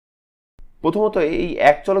প্রথমত এই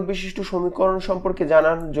এক চলক বিশিষ্ট সমীকরণ সম্পর্কে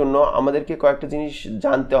জানার জন্য আমাদেরকে কয়েকটা জিনিস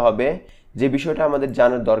জানতে হবে, যে বিষয়টা আমাদের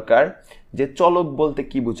জানার দরকার যে চলক বলতে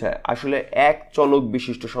কি বোঝায়। আসলে এক চলক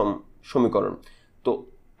বিশিষ্ট সমীকরণ, তো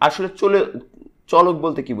আসলে চলক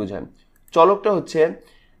বলতে কি বোঝায়? চলকটা হচ্ছে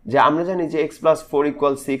যে আমরা জানি যে x+4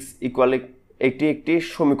 = 6 ইকুয়াল একটি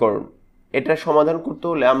সমীকরণ। এটা সমাধান করতে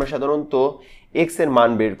হলে আমরা সাধারণত x এর মান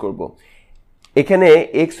বের করব। এখানে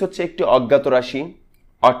x হচ্ছে একটি অজ্ঞাত রাশি,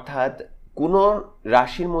 অর্থাৎ কোনো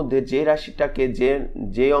রাশির মধ্যে যে রাশিটাকে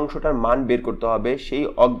যে অংশটার মান বের করতে হবে সেই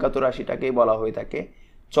অজ্ঞাত রাশিটাকেই বলা হয়ে থাকে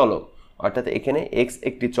চলক। অর্থাৎ এখানে x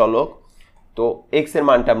একটি চলক, তো x এর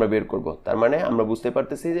মানটা আমরা বের করব। তার মানে আমরা বুঝতে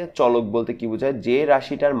পারতেছি যে চলক বলতে কি বোঝায়, যে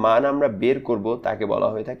রাশিটার মান আমরা বের করব তাকে বলা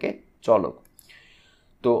হয়ে থাকে চলক।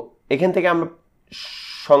 তো এখান থেকে আমরা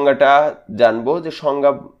সংজ্ঞাটা জানবো যে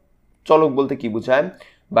চলক বলতে কি বোঝায়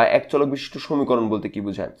বা এক চলক বিশিষ্ট সমীকরণ বলতে কি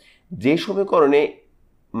বোঝায়। যে সমীকরণে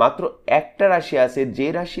মাত্র একটা রাশি আছে, যে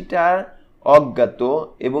রাশিটার অজ্ঞাত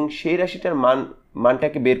এবং সেই রাশিটার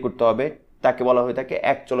মানটাকে বের করতে হবে তাকে বলা হয়ে থাকে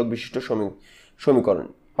এক চলক বিশিষ্ট সমীকরণ।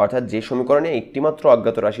 অর্থাৎ যে সমীকরণে একটি মাত্র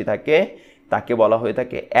অজ্ঞাত রাশি থাকে তাকে বলা হয়ে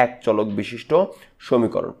থাকে এক চলক বিশিষ্ট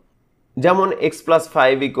সমীকরণ। যেমন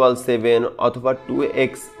x+5 = 7 অথবা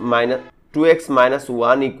 2x - 1 =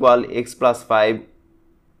 x+5,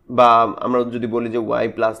 বা আমরা যদি বলি যে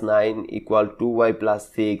y+9 = 2y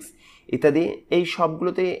 + 6 ইত্যাদি। এই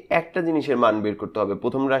সবগুলোতে একটা জিনিসের মান বের করতে হবে।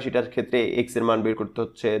 প্রথম রাশিটার ক্ষেত্রে x এর মান বের করতে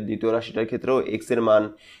হচ্ছে, দ্বিতীয় রাশিটার ক্ষেত্রেও x এর মান,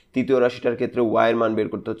 তৃতীয় রাশিটার ক্ষেত্রে y এর মান বের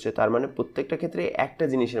করতে হচ্ছে। তার মানে প্রত্যেকটা ক্ষেত্রে একটা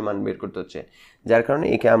জিনিসের মান বের করতে হচ্ছে, যার কারণে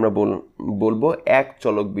একে আমরা বলবো এক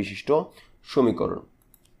চলক বিশিষ্ট সমীকরণ।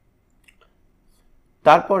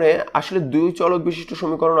 তারপরে আসলে দুই চলক বিশিষ্ট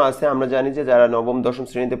সমীকরণ আছে। আমরা জানি যে যারা নবম-দশম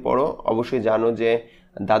শ্রেণীতে পড়ো অবশ্যই জানো যে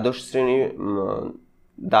দ্বাদশ শ্রেণী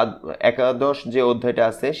একাদশ যে অধ্যায়টা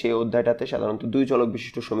আছে সেই অধ্যায়টাতে সাধারণত দুই চলক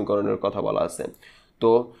বিশিষ্ট সমীকরণের কথা বলা আছে। তো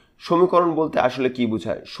সমীকরণ বলতে আসলে কি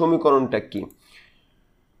বোঝায়? সমীকরণটা কি?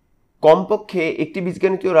 কমপক্ষে একটি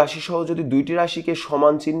বীজগণিতীয় রাশি সহ যদি দুইটি রাশিকে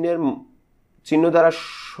সমান চিহ্ন দ্বারা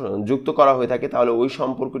যুক্ত করা হয়ে থাকে তাহলে ওই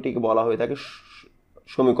সম্পর্কটিকে বলা হয়ে থাকে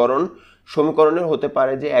সমীকরণ। সমীকরণের হতে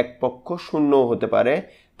পারে যে এক পক্ষ শূন্যও হতে পারে,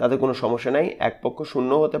 তাতে কোনো সমস্যা নাই। এক পক্ষ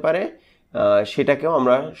শূন্য হতে পারে, সেটাকেও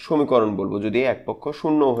আমরা সমীকরণ বলবো যদি এক পক্ষ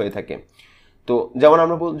শূন্য হয়ে থাকে। তো যেমন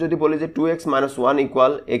আমরা যদি বলি যে 2x - 1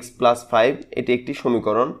 = x+5, এটি একটি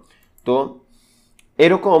সমীকরণ। তো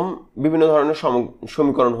এরকম বিভিন্ন ধরনের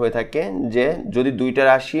সমীকরণ হয়ে থাকে যে যদি দুইটা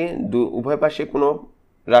রাশি উভয় পাশে কোনো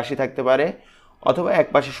রাশি থাকতে পারে অথবা এক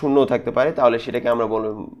পাশে শূন্যও থাকতে পারে, তাহলে সেটাকে আমরা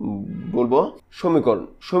বলবো সমীকরণ।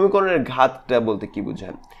 সমীকরণের ঘাতটা বলতে কি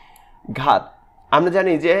বোঝায়? ঘাত আমরা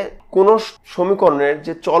জানি যে কোন সমীকরণের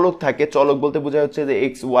যে চলক থাকে, চলক বলতে বোঝা হচ্ছে যে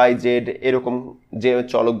x, y, z এরকম যে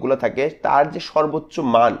চলকগুলো থাকে তার যে সর্বোচ্চ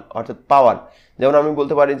মান অর্থাৎ পাওয়ার। যেমন আমি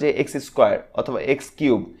বলতে পারি যে x² অথবা x³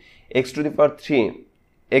 x⁵,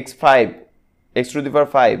 x5, x⁵,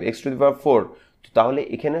 x⁵। তাহলে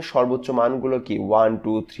এখানে সর্বোচ্চ মানগুলো কি 1,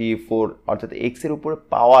 2, 3, 4, অর্থাৎ x এর উপরে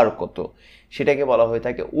পাওয়ার কত সেটাকে বলা হয়ে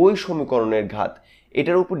থাকে ওই সমীকরণের ঘাত।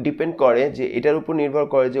 এটার উপর ডিপেন্ড করে যে এটার উপর নির্ভর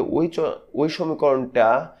করে যে ওই সমীকরণটা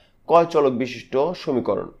কয় চলক বিশিষ্ট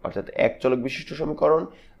সমীকরণ, অর্থাৎ এক চলক বিশিষ্ট সমীকরণ,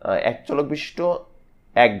 এক চলক বিশিষ্ট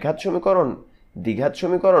একঘাত সমীকরণ, দ্বিঘাত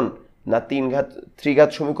সমীকরণ, না ত্রিঘাত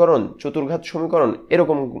সমীকরণ, চতুর্ঘাত সমীকরণ,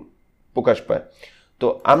 এরকম প্রকাশ পায়। তো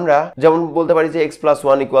আমরা যেমন বলতে পারি যে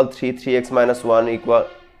x+1 = 3, 3x - 1 =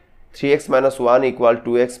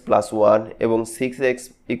 2x+1 এবং 6x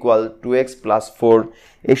 = 2x+4।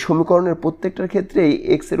 এই সমীকরণের প্রত্যেকটার ক্ষেত্রেই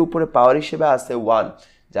x এর উপরে পাওয়ার হিসেবে আছে 1,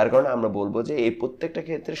 যার কারণে আমরা বলবো যে এই প্রত্যেকটা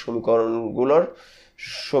ক্ষেত্রে সমীকরণগুলোর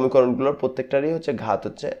প্রত্যেকটারই হচ্ছে ঘাত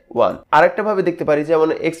হচ্ছে 1। আরেকটা ভাবে দেখতে পারি যেমন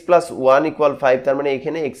x+1 = 5, তার মানে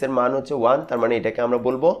এখানে x এর মান হচ্ছে 1, তার মানে এটাকে আমরা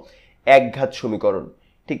বলবো একঘাত সমীকরণ।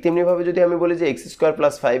 ঠিক তেমনি ভাবে যদি আমি বলি যে x²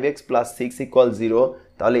 + 5x + 6 = 0,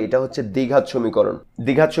 তাহলে এটা হচ্ছে দ্বিঘাত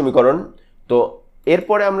সমীকরণ। তো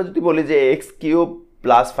এরপরে আমরা যদি বলি যে x³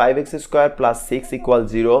 + 5x² + 6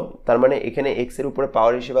 = 0, তার মানে এখানে x এর উপরে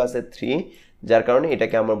পাওয়ার হিসেবে আছে 3, যার কারণে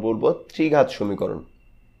এটাকে আমরা বলবো ত্রিঘাত সমীকরণ।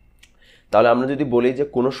 তাহলে আমরা যদি বলি যে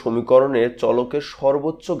কোনো সমীকরণের চলকের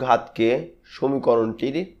সর্বোচ্চ ঘাতকে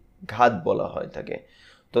সমীকরণটির ঘাত বলা হয় থাকে,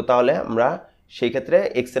 তো তাহলে আমরা সেই ক্ষেত্রে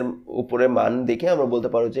x এর উপরে মান দেখে আমরা বলতে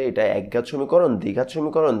পারবো যে এটা একঘাত সমীকরণ, দ্বিঘাত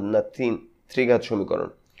সমীকরণ, না ত্রিঘাত সমীকরণ।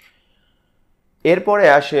 এরপরে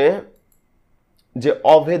আসে যে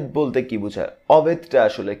অভেদ বলতে কি বোঝায়। অভেদটা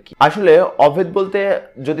আসলে কি? আসলে অভেদ বলতে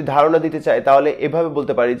যদি ধারণা দিতে চাই তাহলে এভাবে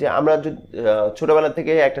বলতে পারি যে আমরা ছোটবেলা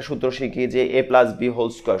থেকে একটা সূত্র শিখি যে a + b²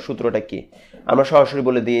 সূত্রটা কি, আমরা সরাসরি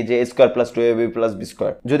বলে দিই যে a² + 2ab + b²।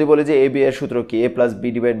 যদি বলি যে ab এর সূত্র কি, a +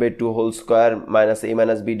 b/2² - a -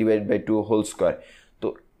 b/2²। তো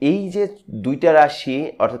এই যে দুইটা রাশি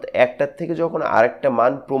অর্থাৎ একটার থেকে যখন আরেকটা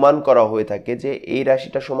মান প্রমাণ করা হয়ে থাকে যে এই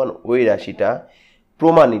রাশিটা সমান ওই রাশিটা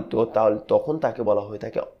প্রমাণিত, তাহলে তখন তাকে বলা হয়ে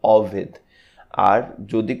থাকে অভেদ। আর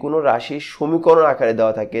যদি কোনো রাশির সমীকরণ আকারে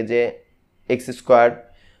দেওয়া থাকে যে এক্স স্কোয়ার,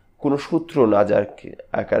 কোনো সূত্র না যার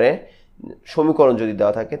আকারে সমীকরণ যদি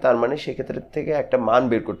দেওয়া থাকে, তার মানে সেক্ষেত্রে থেকে একটা মান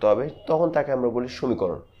বের করতে হবে, তখন তাকে আমরা বলি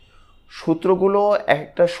সমীকরণ। সূত্রগুলো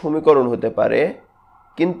একটা সমীকরণ হতে পারে,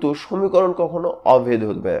 কিন্তু সমীকরণ কখনো অভেদ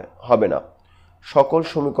হবে না। সকল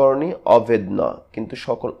সমীকরণই অভেদ না, কিন্তু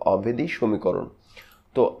সকল অভেদই সমীকরণ।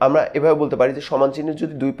 তো আমরা এভাবে বলতে পারি যে সমান চিহ্নের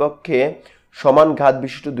যদি দুই পক্ষে সমান ঘাত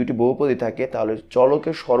বিশিষ্ট দুইটি বহুপদী থাকে, তাহলে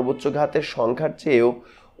চলকের সর্বোচ্চ ঘাতের সংখ্যার চেয়েও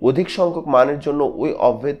অধিক সংখ্যক মানের জন্য ওই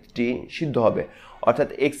অভেদটি সিদ্ধ হবে। অর্থাৎ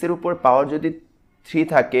এক্সের উপর পাওয়ার যদি 3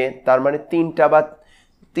 থাকে, তার মানে 3টা বা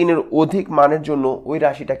 3-এর অধিক মানের জন্য ওই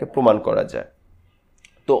রাশিটাকে প্রমাণ করা যায়।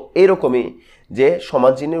 তো এরকমই যে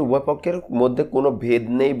সমান চিহ্নের উভয় পক্ষের মধ্যে কোনো ভেদ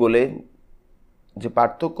নেই বলে, যে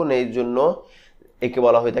পার্থক্য নেই জন্য একে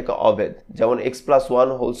বলা হয়ে থাকে অভেদ। যেমন x + 1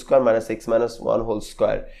 whole square minus x - 1 whole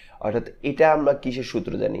square, অর্থাৎ এটা আমরা কিসের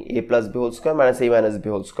সূত্র জানি? a + b whole square minus a - b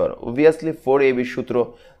whole square. Obviously 4ab সূত্র,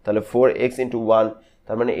 তাহলে 4x × 1,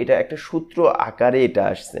 তার মানে এটা একটা সূত্র আকারে এটা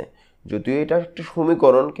আসছে। যদিও এটা একটা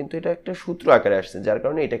সমীকরণ, কিন্তু এটা একটা সূত্র আকারে আসছে, যার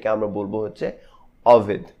কারণে এটাকে আমরা বলবো হচ্ছে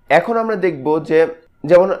অভেদ। এখন আমরা দেখব যে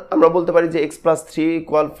যেমন আমরা বলতে পারি যে x + 3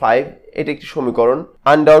 = 5, এটা একটি সমীকরণ।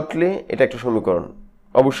 আনডাউটলি এটা একটা সমীকরণ,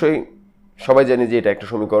 অবশ্যই সবাই জানি যে এটা একটা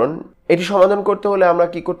সমীকরণ। এটি সমাধান করতে হলে আমরা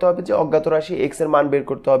কি করতে হবে? যে অজ্ঞাত রাশি x এর মান বের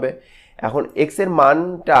করতে হবে। এখন x এর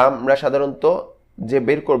মানটা আমরা সাধারণত যে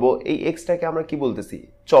বের করব, এই xটাকে আমরা কি বলতেছি?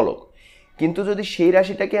 চলক। কিন্তু যদি সেই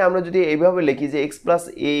রাশিটাকে আমরা যদি এইভাবে লিখি যে x +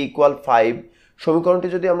 a = 5, সমীকরণটি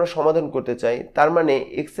যদি আমরা সমাধান করতে চাই, তার মানে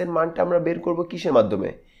x এর মানটা আমরা বের করব কিসের মাধ্যমে?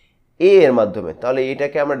 a এর মাধ্যমে। তাহলে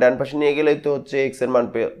এটাকে আমরা ডান পাশে নিয়ে গেলেই তো হচ্ছে x এর মান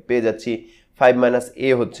পেয়ে যাচ্ছি, 5 - a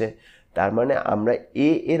হচ্ছে। তার মানে আমরা a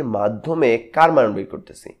এর মাধ্যমে কার মান বের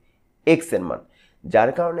করতেছি? x এর মান। যার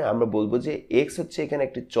কারণে আমরা বলবো যে x হচ্ছে এখানে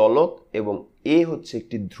একটি চলক এবং a হচ্ছে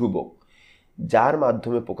একটি ধ্রুবক। যার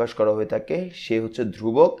মাধ্যমে প্রকাশ করা হয়ে থাকে সে হচ্ছে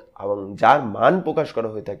ধ্রুবক, এবং যার মান প্রকাশ করা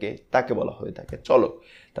হয়ে থাকে তাকে বলা হয়ে থাকে চলক।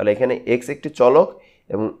 তাহলে এখানে x একটি চলক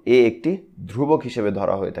এবং a একটি ধ্রুবক হিসেবে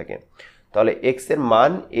ধরা হয়ে থাকে। তাহলে x এর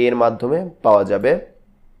মান a এর মাধ্যমে পাওয়া যাবে।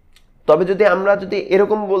 তবে যদি আমরা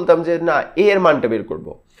এরকম বলতাম যে না, a এর মানটা বের করব,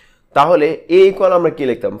 তাহলে a = আমরা কি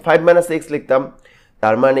লিখতাম? 5 - x লিখতাম।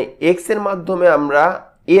 তার মানে x এর মাধ্যমে আমরা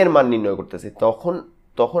a এর মান নির্ণয় করতেছি।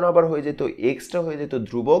 তখন আবার হয়ে যেত xটা হয়ে যেত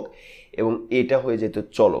ধ্রুবক এবং এটা হয়ে যেত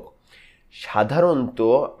চলক। সাধারণত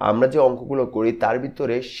আমরা যে অঙ্কগুলো করি তার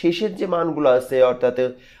ভিতরে শেষের যে মানগুলো আছে, অর্থাৎ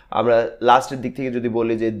আমরা লাস্টের দিক থেকে যদি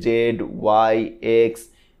বলি যে z, y, x,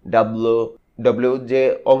 w যে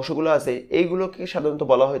অংশগুলো আছে, এইগুলোকে সাধারণত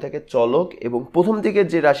বলা হয়ে থাকে চলক, এবং প্রথম দিকের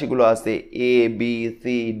যে রাশিগুলো আছে a, b, c,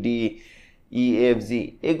 d, e, f, g,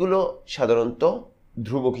 এগুলো সাধারণত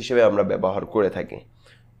ধ্রুবক হিসেবে আমরা ব্যবহার করে থাকি।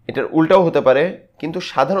 এটার উল্টাও হতে পারে, কিন্তু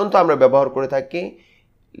সাধারণত আমরা ব্যবহার করে থাকি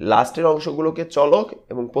লাস্টের অংশগুলোকে চলক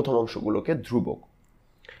এবং প্রথম অংশগুলোকে ধ্রুবক।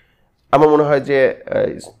 আমার মনে হয় যে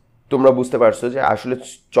তোমরা বুঝতে পারছো যে আসলে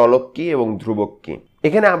চলক কি এবং ধ্রুবক কি।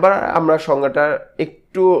 এখানে আবার আমরা সংজ্ঞাটা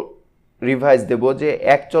একটু রিভাইজ দেব যে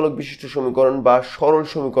এক চলক বিশিষ্ট সমীকরণ বা সরল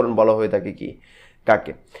সমীকরণ বলা হয়ে থাকে কি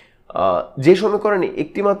কাকে? যে সমীকরণে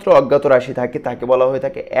একটি মাত্র অজ্ঞাত রাশি থাকে তাকে বলা হয়ে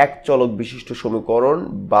থাকে এক চলক বিশিষ্ট সমীকরণ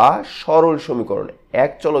বা সরল সমীকরণ।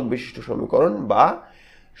 এক চলক বিশিষ্ট সমীকরণ বা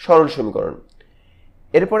সরল সমীকরণ।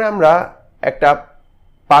 এরপরে আমরা একটা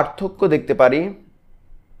পার্থক্য দেখতে পারি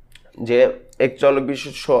যে এক চলক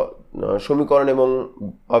বিশিষ্ট সমীকরণ এবং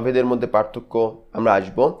অভেদের মধ্যে পার্থক্য আমরা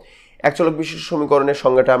আসব। এক চলক বিশিষ্ট সমীকরণের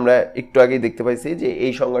সংজ্ঞাটা আমরা একটু আগেই দেখতে পাইছি যে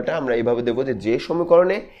এই সংজ্ঞাটা আমরা এইভাবে দেব যে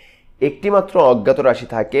সমীকরণে একটি মাত্র অজ্ঞাত রাশি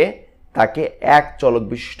থাকে তাকে এক চলক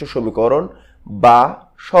বিশিষ্ট সমীকরণ বা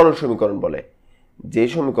সরল সমীকরণ বলে। যে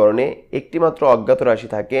সমীকরণে একটি মাত্র অজ্ঞাত রাশি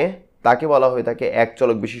থাকে তাকে বলা হয়ে থাকে এক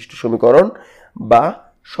চলক বিশিষ্ট সমীকরণ বা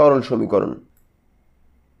সরল সমীকরণ।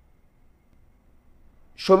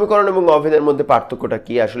 সমীকরণ এবং অভেদের মধ্যে পার্থক্যটা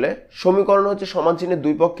কি? আসলে সমীকরণ হচ্ছে সমান চিহ্নের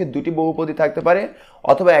দুই পক্ষে দুটি বহুপদী থাকতে পারে,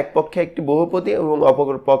 অথবা এক পক্ষে একটি বহুপদী এবং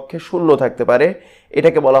অপর পক্ষে শূন্য থাকতে পারে,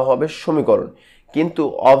 এটাকে বলা হবে সমীকরণ। কিন্তু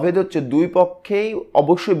অভেদ হচ্ছে দুই পক্ষেই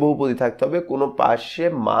অবশ্যই বহুপদী থাকতে হবে, কোনো পাশে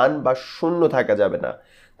মান বা শূন্য থাকা যাবে না,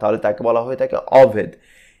 তাহলে তাকে বলা হয়ে থাকে অভেদ।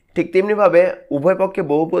 ঠিক তেমনিভাবে উভয় পক্ষে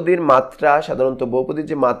বহুপদীর মাত্রা, সাধারণত বহুপদীর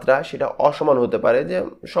যে মাত্রা সেটা অসমান হতে পারে, যে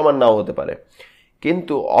সমান নাও হতে পারে,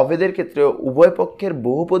 কিন্তু অভেদের ক্ষেত্রে উভয় পক্ষের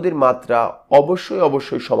বহুপদীর মাত্রা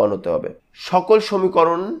অবশ্যই সমান হতে হবে। সকল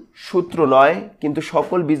সমীকরণ সূত্র নয়, কিন্তু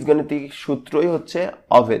সকল বীজগাণিতিক সূত্রই হচ্ছে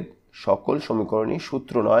অভেদ। সকল সমীকরণই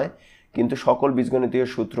সূত্র নয়, কিন্তু সকল বীজগণিতীয়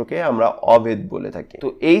সূত্রকে আমরা অভেদ বলে থাকি। তো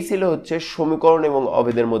এই ছিল হচ্ছে সমীকরণ এবং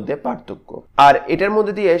অভেদের মধ্যে পার্থক্য। আর এটার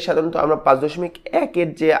মধ্যে দিয়ে সাধারণত আমরা 5.1 এর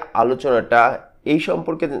যে আলোচনাটা এই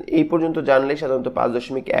সম্পর্কে এই পর্যন্ত জানলে সাধারণত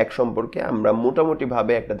 5.1 সম্পর্কে আমরা মোটামুটি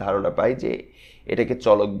ভাবে একটা ধারণা পাই যে এটাকে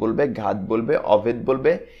চলক বলবে, ঘাত বলবে, অভেদ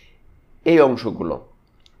বলবে, এই অংশগুলো।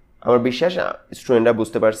 আমার বিশ্বাস স্টুডেন্টরা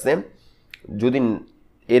বুঝতে পারছে। যদি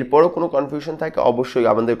এরপরও কোনো কনফিউশন থাকে অবশ্যই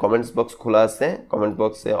আমাদের কমেন্টস বক্স খোলা আছে, কমেন্ট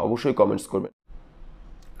বক্সে অবশ্যই কমেন্টস করবেন।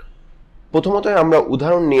 প্রথমত আমরা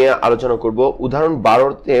উদাহরণ নিয়ে আলোচনা করব। উদাহরণ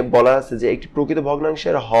 12তে বলা আছে যে একটি প্রকৃত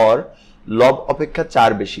ভগ্নাংশের হর লব অপেক্ষা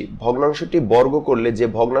 4 বেশি। ভগ্নাংশটি বর্গ করলে যে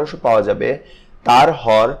ভগ্নাংশ পাওয়া যাবে তার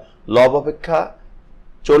হর লব অপেক্ষা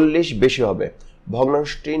 40 বেশি হবে।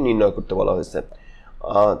 ভগ্নাংশটি নির্ণয় করতে বলা হয়েছে।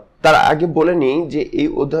 তার আগে বলে নিই যে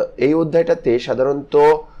এই অধ্যায়টাতে সাধারণত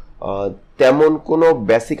তেমন কোনো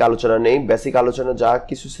বেসিক আলোচনা নেই। বেসিক আলোচনা যা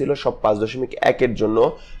কিছু ছিল সব 5.1 এর জন্য।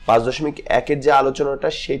 5.1 এর যে আলোচনাটা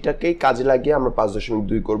সেটাকেই কাজে লাগিয়ে আমরা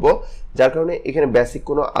 5.2 করব, যার কারণে এখানে বেসিক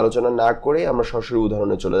কোনো আলোচনা না করে আমরা সরাসরি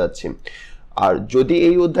উদাহরণে চলে যাচ্ছি। আর যদি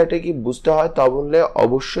এই অধ্যায়টাকে বুঝতে হয় তাহলে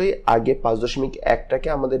অবশ্যই আগে 5.1টাকে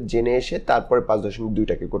আমাদের জেনে এসে তারপরে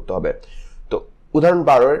 5.2টাকে করতে হবে। তো উদাহরণ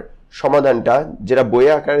 12 এর সমাধানটা যেটা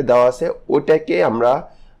বইয়ে আকারে দেওয়া আছে ওটাকে আমরা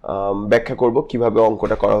ব্যাখ্যা করব কিভাবে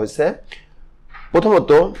অঙ্কটা করা হয়েছে।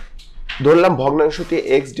 প্রথমত ধরলাম ভগ্নাংশটি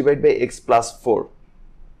x/x+4।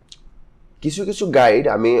 কিছু কিছু গাইড,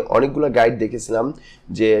 আমি অনেকগুলো গাইড দেখেছিলাম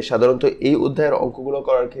যে সাধারণত এই অধ্যায়ের অঙ্কগুলো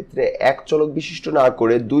করার ক্ষেত্রে এক চলক বিশিষ্ট না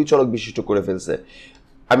করে 2 চলক বিশিষ্ট করে ফেলছে।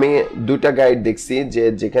 আমি 2টা গাইড দেখছি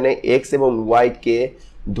যেখানে x এবং y কে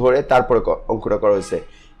ধরে তারপরে অঙ্কটা করা হয়েছে।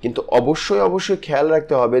 কিন্তু অবশ্যই খেয়াল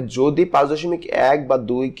রাখতে হবে যদি 5.1 বা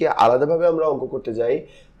 2 কে আলাদাভাবে আমরা অঙ্ক করতে যাই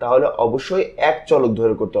তাহলে অবশ্যই এক চলক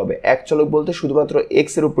ধরে করতে হবে। এক চলক বলতে শুধুমাত্র x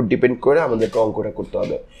এর উপর ডিপেন্ড করে আমাদেরকে অঙ্কটা করতে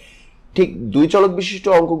হবে। ঠিক 2 চলক বিশিষ্ট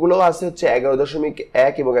অঙ্কগুলো আছে হচ্ছে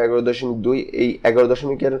 11.1 এবং 11.2। এই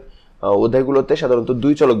 11.এর অধ্যায়গুলোতে সাধারণত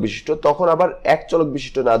 2 চলক বিশিষ্ট, তখন আবার এক চলক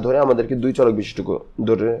বিশিষ্ট না ধরে আমাদেরকে 2 চলক বিশিষ্ট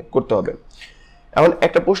ধরে করতে হবে। এখন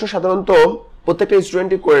একটা প্রশ্ন সাধারণত প্রত্যেকটা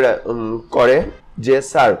স্টুডেন্টই করে যে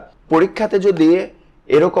স্যার পরীক্ষাতে যদি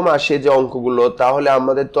এরকম আসে যে অঙ্কগুলো তাহলে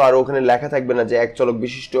আমাদের তো আর ওখানে লেখা থাকবে না যে এক চলক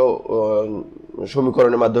বিশিষ্ট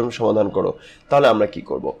সমীকরণের মাধ্যমে সমাধান করো, তাহলে আমরা কি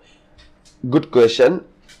করব? Good question.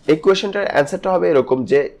 এই কোয়েশ্চেনটার অ্যান্সারটা হবে এরকম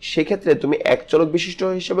যে সেক্ষেত্রে তুমি এক চলক বিশিষ্ট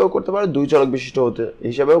হিসেবেও করতে পারো, 2 চলক বিশিষ্ট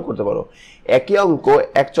হিসেবেও করতে পারো। একই অঙ্ক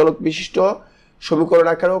এক চলক বিশিষ্ট সমীকরণ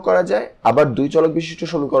আকারেও করা যায়, আবার 2 চলক বিশিষ্ট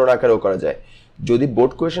সমীকরণ আকারেও করা যায়। যদি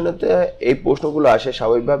বোর্ড কোয়েশ্চেনেতে এই প্রশ্নগুলো আসে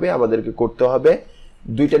স্বাভাবিকভাবে আমাদেরকে করতে হবে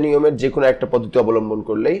 2টা নিয়মের যে কোনো একটা পদ্ধতি অবলম্বন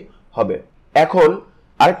করলেই হবে। এখন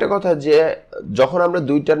আরেকটা কথা যে যখন আমরা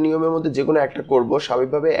 2টার নিয়মের মধ্যে যে কোনো একটা করব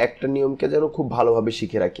স্বাভাবিকভাবে একটা নিয়মকে যেন খুব ভালোভাবে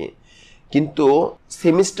শিখে রাখি। কিন্তু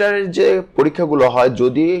সেমিস্টারের যে পরীক্ষাগুলো হয়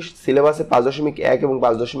যদি সিলেবাসে 5.1 এবং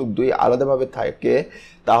 5.2 আলাদাভাবে থাকে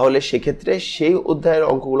তাহলে সেক্ষেত্রে সেই অধ্যায়ের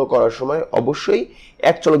অঙ্কগুলো করার সময় অবশ্যই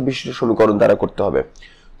এক চলক বিশিষ্ট সমীকরণ দ্বারা করতে হবে।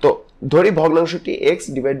 তো ধরি ভগ্নাংশটি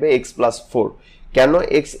x/x+4। কেন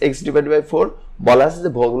x/4? বলা আছে যে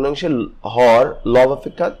ভগ্নাংশের হর লব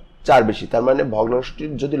অপেক্ষা 4 বেশি। তার মানে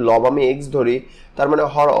ভগ্নাংশটির যদি লব আমি x ধরি তার মানে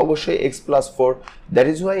হর অবশ্যই x+4। দ্যাট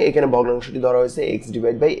ইজ ওয়াই এখানে ভগ্নাংশটি ধরা হয়েছে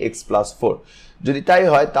x/x+4। যদি তাই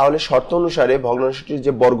হয় তাহলে শর্ত অনুসারে ভগ্নাংশটির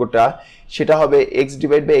যে বর্গটা সেটা হবে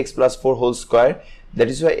x/x+4 whole square. That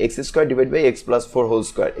is Y x² whole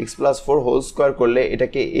square. x+4 whole square করলে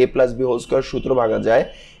এটাকে a + b হোল স্কয়ার সূত্র ভাঙা যায়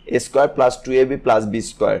a² + 2ab + b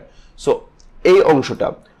square. So এই অংশটা,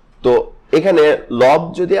 তো এখানে লব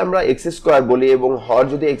যদি আমরা x² বলি এবং হর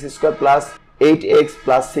যদি x² + 8x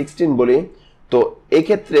 + 16 বলি, তো এই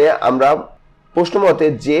ক্ষেত্রে আমরা প্রশ্নমতে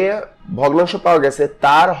যে ভগ্নাংশ পাওয়া গেছে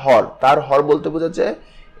তার হর বলতে বোঝাচ্ছে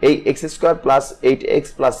এই x² + 8x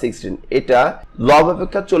 + 16। এটা লব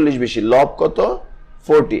অপেক্ষা 40 বেশি। লব কত?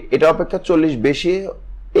 40। এটা অপেক্ষা 40 বেশি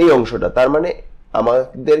এই অংশটা, তার মানে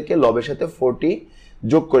আমাদেরকে লবের সাথে 40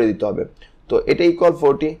 যোগ করে দিতে হবে। তো এটা ইকুয়াল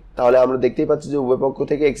 40। তাহলে আমরা দেখতেই পাচ্ছি যে উভয় পক্ষ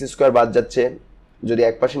থেকে x² বাদ যাচ্ছে। যদি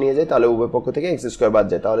এক পাশে নিয়ে যায় তাহলে উভয় পক্ষ থেকে x² বাদ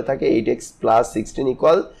যায়, তাহলে থাকে 8x + 16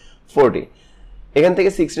 = 40। এখান থেকে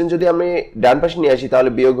 16 যদি আমি ডান পাশে নিয়ে আসি তাহলে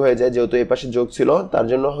বিয়োগ হয়ে যায়, যেহেতু এই পাশে যোগ ছিল তার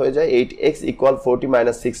জন্য হয়ে যায় 8x =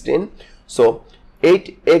 40 - 16। সো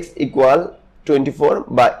 8x = 24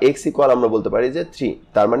 বা x = আমরা বলতে পারি যে 3।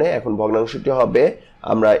 তার মানে এখন ভগ্নাংশটি হবে,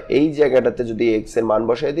 আমরা এই জায়গাটাতে যদি x এর মান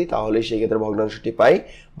বসাই দিই তাহলে সেই ক্ষেত্রে ভগ্নাংশটি পাই।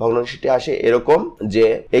 ভগ্নাংশটি আসে এরকম যে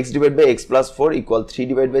x/x+4 =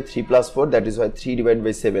 3/3+4, দ্যাট ইজ ওয়াই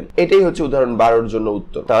 3/7। এটাই হচ্ছে উদাহরণ 12 এর জন্য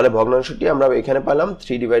উত্তর। তাহলে ভগ্নাংশটি আমরা এখানে পেলাম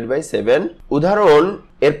 3/7। উদাহরণ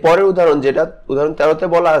এর পরের উদাহরণ যেটা উদাহরণ 13তে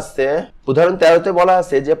বলা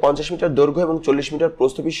আছে যে 50 মিটার দৈর্ঘ্য এবং 40 মিটার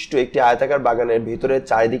প্রস্থ বিশিষ্ট একটি আয়তাকার বাগানের ভিতরে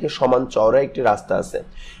চারিদিকে সমান চওড়া একটি রাস্তা আছে।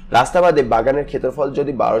 রাস্তা বাদে বাগানের ক্ষেত্রফল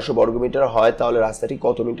যদি 1200 বর্গমিটার হয় তাহলে রাস্তাটি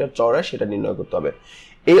কত মিটার চওড়া সেটা নির্ণয় করতে হবে।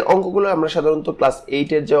 এই অঙ্কগুলো আমরা সাধারণত ক্লাস 8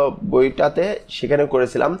 এর যে বইটাতে সেখানে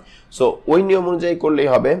করেছিলাম। সো ওই নিয়ম অনুযায়ী করলেই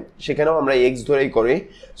হবে, সেখানেও আমরা x ধরেই করি।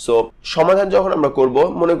 সো সমাধান যখন আমরা করব,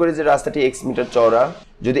 মনে করি যে রাস্তাটি x মিটার চওড়া।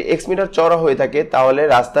 যদি x মিটার চওড়া হয়ে থাকে তাহলে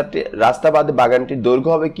রাস্তা বাদে বাগানটির দৈর্ঘ্য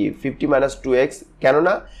হবে কি 50 - 2x।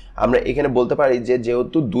 কেননা আমরা এখানে বলতে পারি যে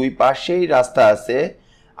যেহেতু দুই পাশেই রাস্তা আছে,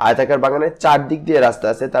 আয়তাকার বাগানের চারদিক দিয়ে রাস্তা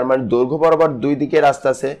আছে, তার মানে দৈর্ঘ্য বরাবর দুই দিকে রাস্তা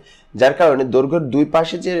আছে, যার কারণে দৈর্ঘ্যের দুই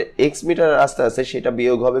পাশে যে x মিটার রাস্তা আছে সেটা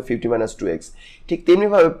বিয়োগ হবে 50 - 2x। ঠিক তেমনি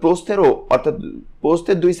ভাবে প্রস্থেরও, অর্থাৎ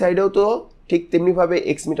প্রস্থের দুই সাইডেও তো ঠিক তেমনি ভাবে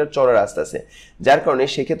x মিটার চওড়া রাস্তা আছে, যার কারণে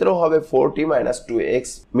সেক্ষেত্রেও হবে 40 - 2x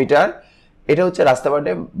মিটার। এটা হচ্ছে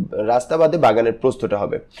রাস্তা বাদে বাগানের প্রস্থটা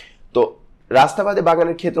হবে। তো রাস্তা বাদে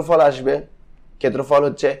বাগানের ক্ষেত্রফল আসবে, ক্ষেত্রফল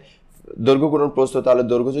হচ্ছে দৈর্ঘ্য গুণন প্রস্থ। তাহলে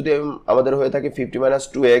দৈর্ঘ্য যদি আমাদের হয়ে থাকে 50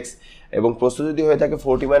 - 2x এবং প্রস্থ যদি হয়ে থাকে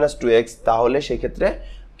 40 - 2x, তাহলে সেক্ষেত্রে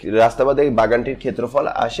রাস্তা বাদে বাগানটির ক্ষেত্রফল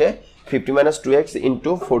আসে 50 - 2x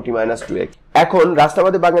ইন্টু 40 - 2x। এখন রাস্তা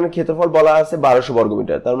বাদে বাগানের ক্ষেত্রফল বলা আছে 1200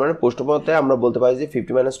 বর্গমিটার, তার মানে প্রশ্নপত্রে আমরা বলতে পারি যে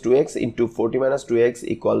 50 - 2x ইন্টু 40 - 2x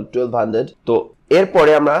ইকুয়াল 1200। তো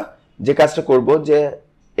এরপরে আমরা যে কাজটা করব, যে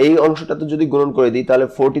এই অংশটাতে যদি গুণন করে দিই তাহলে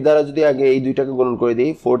 40 দ্বারা যদি আগে এই দুইটাকে গুণন করে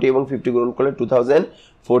দিই, 40 এবং 50 গুণন করলে 2000,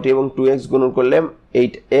 40 এবং 2x গুণন করলে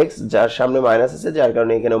 8x, যার সামনে মাইনাস আছে যার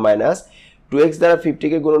কারণে এখানেও মাইনাস। 2x দ্বারা 50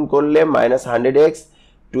 কে গুণন করলে -100x,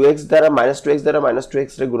 2x দ্বারা -2x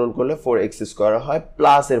কে গুণন করলে 4x স্কয়ার হয়,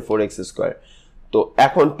 প্লাস এর 4x স্কয়ার। তো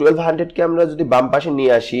এখন 1200 কে আমরা যদি বাম পাশে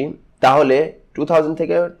নিয়ে আসি তাহলে 2000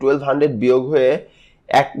 থেকে 1200 বিয়োগ হয়ে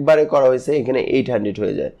একবারে করা হয়েছে এখানে 800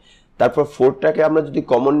 হয়ে যায়। তারপর 4টাকে আমরা যদি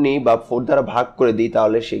কমন নিই বা 4 দ্বারা ভাগ করে দিই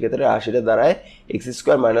তাহলে সেক্ষেত্রে 80টা দাঁড়ায় x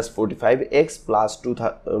square - 45x plus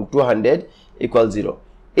 200 equal 0।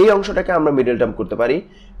 এই অংশটাকে আমরা মিডল টার্ম করতে পারি।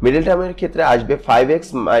 মিডল টার্মের ক্ষেত্রে আসবে 5x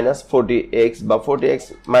 - 40x বা 40x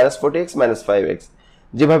 - 5x,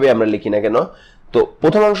 যেভাবে আমরা লিখি না কেন। তো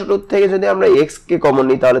প্রথম অংশটার থেকে যদি আমরা x কে কমন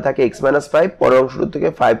নিই তাহলে থাকে x - 5, পরের অংশটার থেকে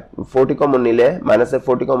 40 কমন নিলে, মাইনাসের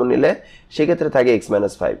 40 কমন নিলে সেক্ষেত্রে থাকে x -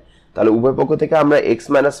 5। তাহলে উভয় পক্ষ থেকে আমরা x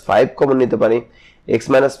 - 5 কমন নিতে পারি। x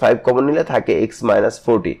 - 5 কমন নিলে থাকে x -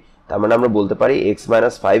 40। তার মানে আমরা বলতে পারি x -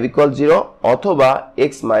 5 ইকুয়াল 0, অথবা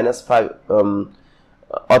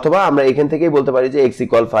অথবা আমরা এখান থেকেই বলতে পারি যে x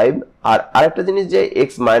ইকুয়াল 5। আর আরেকটা জিনিস যে x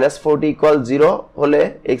 - 40 ইকুয়াল 0 হলে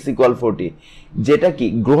x ইকুয়াল 40, যেটা কি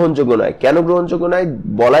গ্রহণযোগ্য নয়। কেন গ্রহণযোগ্য নয়?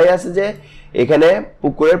 বলাই আছে যে এখানে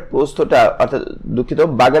পুকুরের প্রস্থটা, অর্থাৎ দুঃখিত,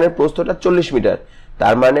 বাগানের প্রস্থটা 40 মিটার,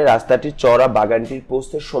 তার মানে রাস্তাটির চওড়া বাগানটির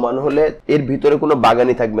প্রস্থের সমান হলে এর ভিতরে কোনো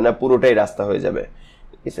বাগানই থাকবে না, পুরোটাই রাস্তা হয়ে যাবে।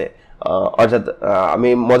 ঠিক আছে, অর্থাৎ আমি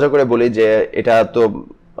মজা করে বলি যে এটা তো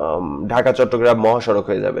ঢাকা চট্টগ্রাম মহাসড়ক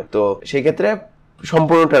হয়ে যাবে, তো সেই ক্ষেত্রে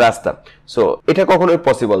সম্পূর্ণটা রাস্তা। সো এটা কখনোই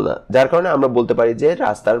পসিবল না, যার কারণে আমরা বলতে পারি যে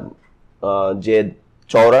রাস্তার যে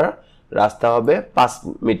চওড়া, রাস্তা হবে 5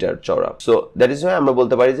 মিটার চওড়া। সো দ্যাট ইজ ওয়াই আমরা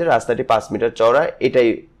বলতে পারি যে রাস্তাটি 5 মিটার চওড়া। এটাই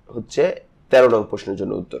হচ্ছে 13 নং প্রশ্নের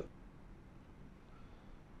জন্য উত্তর।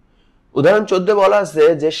 উদাহরণ 14 বলা আছে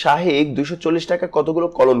যে শাহিক 240 টাকা কতগুলো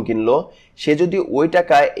কলম কিনলো, সে যদি ওই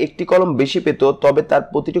টাকায় একটি কলম বেশি পেত তবে তার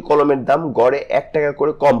প্রতিটি কলমের দাম গড়ে 1 টাকা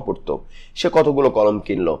করে কম পড়তো, সে কতগুলো কলম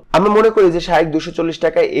কিনলো। আমরা মনে করি যে শাহিক 240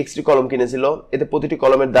 টাকায় x কলম কিনেছিল, এতে প্রতিটি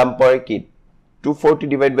কলমের দাম পড়ে কি 240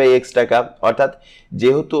 ডিভাইড বাই x টাকা, অর্থাৎ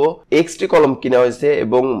যেহেতু x কলম কিনা হয়েছে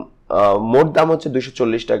এবং মোট দাম হচ্ছে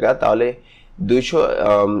 240 টাকা, তাহলে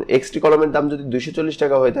x কলমের দাম যদি 240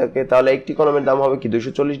 টাকা হয়ে থাকে তাহলে একটি কলমের দাম হবে কি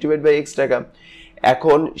 240 ডিভাইড বাই x টাকা।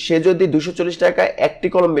 এখন সে যদি 240 টাকায় একটি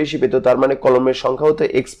কলম বেশি পেত, তার মানে কলমের সংখ্যা হতো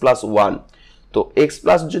x প্লাস 1। তো x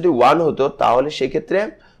প্লাস যদি 1 হতো তাহলে সেক্ষেত্রে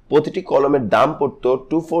প্রতিটি কলমের দাম পড়তো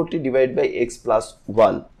 240 ডিভাইড বাই x প্লাস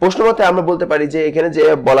 1। প্রশ্ন মতে আমরা বলতে পারি যে এখানে যে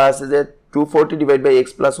বলা আছে যে 240 divide by x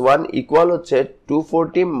plus 1 equal হচ্ছে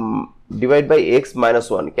 240 ডিভাইড বাই x মাইনাস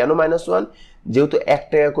 1। কেন মাইনাস 1? যেহেতু 1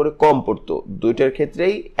 টাকা করে কম পড়তো, দুইটার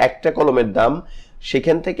ক্ষেত্রেই একটা কলমের দাম,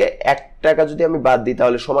 সেখান থেকে 1 টাকা যদি আমি বাদ দিই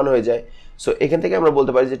তাহলে সমান হয়ে যায়। সো এখান থেকে আমরা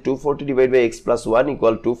বলতে পারি যে 240 divide by x plus 1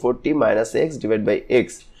 equal 240 minus x divide by x।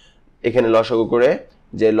 এখানে লসাগু করে,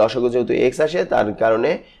 যে লসাগু যেহেতু x আসে তার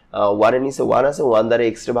কারণে 1 এর নিচে 1 আছে, 1 দ্বারা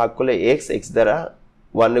x রে ভাগ করলে x, x দ্বারা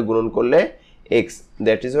 1 রে গুণন করলে x,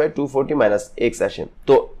 that is Y 240 minus x আসে।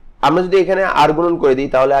 তো আমরা যদি এখানে আর গুণন করে দিই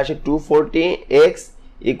তাহলে আসে 240x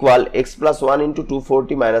equal x plus 1 into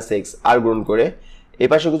 240 minus x। আর গুণন করে এই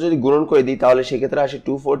পাশে যদি গুণন করে দিই তাহলে সেক্ষেত্রে আসে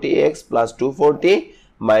 240x plus 240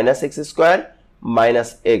 minus x square minus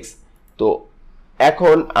x। তো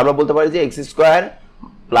এখন আমরা বলতে পারি যে x square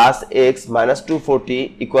plus x minus 240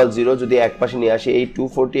 equal 0 যদি এক পাশে নিয়ে আসি, এই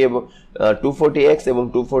 240 এবং 240x এবং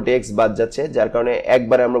 240x বাদ যাচ্ছে, যার কারণে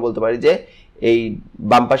একবারে আমরা বলতে পারি যে এই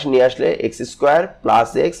বাম পাশে নিয়ে আসলে x square plus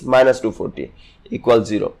x minus 240 equal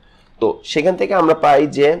 0। তো সেখান থেকে আমরা পাই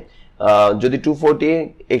যে যদি 240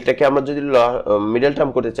 এটাকে আমরা যদি মিডল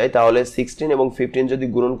টার্ম করতে চাই তাহলে 16 এবং 15 যদি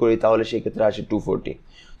গুণন করি তাহলে সেই ক্ষেত্রে আসে 240।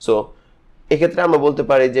 সো এক্ষেত্রে আমরা বলতে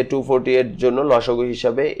পারি যে 240 এর জন্য লসাগু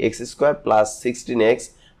হিসাবে x square plus 16x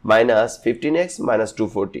minus 15x minus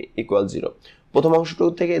 240 equal 0। প্রথম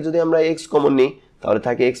অংশটুকু থেকে যদি আমরা এক্স কমন নিই তাহলে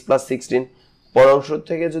থাকে এক্স প্লাস 16, পর অংশ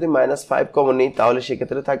থেকে যদি মাইনাস 5 কমন নিই তাহলে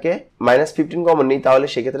সেক্ষেত্রে থাকে মাইনাস 15 কমন নিই তাহলে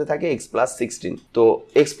সেক্ষেত্রে থাকে এক্স প্লাস 16। তো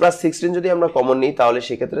এক্স প্লাস 16 যদি আমরা কমন নিই তাহলে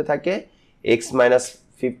সেক্ষেত্রে থাকে এক্স মাইনাস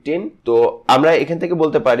 15। তো আমরা এখান থেকে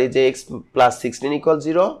বলতে পারি যে এক্স প্লাস 16 ইকুয়াল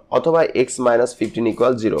 0 অথবা এক্স মাইনাস 15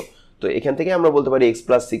 ইকুয়াল 0। তো এখান থেকে আমরা বলতে পারি এক্স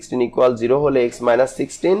প্লাস 16 ইকুয়াল 0 হলে এক্স মাইনাস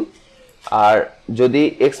 16, আর যদি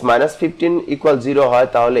এক্স মাইনাস 15 ইকুয়াল 0 হয়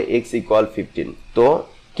তাহলে এক্স ইকুয়াল 15। তো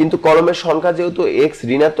কিন্তু কলমের সংখ্যা যেহেতু এক্স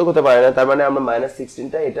ঋণাত্মক হতে পারে না, তার মানে আমরা মাইনাস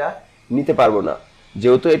 16টা এটা নিতে পারবো না।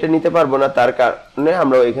 যেহেতু এটা নিতে পারবো না তার কারণে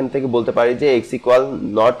আমরা এখান থেকে বলতে পারি যে x equal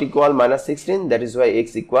not equal minus 16, that is Y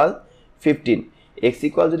x equal 15। X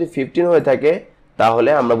equal যদি 15 হয়ে থাকে তাহলে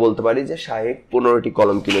আমরা বলতে পারি যে সাহেব 15টি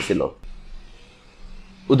কলম কিনেছিল।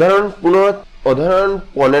 উদাহরণ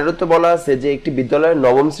 15তে বলা আছে যে একটি বিদ্যালয়ের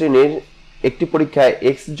নবম শ্রেণীর একটি পরীক্ষায়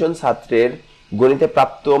এক্স জন ছাত্রের গণিতে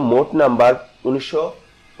প্রাপ্ত মোট নাম্বার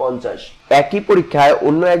 1950। একই পরীক্ষায়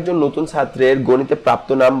অন্য একজন নতুন ছাত্রের গণিতে প্রাপ্ত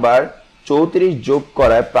নাম্বার 34 যোগ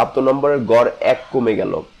করায় প্রাপ্ত নম্বরের গড় 1 কমে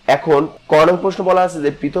গেল। এখন ক নং প্রশ্ন বলা আছে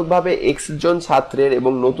যে পৃথকভাবে এক্স জন ছাত্রের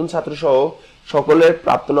এবং নতুন ছাত্র সহ সকলের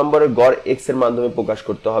প্রাপ্ত নম্বরের গড় এক্স এর মাধ্যমে প্রকাশ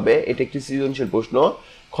করতে হবে। এটা একটি সৃজনশীল প্রশ্ন।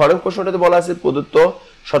 খ নং প্রশ্নটাতে বলা আছে প্রদত্ত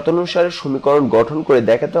শর্তানুসারে সমীকরণ গঠন করে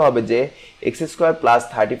দেখাতে হবে যে x square plus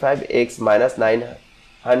 35x minus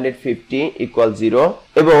 950 equal 0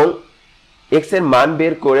 এবং এক্স এর মান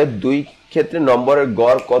বের করে দুই ক্ষেত্রে নম্বরের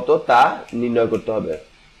গড় কত তা নির্ণয় করতে হবে।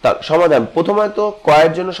 তার সমাধান, প্রথমত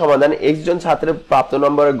কয়ের জন্য সমাধান, এক্স জন ছাত্রের প্রাপ্ত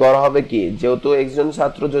নম্বরের গড় হবে কি, যেহেতু এক্স জন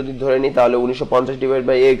ছাত্র যদি ধরে নিই তাহলে 1950 ডিভাইড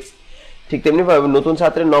বাই এক্স। ঠিক তেমনি ভাবে নতুন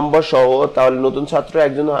ছাত্রের নম্বর সহ, তাহলে নতুন ছাত্র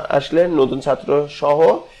একজন আসলে নতুন ছাত্র সহ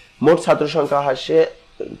মোট ছাত্র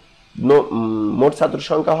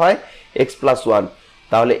সংখ্যা হয় এক্স প্লাস 1।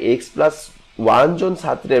 তাহলে এক্স প্লাস 1 জন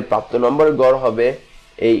ছাত্রের প্রাপ্ত নম্বরের গড় হবে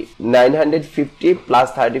এই 950 plus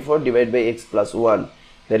 34 divide by x plus 1,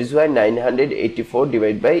 that is Y 984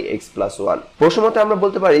 divide by x plus 1। প্রশ্ন মতে আমরা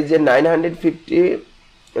বলতে পারি যে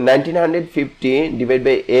 1950 divide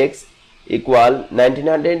by x equal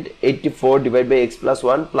 1984 divide by x plus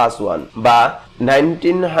 1 plus 1, বা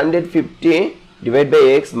 1950 ডিভাইড বাই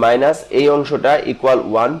এক্স মাইনাস এই অংশটা ইকুয়াল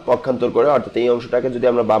 1 পক্ষান্তর করে, অর্থাৎ এই অংশটাকে যদি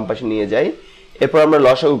আমরা বাম পাশে নিয়ে যাই এরপর আমরা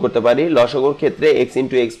লসাগু করতে পারি। লসাগুর ক্ষেত্রে এক্স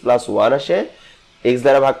ইন্টু এক্স প্লাস 1 আসে, এক্স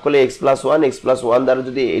দ্বারা ভাগ করলে এক্স প্লাস 1 দ্বারা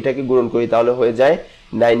যদি এটাকে গুণন করি তাহলে হয়ে যায়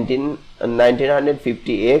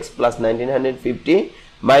 1950x plus 1950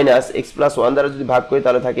 minus x plus 1 দ্বারা যদি ভাগ করি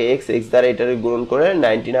তাহলে থাকে এক্স দ্বারা এটাকে গুণন করে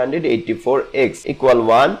 1984x ইকুয়াল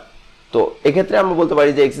 1। তো এক্ষেত্রে আমরা বলতে পারি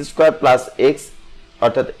যে এক্স স্কোয়ার প্লাস এক্স,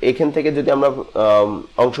 অর্থাৎ এখান থেকে যদি আমরা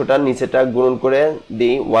অংশটা নিচেটা গুণন করে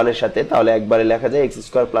দিই 1 এর সাথে তাহলে একবারে লেখা যায় x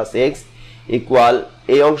square plus x equal,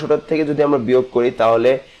 এই অংশটার থেকে যদি আমরা বিয়োগ করি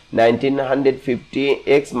তাহলে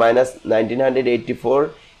 1950x মাইনাস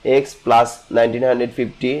 1984x প্লাস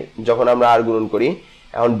 1950 যখন আমরা আর গুণন করি,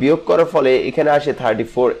 এখন বিয়োগ করার ফলে এখানে আসে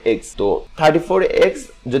 34x। তো 34x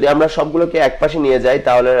যদি আমরা সবগুলোকে এক পাশে নিয়ে যাই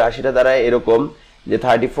তাহলে রাশিটা দ্বারা এরকম যে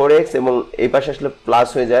 34x এবং এই পাশে আসলে প্লাস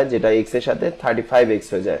হয়ে যায় যেটা x এর সাথে 35x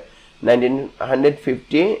হয়ে যায়,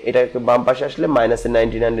 1950 এটাকে বাম পাশে আসলে মাইনাসে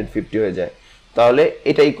 1950 হয়ে যায়, তাহলে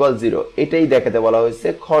এটা ইকুয়াল 0। এটাই দেখাতে বলা হয়েছে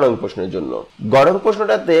খ নং প্রশ্নের জন্য। গ নং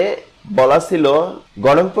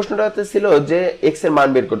প্রশ্নটাতে ছিল যে এক্স এর মান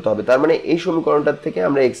বের করতে হবে, তার মানে এই সমীকরণটা থেকে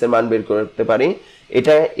আমরা এক্স এর মান বের করতে পারি।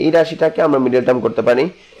 এই রাশিটাকে আমরা মিডল টার্ম করতে পারি।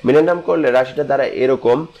 মিডল টার্ম করলে রাশিটা দ্বারা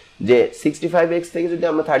এরকম যে 65x থেকে যদি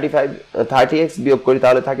আমরা 30x বিয়োগ করি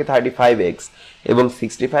তাহলে থাকে 35x, এবং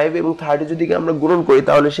 65 এবং 30 যদি আমরা গুণন করি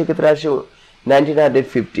তাহলে সেক্ষেত্রে আসে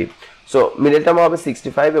 1950। সো মিডল টার্ম হবে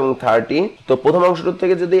 65 এবং 30। তো প্রথম অংশটুক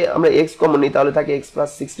থেকে যদি আমরা x কমন নিই তাহলে থাকে x প্লাস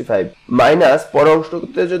 65 মাইনাস পর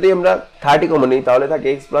অংশটুকুতে যদি আমরা 30 কমন নিই তাহলে থাকে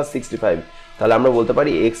x প্লাস 65। তাহলে আমরা বলতে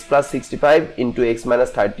পারি x plus 65 into x minus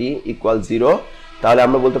 30 equal 0। তাহলে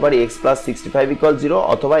আমরা বলতে পারি x প্লাস 65 ইকুয়াল 0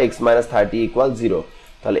 অথবা x মাইনাস 30 ইকুয়াল 0।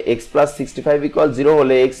 তাহলে x প্লাস 65 ইকুয়াল 0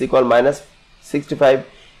 হলে x ইকুয়াল মাইনাস 65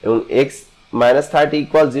 এবং x মাইনাস 30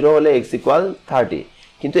 ইকুয়াল 0 হলে x ইকুয়াল 30।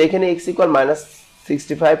 কিন্তু এখানে x ইকুয়াল মাইনাস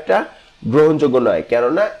 65টা গ্রহণযোগ্য নয়,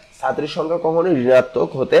 কেননা ছাত্রের সংখ্যা কখনোই ঋণাত্মক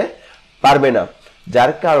হতে পারবে না,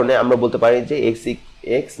 যার কারণে আমরা বলতে পারি যে x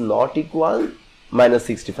x not equal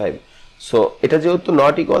 -65। So এটা যেহেতু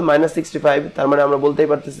নট ইকুয়াল -65, তার মানে আমরা বলতেই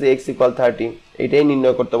পারতেছি এক্স ইকুয়াল 30। এটাই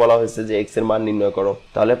নির্ণয় করতে বলা হয়েছে যে এক্স এর মান নির্ণয় করো।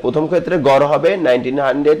 তাহলে প্রথম ক্ষেত্রে গড় হবে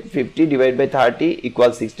 1950 ডিভাইড বাই 30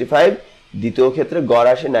 ইকুয়াল 65। দ্বিতীয় ক্ষেত্রে গড়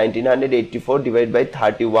আসে 1984 ডিভাইড বাই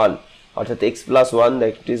 31, অর্থাৎ এক্স প্লাস 1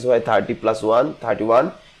 দ্যাট ইজ হয় 30 প্লাস 1 31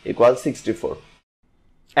 ইকুয়াল 64।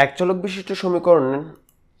 এক চলক বিশিষ্ট সমীকরণ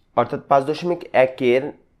অর্থাৎ 5.1 এর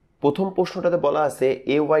প্রথম প্রশ্নটাতে বলা আছে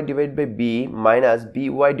A Y divide by B minus B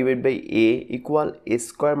Y divide by A equal A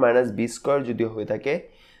square minus B square যদি হয়ে থাকে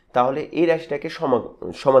তাহলে এই রাশিটাকে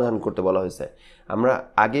সমাধান করতে বলা হয়েছে। আমরা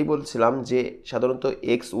আগেই বলছিলাম যে সাধারণত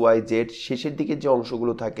এক্স ওয়াই জেড শেষের দিকে যে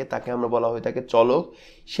অংশগুলো থাকে তাকে আমরা বলা হয়ে থাকে চলক।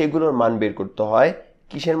 সেগুলোর মান বের করতে হয়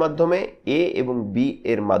কিসের মাধ্যমে? এ এবং বি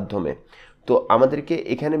এর মাধ্যমে। তো আমাদেরকে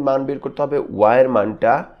এখানে মান বের করতে হবে ওয়াই এর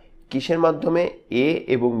মানটা কিসের মাধ্যমে? এ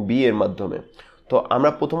এবং বি এর মাধ্যমে। তো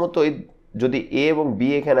আমরা প্রথমত যদি এ এবং বি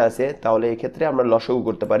এখানে আসে তাহলে এক্ষেত্রে আমরা লসাগু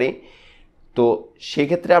করতে পারি। তো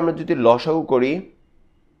সেক্ষেত্রে আমরা যদি লসাগু করি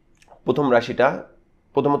প্রথম রাশিটা,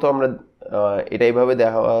 প্রথমত আমরা এটা এইভাবে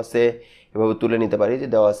দেওয়া আছে, এভাবে তুলে নিতে পারি যে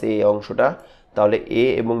দেওয়া আছে এই অংশটা। তাহলে এ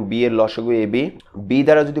এবং বি এর লসাগু এ বি, বি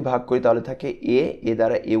দ্বারা যদি ভাগ করি তাহলে থাকে এ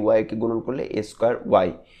দ্বারা এ ওয়াইকে গুণন করলে এ স্কোয়ার ওয়াই।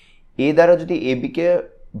 এ দ্বারা যদি এ বিকে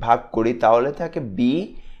ভাগ করি তাহলে থাকে বি,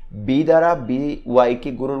 বি দ্বারা বি ওয়াইকে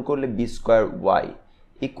গুণন করলে বি স্কোয়ার ওয়াই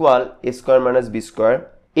ইকুয়াল এ স্কোয়ার মাইনাস বি স্কোয়ার।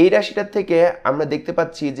 এই রাশিটার থেকে আমরা দেখতে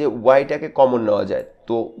পাচ্ছি যে ওয়াইটাকে কমন নেওয়া যায়।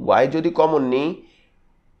 তো ওয়াই যদি কমন নিই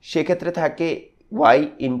সেক্ষেত্রে থাকে Y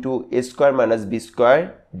into A square minus B square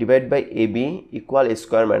divide by A B equal A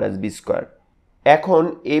square minus B square. এখন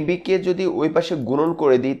এ বিকে যদি ওই পাশে গুণন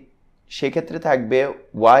করে দিই সেক্ষেত্রে থাকবে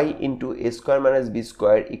Y into A square minus B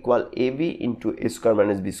square equal A B into A square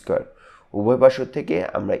minus B square. উভয় পাশ থেকে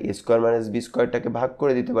আমরা এ স্কোয়ার মাইনাস বি স্কোয়ারটাকে ভাগ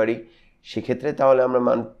করে দিতে পারি। সেক্ষেত্রে তাহলে আমরা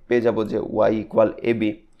মান পেয়ে যাব যে Y equal A B.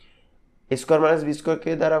 A square minus B স্কোয়ারকে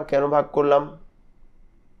দ্বারা কেন ভাগ করলাম?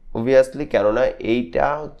 অবভিয়াসলি কেননা এইটা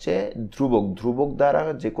হচ্ছে ধ্রুবক, ধ্রুবক দ্বারা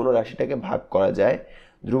যে কোনো রাশিটাকে ভাগ করা যায়।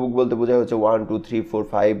 ধ্রুবক বলতে বোঝায় হচ্ছে 1 2 3 4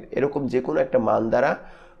 5 এরকম যে কোনো একটা মান দ্বারা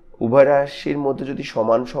উভয় রাশির মধ্যে যদি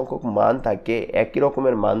সমান সংখ্যক মান থাকে, একই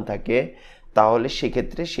রকমের মান থাকে, তাহলে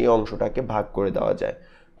সেক্ষেত্রে সেই অংশটাকে ভাগ করে দেওয়া যায়।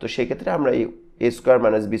 তো সেক্ষেত্রে আমরা এই এ স্কোয়ার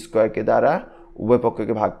মাইনাস বি স্কোয়ারকে দ্বারা উভয়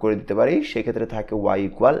পক্ষকে ভাগ করে দিতে পারি। সেক্ষেত্রে থাকে ওয়াই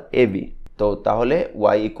ইকুয়াল এ বি। তো তাহলে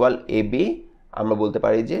ওয়াই ইকুয়াল এ বি আমরা বলতে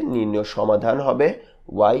পারি যে নির্ণয় সমাধান হবে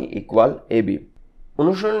ওয়াই ইকুয়াল এ বি।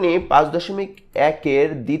 অনুসরণী 5.1 এর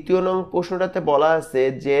দ্বিতীয় নং প্রশ্নটাতে বলা আছে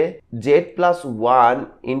যে Z plus 1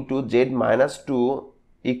 into Z minus 2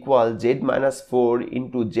 equal Z minus 4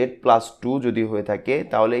 into Z plus 2 যদি হয়ে থাকে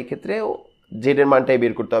তাহলে এই ক্ষেত্রে জেড এর মানটাই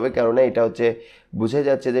বের করতে হবে, কেননা এটা হচ্ছে বুঝে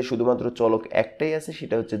যাচ্ছে যে শুধুমাত্র চলক একটাই আছে,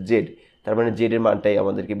 সেটা হচ্ছে জেড। তার মানে জেড এর মানটাই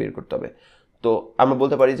আমাদেরকে বের করতে হবে। তো আমরা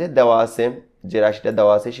বলতে পারি যে দেওয়া আছে, যে রাশিটা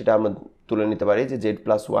দেওয়া আছে সেটা আমরা তুলে নিতে পারি যে Z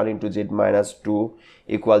plus 1 into Z minus 2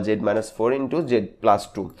 equal Z minus 4 into Z plus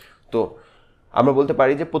 2। তো আমরা বলতে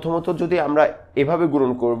পারি যে প্রথমত যদি আমরা এভাবে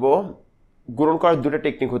গুণন করব, গুণন করার দুটো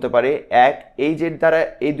টেকনিক হতে পারে। এক, এই জেড দ্বারা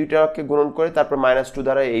এই দুইটাকে গুণন করে তারপর -2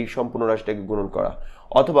 দ্বারা এই সম্পূর্ণ রাশিটাকে গুণন করা,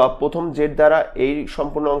 অথবা প্রথম জেড দ্বারা এই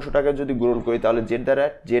সম্পূর্ণ অংশটাকে যদি গুণন করি তাহলে জেড দ্বারা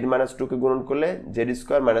জেড মাইনাস 2কে গুণন করলে জেড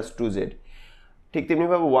স্কোয়ার মাইনাস 2z। ঠিক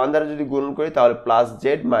তেমনিভাবে 1 দ্বারা যদি গুণন করি তাহলে প্লাস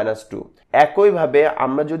জেড মাইনাস 2। একইভাবে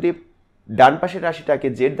আমরা যদি ডান পাশের রাশিটাকে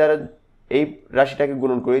জেড দ্বারা এই রাশিটাকে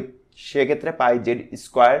গুণন করি সেক্ষেত্রে পাই জেড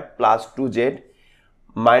স্কোয়ার প্লাস 2z,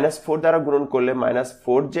 -4 দ্বারা গুণন করলে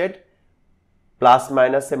 -4z, প্লাস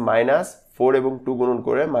মাইনাসে -4 এবং 2 গুণন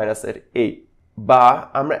করে -8। বা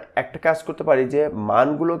আমরা একটা কাজ করতে পারি যে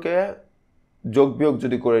মানগুলোকে যোগ বিয়োগ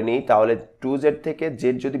যদি করে নিই তাহলে 2z থেকে z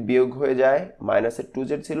যদি বিয়োগ হয়ে যায়, মাইনাসের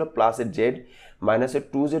 2z ছিল প্লাসের z, মাইনাসের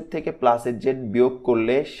 2z থেকে প্লাসের z বিয়োগ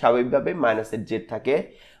করলে স্বাভাবিকভাবে মাইনাসের z থাকে।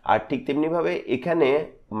 আর ঠিক তেমনিভাবে এখানে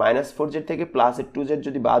 -4z থেকে প্লাসের 2z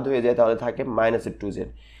যদি বাদ হয়ে যায় তাহলে থাকে -2z।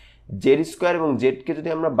 জেড স্কোয়ার এবং জেডকে যদি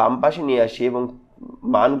আমরা বাম পাশে নিয়ে আসি এবং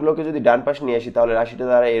মানগুলোকে যদি ডান পাশে নিয়ে আসি তাহলে রাশিটা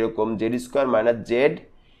দ্বারা এরকম Z square minus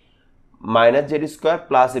Z square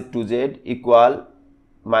প্লাসের 2z ইকুয়াল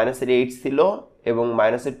 -8 ছিল এবং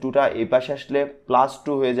 -2টা এই পাশে আসলে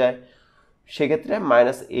 +2 হয়ে যায়, সেক্ষেত্রে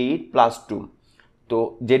 -8 + 2। তো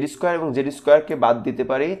জেড স্কোয়ার এবং জেড স্কোয়ারকে বাদ দিতে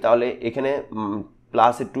পারি, তাহলে এখানে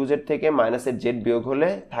প্লাসের 2z থেকে মাইনাসের z বিয়োগ হলে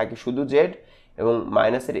থাকে শুধু z, এবং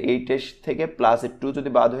 -8 থেকে প্লাসের 2 যদি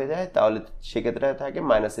বাদ হয়ে যায় তাহলে সেক্ষেত্রে থাকে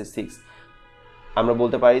 -6। আমরা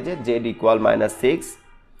বলতে পারি যে z ইকুয়াল -6।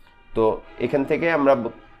 তো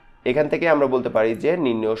এখান থেকে আমরা বলতে পারি যে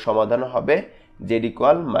নির্ণয় সমাধান হবে z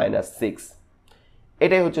ইকুয়াল -6।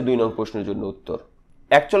 এটাই হচ্ছে 2 নং প্রশ্নের জন্য উত্তর।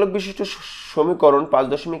 এক চলক বিশিষ্ট সমীকরণ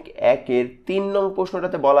 5.1 এর 3 নং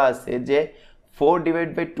প্রশ্নটাতে বলা আছে যে 4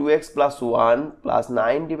 divided by 2x plus 1 plus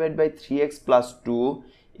 9 divided by 3x plus 2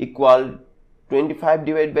 equal 25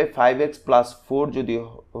 divided by 5x plus 4 যদি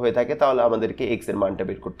হয়ে থাকে তাহলে আমাদেরকে x এর মানটা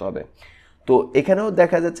বের করতে হবে। তো এখানেও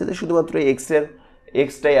দেখা যাচ্ছে যে শুধুমাত্র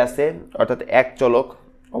xটাই আছে, অর্থাৎ এক চলক।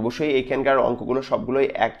 অবশ্যই এখানকার অঙ্কগুলো সবগুলোই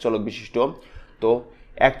এক চলক বিশিষ্ট, তো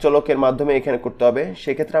এক চলকের মাধ্যমে এখানে করতে হবে।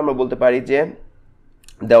 সেক্ষেত্রে আমরা বলতে পারি যে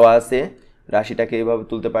দেওয়া আছে, রাশিটাকে এইভাবে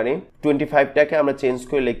তুলতে পারি, 25টাকে আমরা চেঞ্জ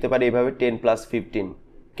করে লিখতে পারি এইভাবে 10 প্লাস 15।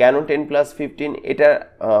 কেন 10 প্লাস 15? এটা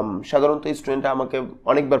সাধারণত স্টুডেন্টরা আমাকে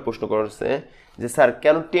অনেকবার প্রশ্ন করেছে যে স্যার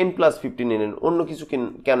কেন 10 প্লাস 15 নিলেন, অন্য কিছু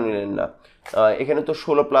কেন নিলেন না, এখানে তো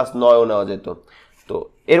 16 প্লাস 9ও নেওয়া যেত, তো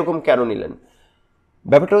এরকম কেন নিলেন?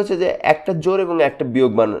 ব্যাপারটা হচ্ছে যে একটা জোড় এবং একটা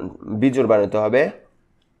বিজোড় বানাতে হবে,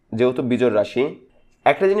 যেহেতু বিজোড় রাশি।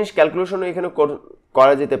 একটা জিনিস ক্যালকুলেশনে এখানে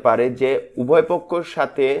করা যেতে পারে যে উভয় পক্ষের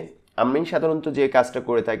সাথে আমি সাধারণত যে কাজটা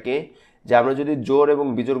করে থাকি যে আমরা যদি জোড় এবং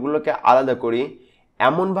বিজোড়গুলোকে আলাদা করি,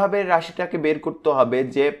 এমনভাবে রাশিটাকে বের করতে হবে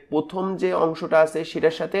যে প্রথম যে অংশটা আছে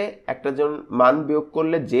সেটার সাথে একটা মান বিয়োগ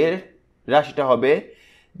করলে যে রাশিটা হবে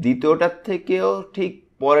দ্বিতীয়টার থেকেও ঠিক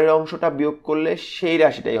পরের অংশটা বিয়োগ করলে সেই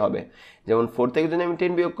রাশিটাই হবে। যেমন 4 থেকে যদি আমি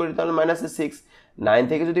 10 বিয়োগ করি তাহলে -6, 9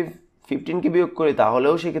 থেকে যদি 15কে বিয়োগ করি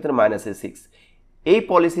তাহলেও সেক্ষেত্রে -6। এই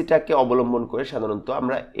পলিসিটাকে অবলম্বন করে সাধারণত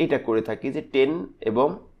আমরা এটা করে থাকি যে 10 এবং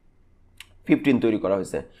 15 তৈরি করা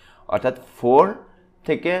হয়েছে, অর্থাৎ 10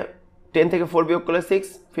 থেকে 4 বিয়োগ করলে 6,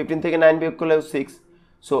 15 থেকে 9 বিয়োগ করলে 6।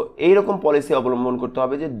 সো এইরকম পলিসি অবলম্বন করতে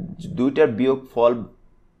হবে যে দুইটার বিয়োগ ফল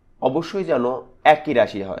অবশ্যই যেন একই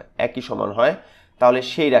রাশি হয়, একই সমান হয়, তাহলে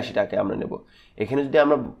সেই রাশিটাকে আমরা নেব। এখানে যদি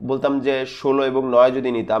আমরা বলতাম যে 16 এবং 9 যদি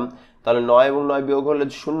নিতাম তাহলে 9 এবং 9 বিয়োগ হলে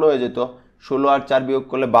 0 হয়ে যেত, 16 আর 4 বিয়োগ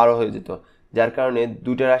করলে 12 হয়ে যেত, যার কারণে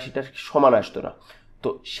দুইটা রাশিটা সমান আসতো না। তো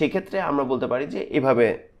সেক্ষেত্রে আমরা বলতে পারি যে এভাবে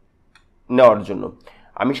নেওয়ার জন্য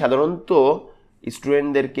আমি সাধারণত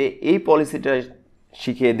স্টুডেন্টদেরকে এই পলিসিটা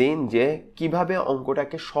শিখিয়ে দিন যে কিভাবে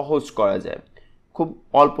অঙ্কটাকে সহজ করা যায় খুব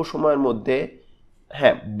অল্প সময়ের মধ্যে।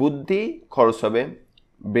 হ্যাঁ, বুদ্ধি খরচ হবে,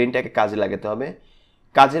 ব্রেনটাকে কাজে লাগাতে হবে,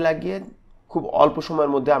 কাজে লাগিয়ে খুব অল্প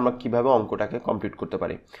সময়ের মধ্যে আমরা কিভাবে অঙ্কটাকে কমপ্লিট করতে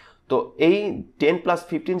পারি। তো এই 10 প্লাস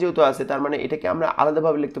 15 যেহেতু আছে, তার মানে এটাকে আমরা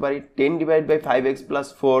আলাদাভাবে লিখতে পারি 10 ডিভাইড বাই 5x প্লাস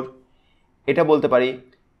 4 এটা বলতে পারি,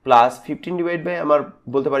 প্লাস 15 ডিভাইড বাই আমার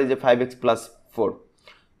বলতে পারি যে 5x প্লাস 4।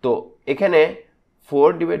 তো এখানে 4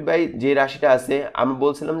 ডিভাইড বাই যে রাশিটা আছে আমি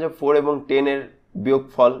বলছিলাম যে 4 এবং 10 এর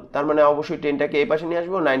বিয়োগফল, তার মানে অবশ্যই 10টাকে এই পাশে নিয়ে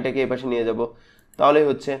আসবো, 9টাকে এই পাশে নিয়ে যাব, তাহলেই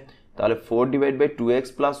হচ্ছে। তাহলে 4 divide by 2x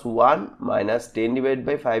plus 1 minus 10 divide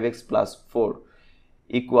by 5x plus 4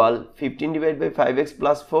 equal 15 divide by 5x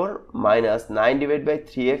plus 4 minus 9 divide by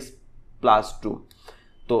 3x plus 2।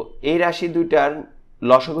 তো এই রাশি দুইটার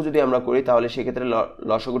লসাগু যদি আমরা করি তাহলে সেক্ষেত্রে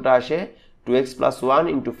লসাগুটা আসে 2x plus 1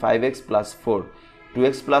 into 5x plus 4।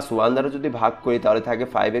 2x plus 1 দ্বারা যদি ভাগ করি তাহলে থাকে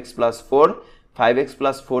 5x প্লাস 4, 5x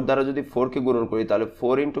প্লাস 4 দ্বারা যদি 4কে গুণন করি তাহলে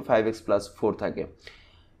 4 ইন্টু 5x প্লাস 4 থাকে।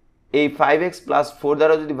 এই 5x প্লাস 4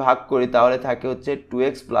 দ্বারা যদি ভাগ করি তাহলে থাকে হচ্ছে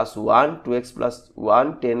 2x প্লাস 1, 2x প্লাস 1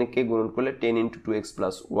 10কে গুণন করলে 10 ইন্টু 2x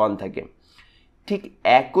প্লাস 1 থাকে। ঠিক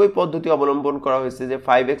একই পদ্ধতি অবলম্বন করা হয়েছে যে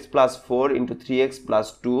 5x plus 4 into 3x plus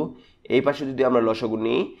 2, এই পাশে যদি আমরা লসাগু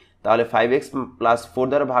নিই তাহলে 5x প্লাস 4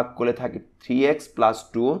 দ্বারা ভাগ করলে থাকে 3x প্লাস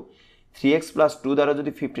 2, 3x প্লাস 2 দ্বারা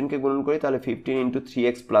যদি 15কে গুণন করি তাহলে 15 ইন্টু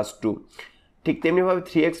 3x প্লাস 2। ঠিক তেমনিভাবে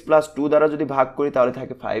 3x প্লাস 2 দ্বারা যদি ভাগ করি তাহলে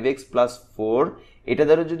থাকে 5x প্লাস 4, এটা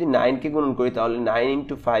দ্বারা যদি 9কে গুণন করি তাহলে 9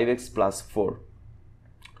 ইন্টু 5x প্লাস 4।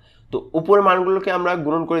 তো উপরের মানগুলোকে আমরা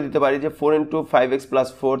গুণন করে দিতে পারি যে 4 ইন্টু 5x প্লাস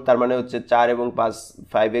 4 তার মানে হচ্ছে 4 এবং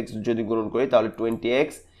 5x যদি গুণন করি তাহলে 20x,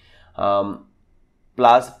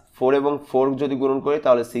 প্লাস 4 এবং 4 যদি গুণন করি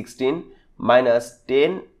তাহলে 16, মাইনাস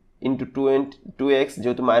 10 ইন্টু 2x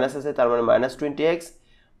যেহেতু মাইনাস আছে তার মানে মাইনাস 20x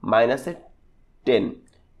মাইনাসে 10।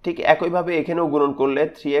 ঠিক একইভাবে এখানেও গুণন করলে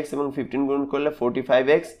 3x এবং 15 গুণন করলে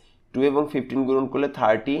 45x, 2 এবং 15 গুণন করলে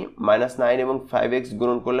 30, মাইনাস 9 এবং 5x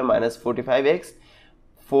গুণন করলে মাইনাস 45x,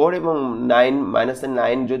 4 এবং 9 মাইনাসের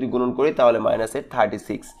 9 যদি গুণন করি তাহলে মাইনাসের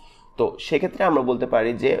 36। তো সেক্ষেত্রে আমরা বলতে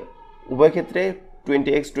পারি যে উভয় ক্ষেত্রে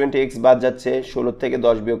 20x বাদ যাচ্ছে, 16 থেকে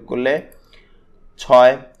 10 বিয়োগ করলে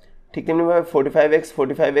 6। ঠিক তেমনিভাবে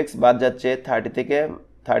 45x বাদ যাচ্ছে, 30 থেকে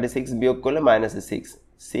 36 বিয়োগ করলে মাইনাসে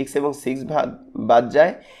 6 এবং 6 বাদ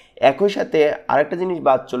যায়। একই সাথে আরেকটা জিনিস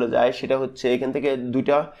বাদ চলে যায়, সেটা হচ্ছে এখান থেকে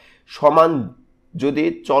দুইটা সমান যদি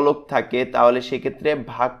চলক থাকে তাহলে সেক্ষেত্রে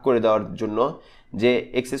ভাগ করে দেওয়ার জন্য যে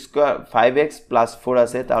x² 5x প্লাস 4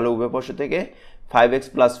 আছে তাহলে উভয় পাশ থেকে 5x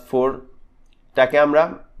প্লাস 4টাকে আমরা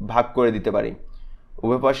ভাগ করে দিতে পারি।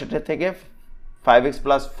 উভয় পাশটা থেকে 5x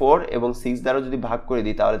প্লাস 4 এবং 6 দ্বারা যদি ভাগ করে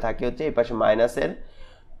দিই তাহলে থাকে হচ্ছে এই পাশে মাইনাসের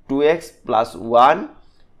 2x প্লাস 1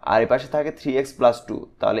 আর এই পাশে থাকে 3x প্লাস 2।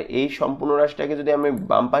 তাহলে এই সম্পূর্ণ রাশিটাকে যদি আমি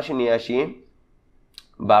বাম পাশে নিয়ে আসি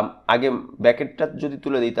বা আগে ব্র্যাকেটটা যদি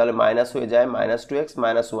তুলে দিই তাহলে মাইনাস হয়ে যায় -2x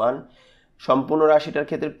 -1। সম্পূর্ণ রাশিটার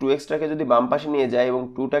ক্ষেত্রে 2xটাকে যদি বাম পাশে নিয়ে যাই এবং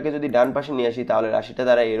 2টাকে যদি ডান পাশে নিয়ে আসি তাহলে রাশিটা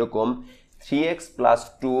দ্বারা এরকম 3x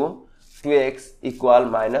 + 2 2x =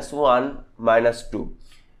 -1 -2।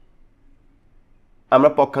 আমরা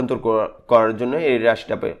পক্ষান্তর করার জন্য এই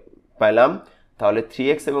রাশিটা পাইলাম। তাহলে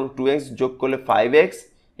 3x এবং 2x যোগ করলে 5x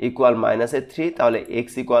 = -3, তাহলে x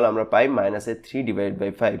 = আমরা পাই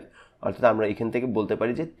 -3/5। অর্থাৎ আমরা এখান থেকে বলতে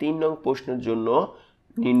পারি যে 3 নং প্রশ্নের জন্য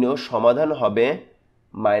নির্ণয় সমাধান হবে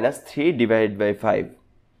 -3/5।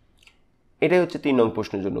 এটাই হচ্ছে 3 নং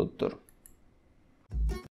প্রশ্নের জন্য উত্তর।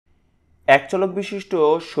 এক চলক বিশিষ্ট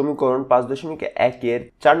সমীকরণ 5.1 এর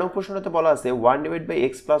 4 নং প্রশ্নটাতে বলা আছে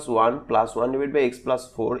 1/x + 1 + 1/x +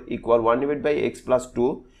 4 = 1/x + 2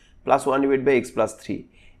 + 1/x + 3।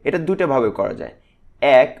 এটা দুটো ভাবে করা যায়।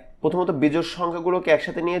 এক, প্রথমত বিজোড় সংখ্যাগুলোকে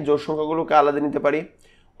একসাথে নিয়ে জোড় সংখ্যাগুলোকে আলাদা নিতে পারি,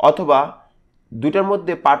 অথবা দুইটার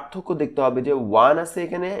মধ্যে পার্থক্য দেখতে হবে যে 1 আছে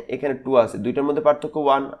এখানে 2 আছে, দুইটার মধ্যে পার্থক্য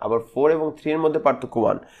 1, আবার 4 এবং 3 এর মধ্যে পার্থক্য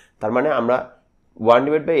 1। তার মানে আমরা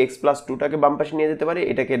 1/x + 2টাকে বাম পাশে নিয়ে যেতে পারি,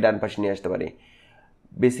 এটাকে ডান পাশে নিয়ে আসতে পারি।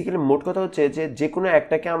 বেসিক্যালি মোট কথা হচ্ছে যে কোনো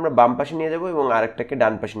একটাকে আমরা বাম পাশে নিয়ে যাব এবং আরেকটাকে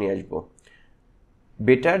ডান পাশে নিয়ে আসবো।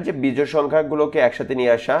 বেটার যে বিজোড় সংখ্যাগুলোকে একসাথে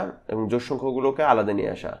নিয়ে আসা এবং জোড় সংখ্যাগুলোকে আলাদা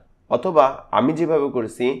নিয়ে আসা। অথবা আমি যেভাবে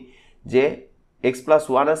করেছি যে x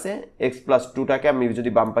 + 1 আছে, x + 2টাকে আমি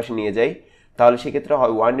যদি বাম পাশে নিয়ে যাই তাহলে সেক্ষেত্রে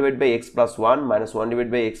হয় 1/x + 1 -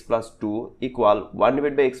 1/x + 2 =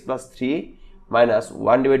 1/x + 3 -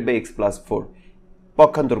 1/x + 4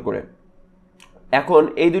 পক্ষান্তর করে। এখন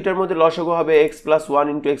এই দুইটার মধ্যে লসাগু হবে x + 1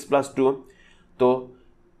 × x + 2, তো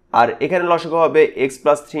আর এখানে লসাগু হবে x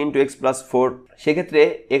 + 3 × x + 4। সেক্ষেত্রে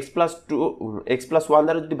x + 1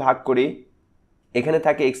 দ্বারা যদি ভাগ করি এখানে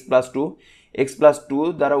থাকে x + 2, x + 2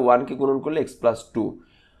 দ্বারা 1কে গুণন করলে x + 2,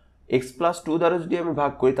 x + 2 দ্বারা যদি আমি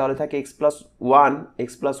ভাগ করি তাহলে থাকে x + 1, x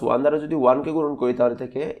 + 1 দ্বারা যদি 1কে গুণন করি তাহলে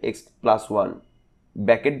থাকে x + 1।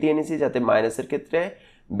 ব্র্যাকেট দিয়ে নিছি যাতে মাইনাসের ক্ষেত্রে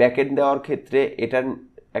ব্র্যাকেট দেওয়ার ক্ষেত্রে এটার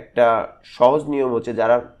একটা সহজ নিয়ম হচ্ছে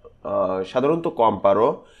যারা সাধারণত কম পারো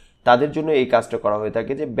তাদের জন্য এই কাজটা করা হয়ে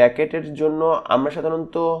থাকে যে ব্র্যাকেটের জন্য আমরা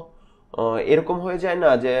সাধারণত এরকম হয়ে যায় না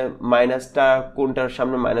যে মাইনাসটা কোনটার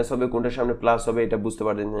সামনে মাইনাস হবে কোনটার সামনে প্লাস হবে এটা বুঝতে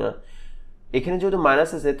পারছেন না। এখানে যেহেতু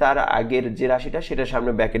মাইনাস আছে তার আগের যে রাশিটা সেটার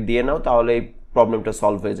সামনে ব্র্যাকেট দিয়ে নাও তাহলে এই প্রবলেমটা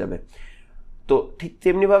সলভ হয়ে যাবে। তো ঠিক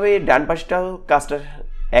তেমনিভাবে ডান পাশটাও কাজটা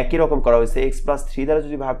একই রকম করা হয়েছে। x + 3 দ্বারা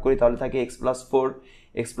যদি ভাগ করি তাহলে থাকে x + 4,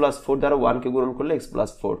 x + 4 দ্বারা 1কে গুণন করলে x +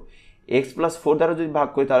 4, x + 4 দ্বারা যদি ভাগ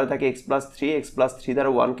করি তাহলে থাকে x + 3, x + 3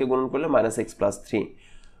 দ্বারা 1কে গুণন করলে -x + 3।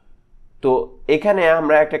 তো এখানে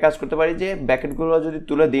আমরা একটা কাজ করতে পারি যে ব্র্যাকেটগুলো যদি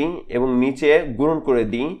তুলে দিই এবং নিচে গুণন করে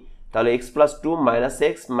দিই তাহলে x + 2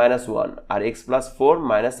 - x - 1 আর x + 4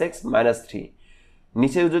 - x - 3।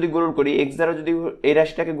 নিচে যদি গুণন করি x দ্বারা যদি এই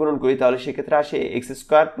রাশিটাকে গুণন করি তাহলে সেক্ষেত্রে আসে x²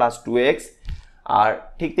 + 2x। আর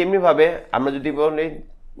ঠিক তেমনিভাবে আমরা যদি বলি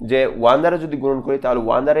যে 1 দ্বারা যদি গুণন করি তাহলে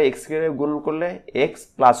 1 দ্বারা x কে গুণন করলে x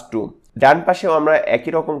 + 2। ডান পাশেও আমরা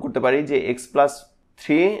একই রকম করতে পারি যে x +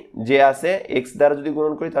 3 যে আছে x দ্বারা যদি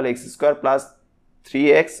গুণন করি তাহলে x² +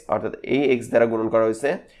 3x, অর্থাৎ এই x দ্বারা গুণন করা হয়েছে।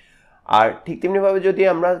 আর ঠিক তেমনিভাবে যদি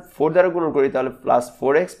আমরা 4 দ্বারা গুণন করি তাহলে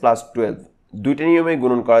 +4x + 12। দুইটা নিয়মেই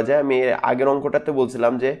গুণন করা যায়। আমি আগের অঙ্কটাতে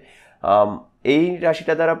বলছিলাম যে এই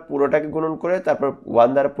রাশিটা দ্বারা পুরোটাকে গুণন করে তারপর 1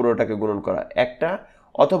 দ্বারা পুরোটাকে গুণন করা একটা,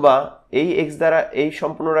 অথবা এই x দ্বারা এই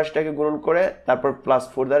সম্পূর্ণ রাশিটাকে গুণন করে তারপর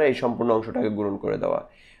 +4 দ্বারা এই সম্পূর্ণ অংশটাকে গুণন করে দেওয়া।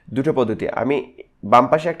 দুটো পদ্ধতি, আমি বাম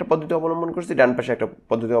পাশে একটা পদ্ধতি অবলম্বন করছি, ডান পাশে একটা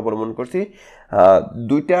পদ্ধতি অবলম্বন করছি।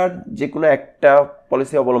 দুইটার যে কোনো একটা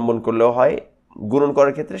পলিসি অবলম্বন করলেও হয়, গুণন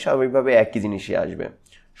করার ক্ষেত্রে স্বাভাবিকভাবে একই জিনিসই আসবে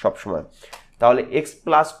সবসময়। তাহলে x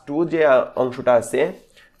 + 2 যে অংশটা আছে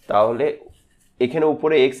তাহলে এখানে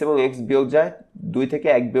উপরে x এবং x বিয়োগ যায়, 2 থেকে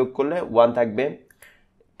 1 বিয়োগ করলে 1 থাকবে।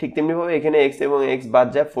 ঠিক তেমনিভাবে এখানে x এবং x বাদ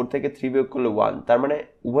যায়, 4 থেকে 3 বিয়োগ করলে 1। তার মানে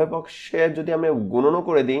উভয় পক্ষে যদি আমরা গুণনও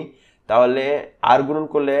করে দিই তাহলে আর গুণন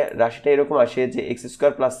করলে রাশিটা এরকম আসে যে x²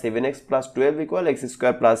 + 7x + 12 = x²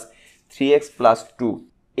 + 3x + 2।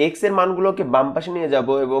 x এর মানগুলোকে বাম পাশে নিয়ে যাব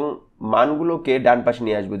এবং মানগুলোকে ডান পাশে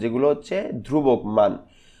নিয়ে আসবো যেগুলো হচ্ছে ধ্রুবক মান।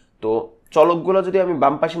 তো চলকগুলো যদি আমি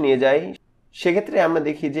বাম পাশে নিয়ে যাই সেক্ষেত্রে আমরা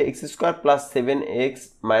দেখি যে x² + 7x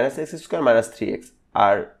 - x² - 3x,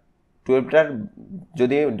 আর 12টার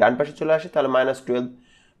যদি ডান পাশে চলে আসে তাহলে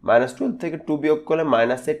 -12 থেকে 2 বিয়োগ করলে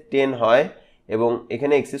 -10 হয় এবং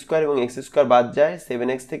এখানে x² এবং x² বাদ যায়,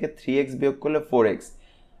 7x থেকে 3x বিয়োগ করলে 4x।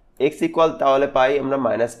 x = তাহলে পাই আমরা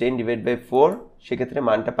 -10/4, সেক্ষেত্রে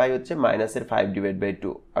মানটা পাই হচ্ছে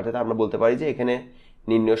 -5/2। অর্থাৎ আমরা বলতে পারি যে এখানে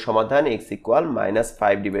নির্ণয় সমাধান x =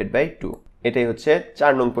 -5/2। এটাই হচ্ছে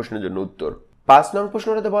 4 নং প্রশ্নের জন্য উত্তর। 5 নং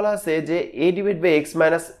প্রশ্নটাতে বলা আছে যে a divide by x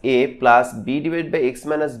minus a plus b divide by x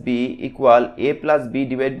minus b equal a plus b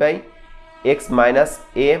divide by x minus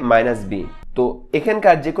a minus b। তো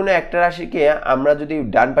এখানকার যে কোনো একটা রাশিকে আমরা যদি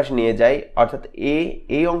ডান পাশে নিয়ে যাই, অর্থাৎ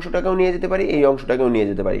এই অংশটাকেও নিয়ে যেতে পারি, এই অংশটাকেও নিয়ে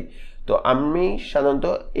যেতে পারি। তো আমি সাধারণত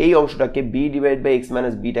এই অংশটাকে b divide by x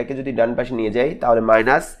minus bটাকে যদি ডান পাশে নিয়ে যাই তাহলে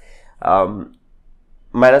মাইনাস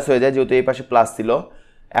হয়ে যায়, যেহেতু এই পাশে প্লাস ছিল।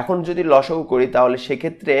 এখন যদি লসাগু করি তাহলে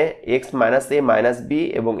সেক্ষেত্রে x minus a minus b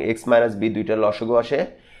এবং x মাইনাস b দুইটার লসাগু আসে।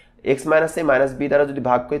 x minus a minus b দ্বারা যদি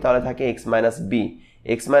ভাগ করি তাহলে থাকে x minus b।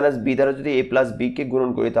 x minus b দ্বারা যদি a প্লাস b কে গুণন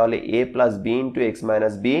করি তাহলে a plus b into x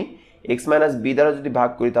minus b। x minus b দ্বারা যদি ভাগ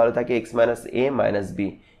করি তাহলে থাকে x minus a minus b।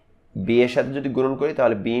 b এর সাথে যদি গুণন করি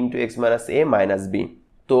তাহলে b into x minus a minus b।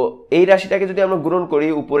 তো এই রাশিটাকে যদি আমরা গুণন করি,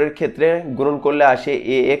 উপরের ক্ষেত্রে গুণন করলে আসে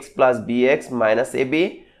ax plus bx minus ab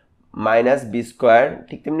minus B square.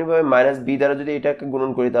 ঠিক তেমনিভাবে মাইনাস বি দ্বারা যদি এটাকে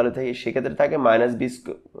গুণন করি তাহলে সেক্ষেত্রে থাকে minus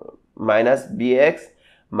bx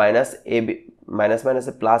minus ab minus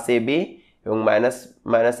মাইনাসে প্লাস ab এবং মাইনাস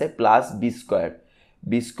মাইনাসে প্লাস বি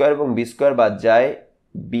স্কোয়ার এবং বি স্কোয়ার বাদ যায়,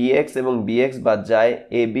 bx এবং bx বাদ যায়,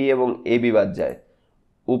 ab এবং ab বাদ যায়।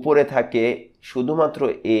 উপরে থাকে শুধুমাত্র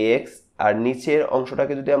ax, আর নিচের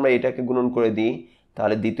অংশটাকে যদি আমরা এটাকে গুণন করে দিই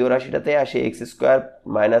তাহলে দ্বিতীয় রাশিটাতে আসে x square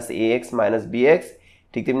minus ax minus bx।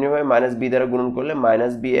 ঠিক তেমনিভাবে মাইনাস বি দ্বারা গুণন করলে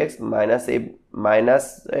মাইনাস bx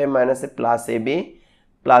মাইনাসে plus ab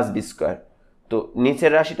plus B square. তো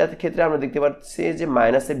নিচের রাশিটার ক্ষেত্রে আমরা দেখতে পাচ্ছি যে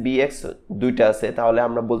মাইনাসে bx দুইটা আছে, তাহলে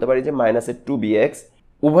আমরা বলতে পারি যে মাইনাসে 2bx।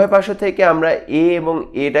 উভয় পাশ থেকে আমরা a এবং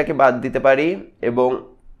এটাকে বাদ দিতে পারি এবং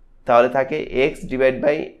তাহলে থাকে x divide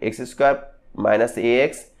by x square minus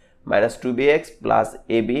ax minus 2bx plus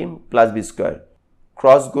ab plus B square.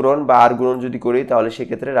 Cross গুণন বা আর গুণন যদি করি তাহলে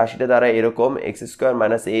সেক্ষেত্রে রাশিটা দ্বারা এরকম x square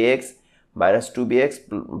minus ax minus 2bx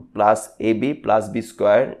plus ab plus B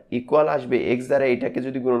square equal আসবে x দ্বারা এটাকে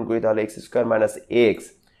যদি গুণন করি তাহলে x স্কোয়ার মাইনাস ax।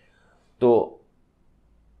 তো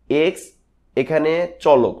x এখানে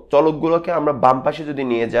চলকগুলোকে আমরা বাম পাশে যদি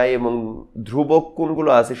নিয়ে যাই এবং ধ্রুবক কোনগুলো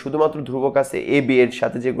আছে, শুধুমাত্র ধ্রুবক আছে ab এর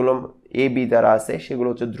সাথে, যেগুলো ab দ্বারা আছে সেগুলো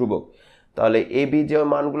হচ্ছে ধ্রুবক। তাহলে ab যে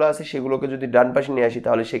মানগুলো আছে সেগুলোকে যদি ডান পাশে নিয়ে আসি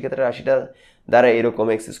তাহলে সেক্ষেত্রে রাশিটা দ্বারা এরকম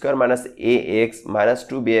x square minus ax minus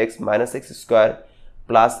 2bx minus x square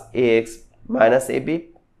plus ax minus ab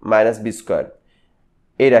minus B square.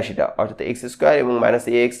 এই রাশিটা অর্থাৎ x স্কোয়ার এবং মাইনাস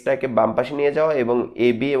axটাকে বাম পাশে নিয়ে যাওয়া এবং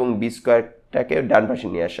ab এবং বি স্কোয়ারটাকে ডান পাশে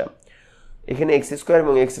নিয়ে আসা। এখানে x স্কোয়ার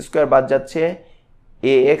এবং x স্কোয়ার বাদ যাচ্ছে,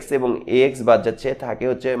 ax এবং ax বাদ যাচ্ছে, থাকে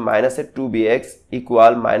হচ্ছে মাইনাসের 2bx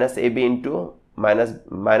equal minus ab into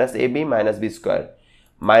minus ab minus B square.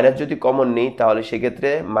 Minus যদি কমন নিই তাহলে সেক্ষেত্রে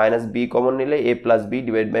মাইনাস বি কমন নিলে a plus B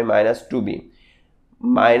divide by minus 2b।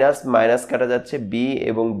 Minus minus কাটা যাচ্ছে, b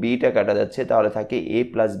এবং bটা কাটা যাচ্ছে, তাহলে থাকে a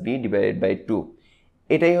plus B divided by 2।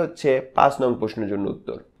 এটাই হচ্ছে 5 নং প্রশ্নের জন্য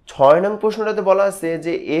উত্তর। 6 নং প্রশ্নটাতে বলা আছে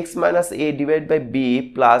যে x minus a divide by b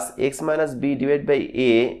plus x minus b divide by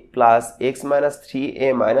a plus x minus 3a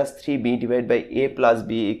minus 3b divide by a plus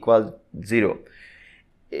b equal 0।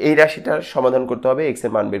 এই রাশিটার সমাধান করতে হবে, x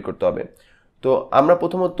এর মান বের করতে হবে। তো আমরা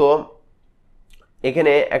প্রথমত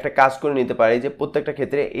এখানে একটা কাজ করে নিতে পারি যে প্রত্যেকটা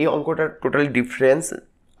ক্ষেত্রে এই অঙ্কটার টোটালি ডিফারেন্স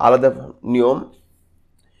আলাদা নিয়ম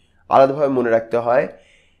আলাদাভাবে মনে রাখতে হয়।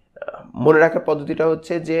 মনে রাখার পদ্ধতিটা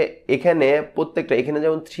হচ্ছে যে এখানে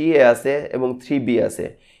যেমন 3a আছে এবং 3b আছে,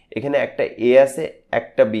 এখানে একটা a আছে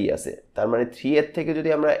একটা b আছে, তার মানে 3a থেকে যদি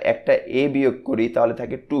আমরা একটা a বিয়োগ করি তাহলে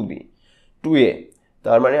থাকে 2a,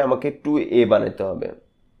 তার মানে আমাকে 2a বানাতে হবে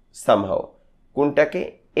সামহাও। কোনটাকে?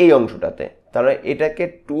 এই অংশটাতে। তাহলে এটাকে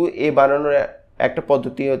 2a বানানোর একটা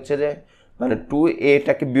পদ্ধতি হচ্ছে যে মানে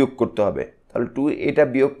 2aটাকে বিয়োগ করতে হবে। তাহলে 2aটা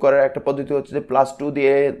বিয়োগ করার একটা পদ্ধতি হচ্ছে যে প্লাস 2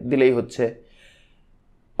 দিলেই হচ্ছে।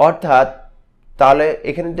 অর্থাৎ তাহলে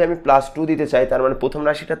এখানে যদি আমি প্লাস 2 দিতে চাই তার মানে প্রথম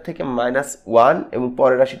রাশিটার থেকে -1 এবং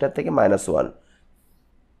পরের রাশিটার থেকে -1।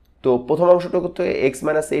 তো প্রথম অংশটুকু থেকে x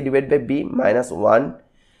minus a divide by b -1,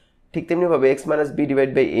 ঠিক তেমনিভাবে x minus b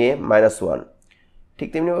divide by a -1, ঠিক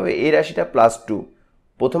তেমনিভাবে এই রাশিটা +2।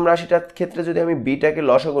 প্রথম রাশিটার ক্ষেত্রে যদি আমি bটাকে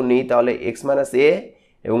লসাগু নিই তাহলে x মাইনাস a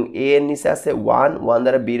এবং a এর নিচে আছে 1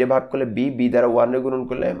 দ্বারা b রে ভাগ করলে b দ্বারা 1 রে গুণন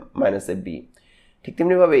করলে -b। ঠিক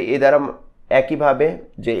তেমনিভাবে a দ্বারা একইভাবে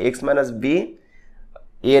যে x মাইনাস b,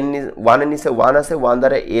 a এর 1 এর নিচে 1 আছে, 1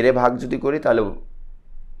 দ্বারা a রে ভাগ যদি করি তাহলে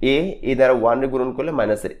a দ্বারা 1 রে গুণন করলে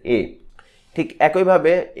 -a। ঠিক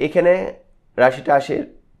একইভাবে এখানে রাশিটা আসে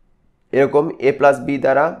এরকম a প্লাস b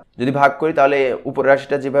দ্বারা যদি ভাগ করি তাহলে উপরের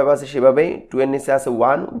রাশিটা যেভাবে আছে সেভাবেই, 2 এর নিচে আছে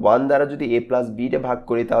 1 দ্বারা যদি a প্লাস b রে ভাগ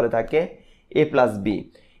করি তাহলে থাকে a প্লাস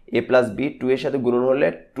b 2 এর সাথে গুণন হলে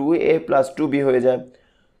 2a প্লাস 2b হয়ে যায়।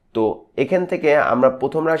 তো এখান থেকে আমরা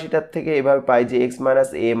প্রথম রাশিটার থেকে এভাবে পাই যে x minus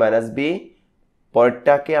a minus b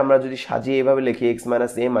পরেরটাকে আমরা যদি সাজিয়ে এভাবে লিখি x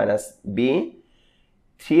minus a minus B,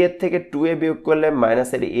 3 এর থেকে 2a বিয়োগ করলে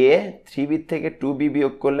মাইনাসের a, 3b থেকে 2b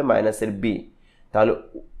বিয়োগ করলে মাইনাসের b। তাহলে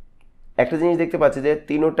একটা জিনিস দেখতে পাচ্ছি যে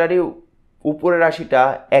তিনোটারই উপরের রাশিটা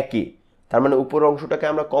একই, তার মানে উপরের অংশটাকে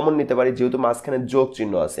আমরা কমন নিতে পারি যেহেতু মাঝখানে যোগ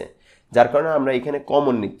চিহ্ন আছে, যার কারণে আমরা এখানে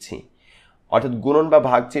কমন নিচ্ছি। অর্থাৎ গুণন বা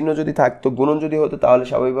ভাগ চিহ্ন যদি থাকতো, গুণন যদি হতো তাহলে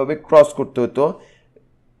স্বাভাবিকভাবে ক্রস করতে হতো।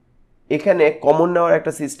 এখানে কমন নেওয়ার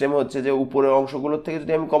একটা সিস্টেম হচ্ছে যে উপরের অংশগুলোর থেকে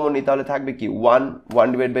যদি আমি কমন নিই তাহলে থাকবে কি 1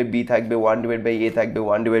 ডিভাইড বাই বি থাকবে, 1 ডিভাইড বাই এ থাকবে,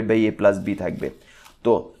 1 divide by A plus B থাকবে।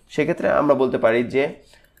 তো সেক্ষেত্রে আমরা বলতে পারি যে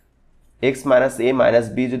x মাইনাস এ মাইনাস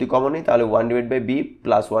বি যদি কমন নিই তাহলে 1 divide by B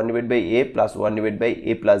plus 1 divide by A plus 1 divide by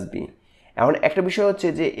A plus B. এখন একটা বিষয় হচ্ছে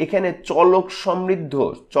যে এখানে চলক সমৃদ্ধ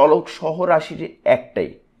চলক সহ রাশির একটাই,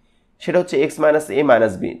 সেটা হচ্ছে x মাইনাস এ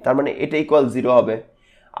মাইনাস বি, তার মানে এটা ইকুয়াল 0 হবে।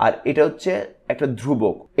 আর এটা হচ্ছে একটা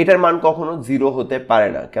ধ্রুবক, এটার মান কখনো 0 হতে পারে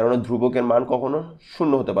না, কেননা ধ্রুবকের মান কখনো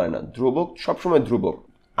 0 হতে পারে না। ধ্রুবক সবসময় ধ্রুবক।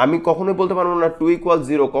 আমি কখনোই বলতে পারবো না 2 ইকুয়াল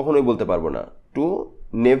 0, কখনোই বলতে পারবো না 2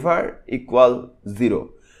 নেভার ইকুয়াল 0,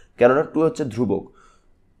 কেননা 2 হচ্ছে ধ্রুবক।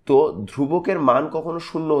 তো ধ্রুবকের মান কখনো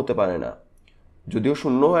 0 হতে পারে না, যদিও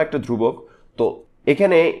 0 একটা ধ্রুবক। তো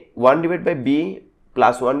এখানে 1 divide by B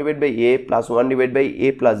plus 1 divide by A plus 1 divide by A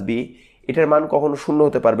plus B, এটার মান কখনো 0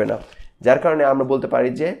 হতে পারবে না, যার কারণে আমরা বলতে পারি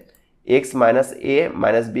যে x মাইনাস এ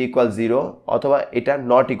মাইনাস বি ইকুয়াল 0 অথবা এটা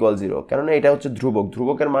নট ইকুয়াল 0, কেননা এটা হচ্ছে ধ্রুবক,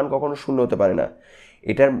 ধ্রুবকের মান কখনো 0 হতে পারে না।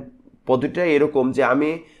 এটার পদ্ধতিটা এরকম যে আমি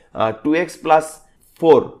 2x প্লাস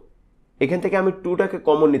 4, এখান থেকে আমি 2টাকে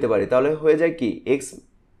কমন নিতে পারি, তাহলে হয়ে যায় কি x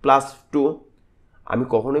প্লাস 2। আমি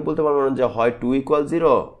কখনোই বলতে পারবো না যে হয় 2 ইকুয়াল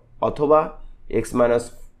 0 অথবা x minus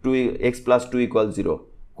 2 x plus 2 equal 0,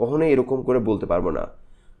 কখনোই এরকম করে বলতে পারবো না,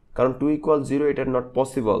 কারণ 2 ইকুয়াল 0 এটা নট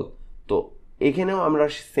পসিবল। তো এখানেও আমরা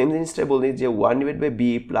সেম জিনিসটাই বলি যে 1 divide by B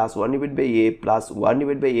plus 1 divide by A plus 1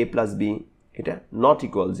 divide by A plus B, এটা নট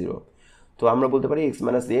ইকুয়াল 0। তো আমরা বলতে পারি x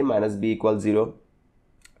মাইনাস এ মাইনাস বি ইকুয়াল 0।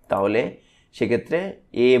 তাহলে সেক্ষেত্রে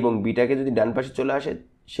এ এবং বিটাকে যদি ডান পাশে চলে আসে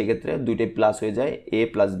সেক্ষেত্রে দুইটাই প্লাস হয়ে যায় এ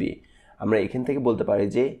প্লাস বি। আমরা এখান থেকে বলতে পারি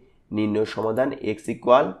যে নির্ণয় সমাধান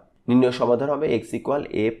নির্ণয় সমাধান হবে x ইকুয়াল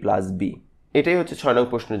এ প্লাস বি। এটাই হচ্ছে 6 নং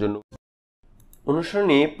প্রশ্নের জন্য।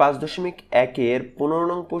 অনুসরণী 5.1-এর 15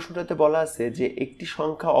 নং প্রশ্নটাতে বলা আছে যে একটি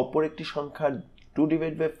সংখ্যা অপর একটি সংখ্যার 2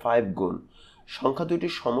 ডিভাইড বাই 5 গুণ সংখ্যা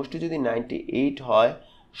দুইটির সমষ্টি যদি 98 হয়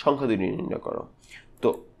সংখ্যা দুইটি নির্ণয় করো। তো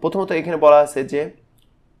প্রথমত এখানে বলা আছে যে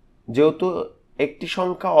যেহেতু একটি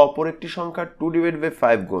সংখ্যা অপর একটি সংখ্যার 2 ডিভাইড বাই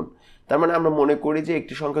 5 গুণ, তার মানে আমরা মনে করি যে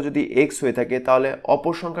একটি সংখ্যা যদি x হয়ে থাকে তাহলে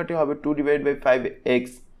অপর সংখ্যাটি হবে 2 ডিভাইড বাই 5x,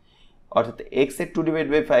 অর্থাৎ x এর 2 ডিভাইড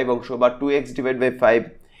বাই 5 অংশ বা 2x ডিভাইড বাই 5।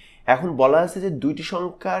 এখন বলা আছে যে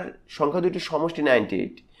সংখ্যা দুইটির সমষ্টি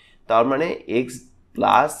 98, তার মানে x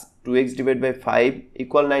plus 2x divide by 5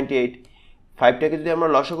 equal 98। 5টাকে যদি আমরা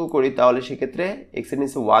লসাগু করি তাহলে সেক্ষেত্রে x এর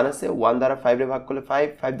নিচে 1 আছে, 1 দ্বারা 5 এর ভাগ করলে 5,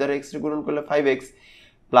 5 দ্বারা x এর গুণন করলে 5x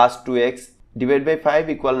plus 2x divide by 5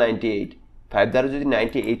 equal 98। 5 দ্বারা যদি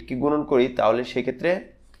 98কে গুণন করি তাহলে সেক্ষেত্রে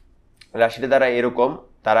রাশিটা দ্বারা এরকম,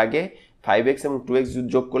 তার আগে 5x এবং 2x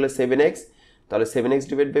যোগ করলে 7x, তাহলে 7x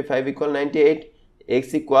divide by 5 equal 98, x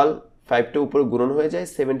equal 5টা উপরে গুণন হয়ে যায়,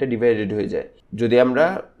 7টা ডিভাইডেড হয়ে যায়। যদি আমরা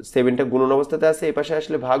 7টা গুণন অবস্থাতে আছে এই পাশে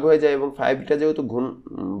আসলে ভাগ হয়ে যায় এবং 5টা যেহেতু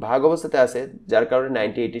ভাগ অবস্থাতে আছে যার কারণে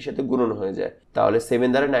 98 এর সাথে গুণন হয়ে যায়। তাহলে 7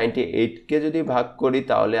 দ্বারা 98কে যদি ভাগ করি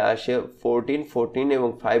তাহলে আসে 14 এবং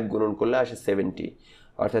 5 গুণন করলে আসে 70,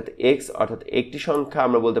 অর্থাৎ x অর্থাৎ একটি সংখ্যা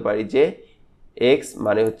আমরা বলতে পারি যে x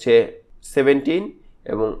মানে হচ্ছে 17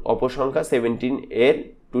 এবং অপর সংখ্যা 17 এর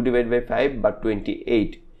 2 ডিভাইড বাই 5 বা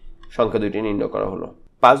 28 সংখ্যা দুইটি নির্ণয় করা হলো।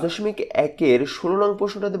 5.1-এর 16 নং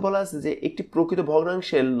প্রশ্নটাতে বলা আছে যে একটি প্রকৃত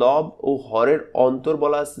ভগ্নাংশের লব ও হরের অন্তর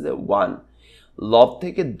বলা আছে যে 1, লব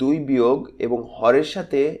থেকে 2 বিয়োগ এবং হরের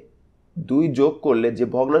সাথে 2 যোগ করলে যে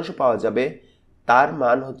ভগ্নাংশ পাওয়া যাবে তার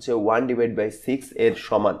মান হচ্ছে 1 ডিভাইড বাই 6 এর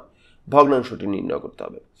সমান। ভগ্নাংশটি নির্ণয় করতে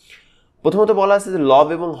হবে। প্রথমত বলা আছে যে লব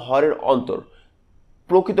এবং হরের অন্তর।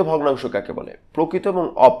 প্রকৃত ভগ্নাংশ কাকে বলে? প্রকৃত এবং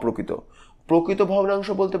অপ্রকৃত। প্রকৃত ভগ্নাংশ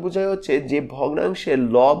বলতে বোঝায় হচ্ছে যে ভগ্নাংশের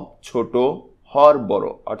লব ছোট হর বড়,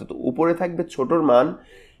 অর্থাৎ উপরে থাকবে ছোটর মান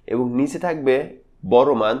এবং নিচে থাকবে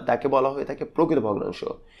বড় মান, তাকে বলা হয়ে থাকে প্রকৃত ভগ্নাংশ।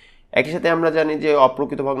 একই সাথে আমরা জানি যে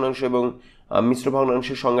অপ্রকৃত ভগ্নাংশ এবং মিশ্র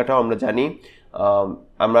ভগ্নাংশের সংজ্ঞাটাও আমরা জানি,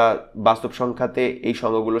 আমরা বাস্তব সংখ্যাতে এই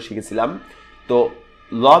সংজ্ঞাগুলো শিখেছিলাম। তো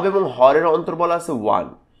লব এবং হরের অন্তর বলা আছে 1,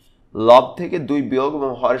 লব থেকে 2 বিয়োগ এবং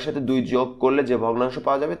হরের সাথে 2 যোগ করলে যে ভগ্নাংশ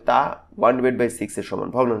পাওয়া যাবে তা 1 ডিভাইড বাই 6 এর সমান।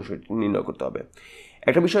 ভগ্নাংশ নির্ণয় করতে হবে।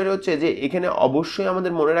 একটা বিষয় হচ্ছে যে এখানে অবশ্যই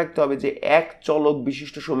আমাদের মনে রাখতে হবে যে এক চলক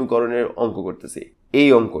বিশিষ্ট সমীকরণের অঙ্ক করতেছি, এই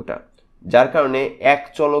অঙ্কটা, যার কারণে এক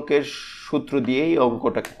চলকের সূত্র দিয়েই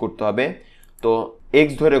অঙ্কটাকে করতে হবে। তো x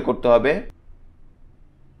ধরে করতে হবে,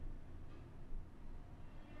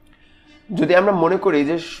 যদি আমরা মনে করি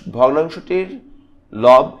যে ভগ্নাংশটির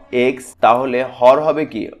লব x, তাহলে হর হবে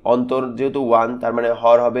কি, অন্তর যেহেতু 1 তার মানে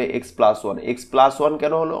হর হবে x প্লাস 1। x প্লাস 1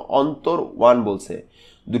 কেন হলো, অন্তর 1 বলছে,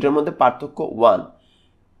 দুটোর মধ্যে পার্থক্য 1।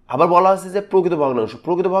 আবার বলা আছে যে প্রকৃত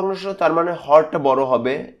ভগ্নাংশ তার মানে হরটা বড়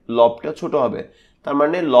হবে, লবটা ছোট হবে। তার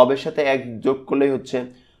মানে লবের সাথে 1 যোগ করলেই হচ্ছে,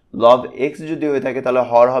 লব x যদি হয়ে থাকে তাহলে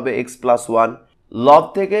হর হবে x প্লাস 1। লব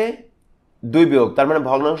থেকে 2 বিয়োগ, তার মানে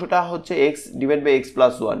ভগ্নাংশটা হচ্ছে x divide by x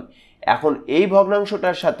plus 1। এখন এই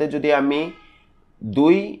ভগ্নাংশটার সাথে যদি আমি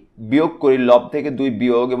 2 বিয়োগ করি, লব থেকে 2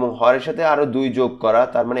 বিয়োগ এবং হরের সাথে আরো 2 যোগ করা,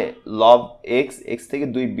 তার মানে লব x থেকে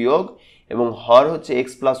 2 বিয়োগ এবং হর হচ্ছে x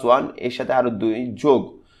প্লাস 1, এর সাথে আরো 2 যোগ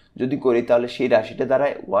যদি করি তাহলে সেই রাশিটা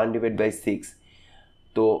দাঁড়ায় 1 ডিভাইড বাই 6।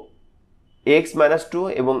 তো x মাইনাস 2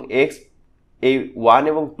 এবং x, এই 1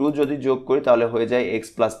 এবং 2 যদি যোগ করি তাহলে হয়ে যায় x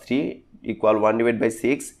plus 3 equal 1 divide by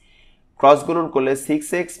 6। Cross গুণন করলে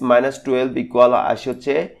 6x মাইনাস 12 ইকুয়াল আসে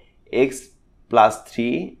হচ্ছে x প্লাস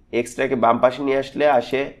 3। এক্সটাকে বাম পাশে নিয়ে আসলে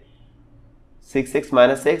আসে 6x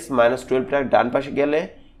মাইনাস x, মাইনাস 12টা ডান পাশে গেলে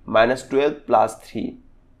মাইনাস 12 প্লাস 3।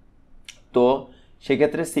 তো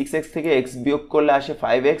সেক্ষেত্রে 6x থেকে x বিয়োগ করলে আসে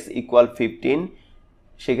 5x ইকুয়াল 15।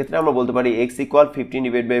 সেক্ষেত্রে আমরা বলতে পারি x ইকুয়াল 15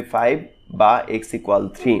 ডিভাইড বাই 5 বা x ইকুয়াল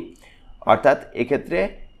 3। অর্থাৎ এক্ষেত্রে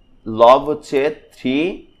লব হচ্ছে 3,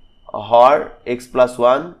 হর x প্লাস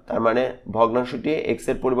 1, তার মানে ভগ্নাংশটি x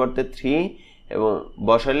এর পরিবর্তে 3 এবং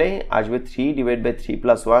বসালেই আসবে 3 ডিভাইড বাই 3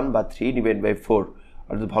 প্লাস 1 বা 3 ডিভাইড বাই 4,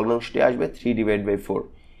 অর্থাৎ ভগ্নাংশটি আসবে 3 ডিভাইড বাই 4।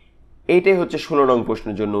 এইটাই হচ্ছে 16 নং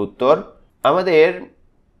প্রশ্নের জন্য উত্তর। আমাদের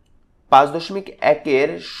 5.1-এর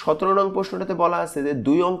 17 নং প্রশ্নটাতে বলা আছে যে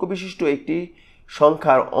 2 অঙ্ক বিশিষ্ট একটি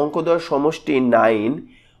সংখ্যার অঙ্কদ্বয়ের সমষ্টি 9,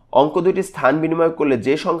 অঙ্ক দুইটি স্থান বিনিময় করলে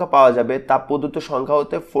যে সংখ্যা পাওয়া যাবে তা প্রদত্ত সংখ্যা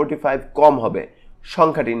হতে 45 কম হবে,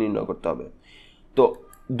 সংখ্যাটি নির্ণয় করতে হবে। তো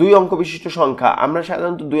 2 অঙ্ক বিশিষ্ট সংখ্যা, আমরা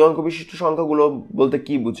সাধারণত 2 অঙ্ক বিশিষ্ট সংখ্যাগুলো বলতে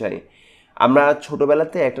কি বুঝাই, আমরা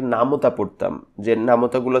ছোটবেলাতে একটা নামতা পড়তাম, যে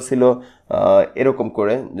নামতাগুলো ছিল এরকম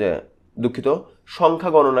করে, যে দুঃখিত, সংখ্যা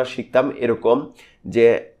গণনা শিখতাম এরকম যে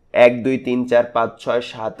 1 2 3 4 5 6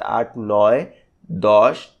 7 8 9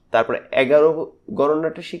 10, তারপরে 11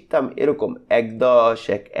 গণনাটা শিখতাম এরকম 1 10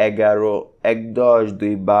 1 11 1 10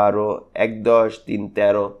 2 12 1 10 3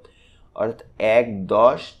 13, অর্থাৎ 1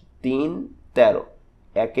 10 3 13,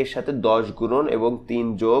 1-এর সাথে 10 গুণন এবং 3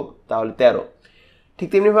 যোগ, তাহলে 13। ঠিক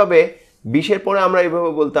তেমনিভাবে 20-এর পরে আমরা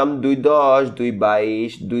এইভাবে বলতাম 2 10 2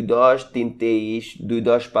 22 2 10 3 23 2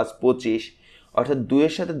 10 5 25, অর্থাৎ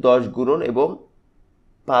 2-এর সাথে 10 গুণন এবং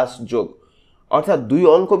 5 যোগ। অর্থাৎ 2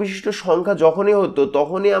 অঙ্ক বিশিষ্ট সংখ্যা যখনই হতো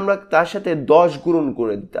তখনই আমরা তার সাথে 10 গুণন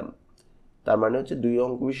করে দিতাম। তার মানে হচ্ছে 2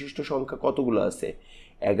 অঙ্ক বিশিষ্ট সংখ্যা কতগুলো আছে,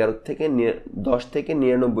 11 থেকে 10 থেকে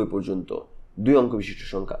 99 পর্যন্ত 2 অঙ্ক বিশিষ্ট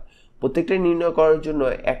সংখ্যা। প্রত্যেকটা নির্ণয় করার জন্য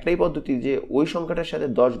একটাই পদ্ধতি, যে ওই সংখ্যাটার সাথে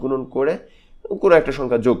 10 গুণন করে কোনো একটা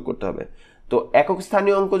সংখ্যা যোগ করতে হবে। তো একক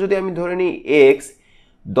স্থানীয় অঙ্ক যদি আমি ধরে নিই x,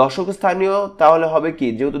 দশক স্থানীয় তাহলে হবে কি,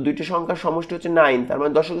 যেহেতু দুইটি সংখ্যার সমষ্টি হচ্ছে 9, তার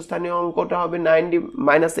মানে দশক স্থানীয় অঙ্কটা হবে 9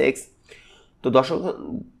 মাইনাস x। তো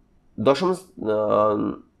দশম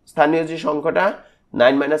স্থানীয় যে সংখ্যাটা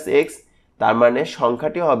 9 মাইনাস x, তার মানে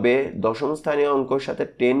সংখ্যাটি হবে দশম স্থানীয় অঙ্কের সাথে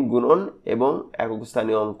 10 গুণন এবং একক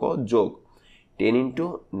স্থানীয় অঙ্ক যোগ 10 into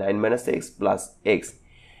 9 minus x plus x।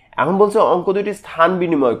 এখন বলছে অঙ্ক দুইটি স্থান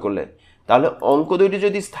বিনিময় করলে, তাহলে অঙ্ক দুইটি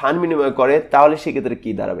যদি স্থান বিনিময় করে তাহলে সেক্ষেত্রে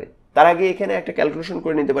কি দাঁড়াবে। তার আগে এখানে একটা ক্যালকুলেশন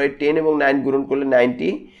করে নিতে পারি, 10 এবং 9 গুণন করলে 90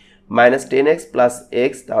 মাইনাস 10x প্লাস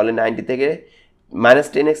x, তাহলে 90 থেকে মাইনাস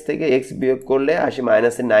 10x থেকে x বিয়োগ করলে আসে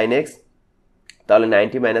মাইনাসে 9x, তাহলে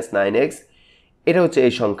 90 মাইনাস 9x, এটা হচ্ছে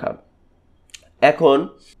এই সংখ্যা। এখন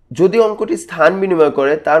যদি অঙ্কটি স্থান বিনিময়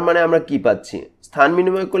করে তার মানে আমরা কি পাচ্ছি, স্থান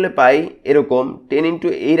বিনিময় করলে পাই এরকম 10 ইন্টু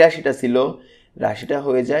এই রাশিটা ছিল, রাশিটা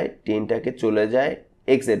হয়ে যায় 10টাকে চলে যায়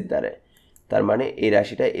x এর দ্বারা, তার মানে এই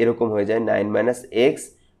রাশিটা এরকম হয়ে যায় 9 মাইনাস x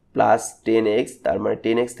প্লাস 10x, তার মানে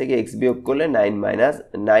 10x থেকে x বিয়োগ করলে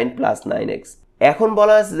 9 প্লাস 9x। এখন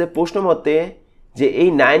বলা আছে যে প্রশ্ন মতে যে এই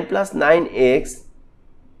 9 প্লাস 9x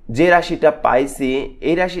যে রাশিটা পাইছি,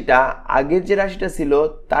 এই রাশিটা আগের যে রাশিটা ছিল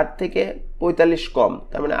তার থেকে 45 কম,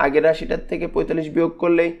 তার মানে আগের রাশিটার থেকে 45 বিয়োগ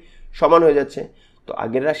করলেই সমান হয়ে যাচ্ছে। তো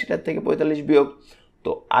আগের রাশিটার থেকে 45 বিয়োগ,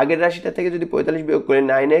 তো আগের রাশিটা থেকে যদি 45 বিয়োগ করে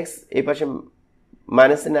 9x, এই পাশে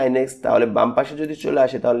মাইনাসে 9x, তাহলে বাম পাশে যদি চলে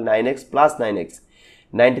আসে তাহলে 9x প্লাস 9x,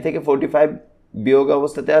 90 থেকে 45 বিয়োগ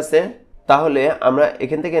অবস্থাতে আছে, তাহলে আমরা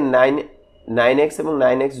এখান থেকে 9x এবং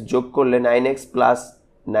 9x যোগ করলে 9x প্লাস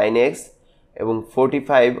 9x এবং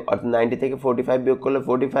 45, অর্থাৎ 90 থেকে 45 বিয়োগ করলে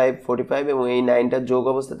 45 এবং এই 9টা যোগ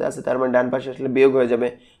অবস্থাতে আছে, তার মানে ডান পাশে আসলে বিয়োগ হয়ে যাবে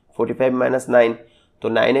 45 মাইনাস 9, তো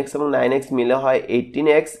 9x এবং 9x মিলে হয়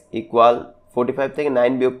 18x ইকুয়াল 45 থেকে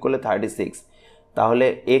 9 বিয়োগ করলে 36, তাহলে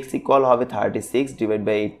x ইকুয়াল হবে 36 ডিভাইড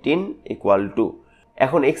বাই 18 ইকুয়াল 2।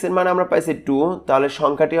 এখন এক্স এর মান আমরা পাইছি 2, তাহলে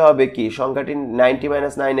সংখ্যাটি হবে কি, সংখ্যাটি 90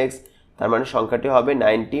 মাইনাস 9x, তার মানে সংখ্যাটি হবে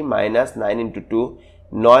 90 মাইনাস 9 ইন্টু 2,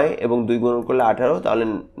 9 এবং 2 গুণ করলে 18, তাহলে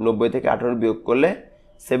 90 থেকে 18 বিয়োগ করলে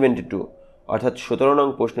 72, অর্থাৎ 17 নং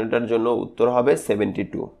প্রশ্নটার জন্য উত্তর হবে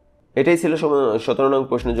 72। এটাই ছিল 17 নং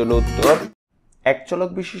প্রশ্নের জন্য উত্তর। এক চলক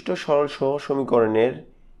বিশিষ্ট সরল সহ সমীকরণের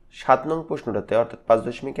 7 নং প্রশ্নটাতে অর্থাৎ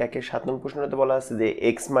 5.1 7 নং প্রশ্নটাতে বলা আছে যে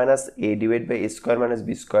x minus a divide by a square minus b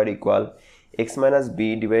square equal x minus b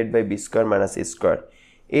divide by b square minus a square.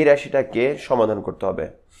 এই রাশিটাকে সমাধান করতে হবে।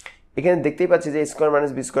 এখানে দেখতেই পাচ্ছি যে স্কোয়ার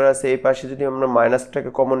মাইনাস বি স্কোয়ার আছে, এই পাশে যদি আমরা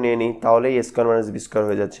মাইনাসটাকে কমন নিয়ে নিই তাহলেই স্কোয়ার মাইনাস বি স্কোয়ার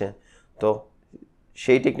হয়ে যাচ্ছে। তো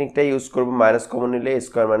সেই টেকনিকটাই ইউজ করব, মাইনাস কমন নিলে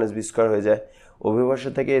স্কোয়ার মাইনাস বি স্কোয়ার হয়ে যায়। উভয় পাশ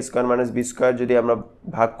থেকে স্কোয়ার মাইনাস বি স্কোয়ার যদি আমরা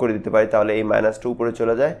ভাগ করে দিতে পারি তাহলে এই মাইনাসটা উপরে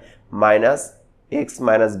চলে যায়, মাইনাস এক্স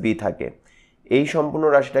মাইনাস বি থাকে। এই সম্পূর্ণ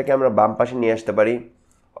রাশিটাকে আমরা বাম পাশে নিয়ে আসতে পারি,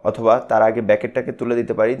 অথবা তার আগে ব্র্যাকেটটাকে তুলে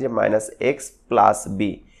দিতে পারি যে মাইনাস এক্স প্লাস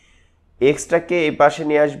বি। এক্সটাকে এই পাশে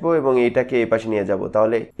নিয়ে আসবো এবং এটাকে এই পাশে নিয়ে যাব,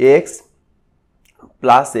 তাহলে এক্স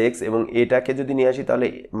প্লাস এক্স এবং এটাকে যদি নিয়ে আসি তাহলে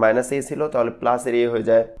মাইনাস এ ছিল, তাহলে প্লাসের এ হয়ে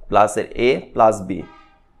যায়, প্লাসের এ প্লাস বি।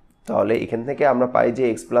 তাহলে এখান থেকে আমরা পাই যে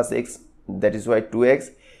x plus x, that is Y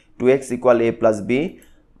 2x equal A plus B.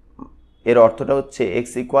 এর অর্থটা হচ্ছে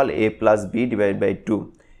x equal A plus B divide by 2।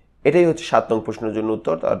 এটাই হচ্ছে 7 নং প্রশ্নের জন্য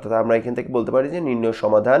উত্তর। অর্থাৎ আমরা এখান থেকে বলতে পারি যে নির্ণয়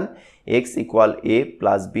সমাধান x equal A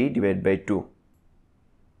plus B divide by 2।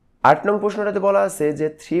 8 নং প্রশ্নটাতে বলা আছে যে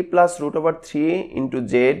 3 plus root over 3 into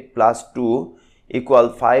Z plus 2 equal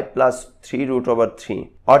 5 plus 3 root over 3।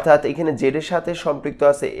 অর্থাৎ এখানে জেডের সাথে সম্পৃক্ত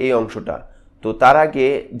আছে এই অংশটা। তো তার আগে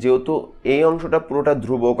যেহেতু এই অংশটা পুরোটা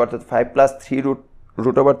ধ্রুবক, অর্থাৎ 5 প্লাস 3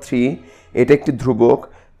 রুট ওভার 3 এটা একটি ধ্রুবক,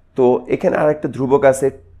 তো এখানে আর একটা ধ্রুবক আছে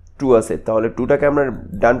 2 আছে, তাহলে 2টাকে আমরা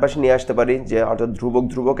ডান পাশে নিয়ে আসতে পারি, যে অর্থাৎ ধ্রুবক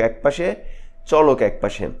ধ্রুবক এক পাশে, চলক এক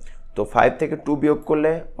পাশে। তো 5 থেকে 2 বিয়োগ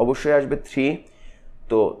করলে অবশ্যই আসবে 3।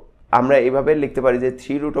 তো আমরা এইভাবে লিখতে পারি যে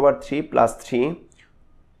 3 রুট ওভার 3 প্লাস 3।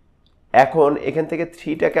 এখন এখান থেকে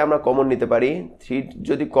 3টাকে আমরা কমন নিতে পারি। 3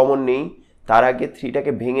 যদি কমন নিই তার আগে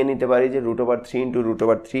 3টাকে ভেঙে নিতে পারি যে root over 3 into root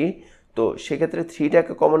over 3। তো সেক্ষেত্রে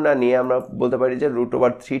 3টাকে কমন না নিয়ে আমরা বলতে পারি যে রুট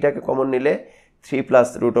ওভার 3টাকে কমন নিলে 3 প্লাস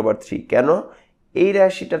রুট ওভার 3। কেন? এই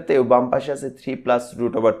রাশিটাতেও বাম পাশে আছে 3 প্লাস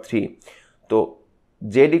রুট ওভার 3। তো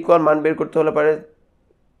জেড ইকুয়াল মান বের করতে হলে পারে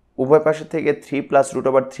উভয় পাশে থেকে 3 প্লাস রুট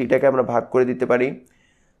ওভার 3টাকে আমরা ভাগ করে দিতে পারি।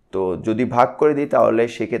 তো যদি ভাগ করে দিই তাহলে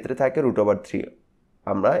সেক্ষেত্রে থাকে রুট ওভার 3।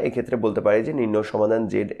 আমরা এক্ষেত্রে বলতে পারি যে নির্ণয় সমাধান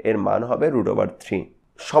জেড এর মান হবে রুট ওভার 3।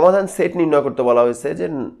 সমাধান সেট নির্ণয় করতে বলা হয়েছে যে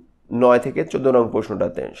 9 থেকে 14 নং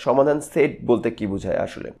প্রশ্নটাতে। সমাধান সেট বলতে কি বোঝায়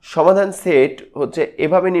আসলে? সমাধান সেট হচ্ছে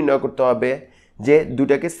এভাবে নির্ণয় করতে হবে যে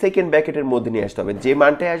দুটাকে সেকেন্ড ব্র্যাকেটের মধ্যে নিয়ে আসতে হবে। যে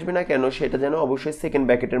মানটাই আসবে না কেন সেটা যেন অবশ্যই সেকেন্ড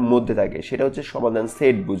ব্র্যাকেটের মধ্যে থাকে, সেটা হচ্ছে সমাধান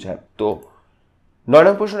সেট বোঝায়। তো 9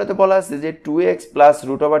 নং প্রশ্নটাতে বলা আছে যে 2x plus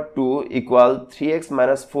root over 2 equal 3x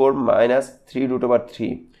minus 4 minus 3 root over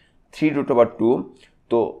 3 root over 2।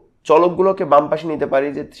 তো চলকগুলোকে বাম পাশে নিতে পারি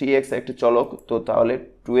যে 3x একটা চলক, তো তাহলে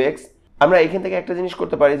 2x। আমরা এখান থেকে একটা জিনিস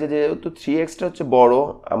করতে পারি যে যেহেতু 3xটা হচ্ছে বড়,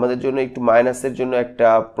 আমাদের জন্য একটু মাইনাসের জন্য একটা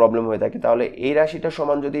প্রবলেম হয়ে থাকে, তাহলে এই রাশিটা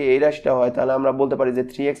সমান যদি এই রাশিটা হয় তাহলে আমরা বলতে পারি যে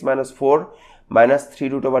 3x minus 4 minus 3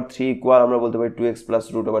 root over 3 equal আমরা বলতে পারি 2x plus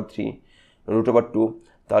root over 3 root over 2।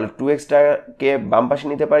 তাহলে 2xটাকে বাম পাশে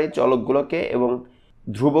নিতে পারি চলকগুলোকে, এবং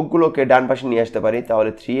ধ্রুবকগুলোকে ডান পাশে নিয়ে আসতে পারি,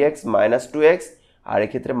 তাহলে 3x মাইনাস 2x। আর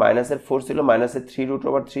এক্ষেত্রে মাইনাসের 4 ছিল, মাইনাসের 3 রুট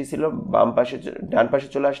ওভার 3 ছিল, বাম পাশে ডান পাশে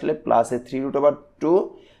চলে আসলে প্লাসের 3 root over 2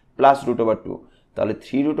 plus root over 2। তাহলে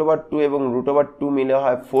 3 রুট ওভার 2 এবং রুট ওভার 2 মিলে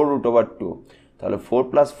হয় 4 রুট ওভার 2। তাহলে 4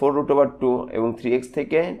 প্লাস 4 রুট ওভার 2 এবং 3x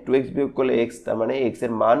থেকে 2x বিয়োগ করলে x, তার মানে x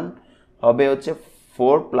এর মান হবে হচ্ছে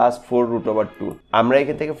 4 প্লাস 4 রুট ওভার 2। আমরা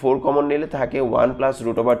এখান থেকে 4 কমন নিলে থাকে 1 প্লাস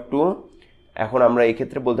রুট ওভার 2। এখন আমরা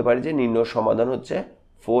এক্ষেত্রে বলতে পারি যে নির্ণয় সমাধান হচ্ছে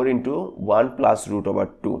 4 ইন্টু 1 প্লাস রুট ওভার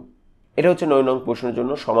 2। এটা হচ্ছে 9 নং প্রশ্নের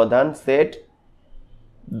জন্য সমাধান সেট।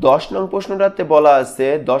 10 নং প্রশ্নটাতে বলা আছে,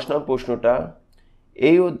 10 নং প্রশ্নটা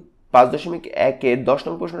এই 5.1 এর 10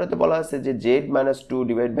 নং প্রশ্নটাতে বলা আছে যে Z minus 2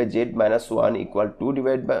 divide by Z minus 1 equal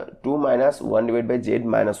 2 minus 1 divide by Z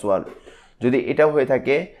minus 1। যদি এটাও হয়ে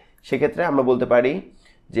থাকে সেক্ষেত্রে আমরা বলতে পারি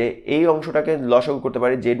যে এই অংশটাকে লসাগু করতে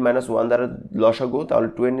পারি জেড মাইনাস 1 দ্বারা লসাগু, তাহলে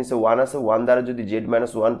 2 এর নিচে 1 আছে, 1 দ্বারা যদি জেড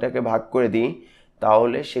মাইনাস 1টাকে ভাগ করে দিই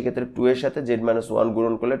তাহলে সেক্ষেত্রে 2 এর সাথে জেড মাইনাস 1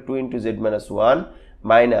 গুণন করলে 2 into Z minus 1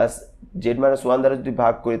 minus Z minus 1 দ্বারা যদি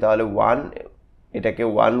ভাগ করি তাহলে 1, এটাকে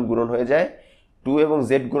 1 গুণন হয়ে যায়, 2 এবং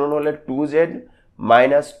জেড গুণন হলে 2z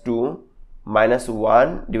minus 2 minus 1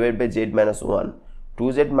 divide by Z minus 1।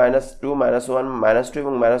 2z minus 2 minus 1 minus 2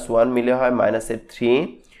 এবং মাইনাস 1 মিলে হয় মাইনাসের 3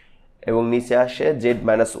 এবং নিচে আসে জেড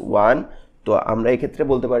মাইনাস 1। তো আমরা এক্ষেত্রে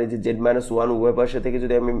বলতে পারি যে জেড মাইনাস 1 উভয় পাশে থেকে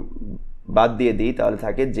যদি আমি বাদ দিয়ে দিই তাহলে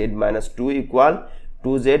থাকে Z minus 2 equal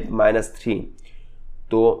 2z minus 3।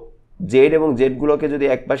 তো জেড এবং জেডগুলোকে যদি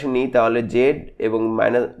এক পাশে নিই তাহলে জেড এবং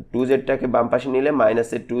মাইনাস 2z-টাকে বাম পাশে নিলে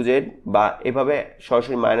মাইনাসের 2z, বা এভাবে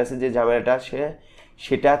সরাসরি মাইনাসের যে ঝামেলাটা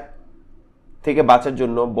সেটা থেকে বাঁচার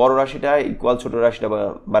জন্য বড় রাশিটা ইকুয়াল ছোট রাশিটা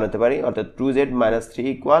বানাতে পারি, অর্থাৎ 2z - 3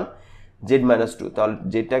 ইকুয়াল z - 2। তাহলে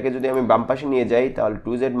জেডটাকে যদি আমি বাম পাশে নিয়ে যাই তাহলে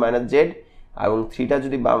 2z - z, এবং 3টা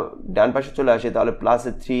যদি ডান পাশে চলে আসে তাহলে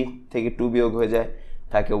প্লাসের 3 থেকে 2 বিয়োগ হয়ে যায়,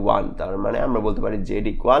 থাকে 1। তার মানে আমরা বলতে পারি z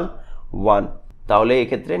ইকুয়াল 1। তাহলে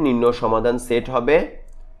এক্ষেত্রে নির্ণয় সমাধান সেট হবে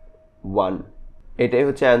 1। এটাই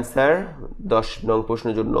হচ্ছে অ্যান্সার 10 নং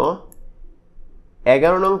প্রশ্নের জন্য।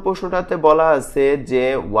 11 নং প্রশ্নটাতে বলা আছে যে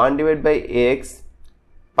 1/x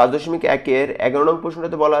 5.1 এর 11 নং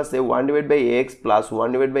প্রশ্নটাতে বলা আছে 1/x plus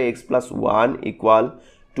 1/x plus 1 equal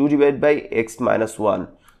 2/x minus 1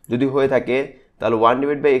 যদি হয়ে থাকে তাহলে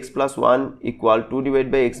 1/x plus 1 equal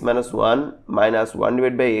 2/x minus 1 minus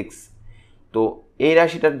 1/x। তো এই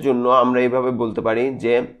রাশিটার জন্য আমরা এইভাবে বলতে পারি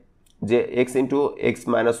যে x ইন্টু x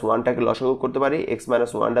মাইনাস 1টাকে লসাগু করতে পারি, x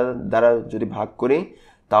মাইনাস 1টা দ্বারা যদি ভাগ করি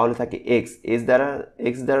তাহলে থাকে x, x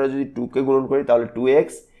দ্বারা যদি 2কে গুণন করি তাহলে 2x,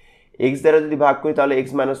 x দ্বারা যদি ভাগ করি তাহলে x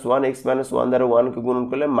মাইনাস 1 দ্বারা 1কে গুণন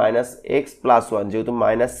করলে মাইনাস x প্লাস 1, যেহেতু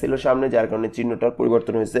মাইনাস ছিল সামনে যার কারণে চিহ্নটার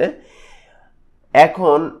পরিবর্তন হয়েছে।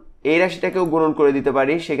 এখন এই রাশিটাকেও গুণন করে দিতে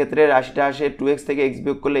পারি, সেক্ষেত্রে রাশিটা আসে 2x থেকে x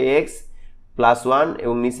বিয়োগ করলে x প্লাস 1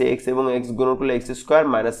 এবং নিচে x এবং x গুণন করলে x স্কোয়ার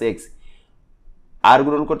মাইনাস x আর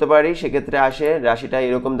গুণন করতে পারি, সেক্ষেত্রে আসে রাশিটা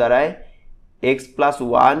এরকম দাঁড়ায় x প্লাস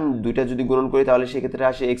 1 দুইটা যদি গুণন করি তাহলে সেক্ষেত্রে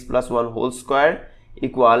আসে x plus 1 whole square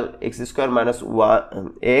equal x square minus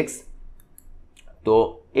 1x। তো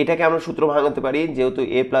এটাকে আমরা সূত্র ভাঙাতে পারি, যেহেতু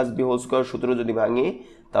a plus b whole square সূত্র যদি ভাঙি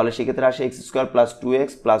তাহলে সেক্ষেত্রে আসে x square plus 2x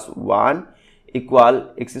plus 1 equal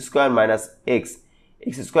x square minus x।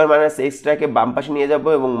 x square minus এক্সটাকে বাম পাশে নিয়ে যাব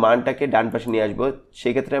এবং মানটাকে ডান পাশে নিয়ে আসবো,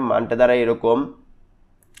 সেক্ষেত্রে মানটা দ্বারা এরকম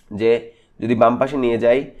যে যদি বাম পাশে নিয়ে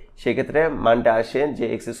যাই সেক্ষেত্রে মানটা আসে যে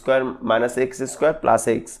x square minus x square plus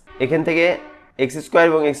x। এখান থেকে x স্কোয়ার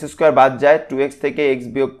এবং x স্কোয়ার বাদ যায়, 2x থেকে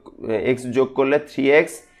x যোগ করলে 3x,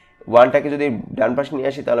 1টাকে যদি ডান পাশে নিয়ে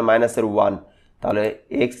আসি তাহলে মাইনাসের 1, তাহলে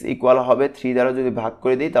x ইকুয়াল হবে 3 দ্বারা যদি ভাগ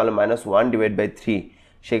করে দিই তাহলে -1/3।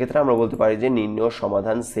 সেক্ষেত্রে আমরা বলতে পারি যে নির্ণয়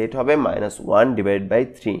সমাধান সেট হবে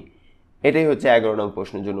 -1/3। এটাই হচ্ছে 11 নং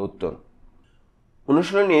প্রশ্নের জন্য উত্তর।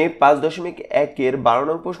 অনুশীলনী 5.1 এর 12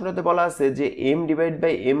 নং প্রশ্নটাতে বলা আছে যে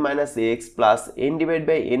m/m - x plus n/n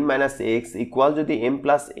 - x equal যদি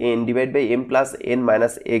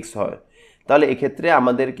m+n/m+n-x হয় তাহলে এক্ষেত্রে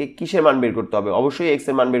আমাদেরকে কিসের মান বের করতে হবে? অবশ্যই x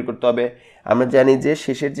এর মান বের করতে হবে। আমরা জানি যে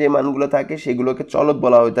শেষের যে মানগুলো থাকে সেগুলোকে চলক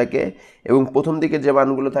বলা হয়ে থাকে এবং প্রথম দিকে যে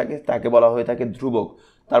মানগুলো থাকে তাকে বলা হয়ে থাকে ধ্রুবক।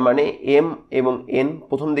 তার মানে m এবং n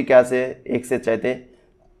প্রথম দিকে আছে x এর চাইতে,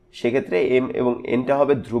 সেক্ষেত্রে m এবং nটা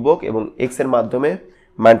হবে ধ্রুবক এবং x এর মাধ্যমে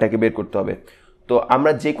মানটাকে বের করতে হবে। তো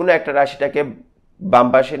আমরা যে কোনো একটা রাশিটাকে বাম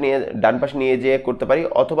পাশে নিয়ে ডান পাশে নিয়ে যেয়ে করতে পারি,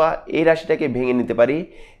 অথবা এই রাশিটাকে ভেঙে নিতে পারি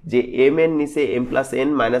যে m এর নিচে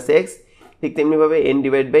m+n-x, ঠিক তেমনিভাবে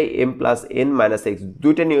n/m+n-x।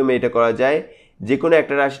 দুইটা নিয়মে এটা করা যায়। যে কোনো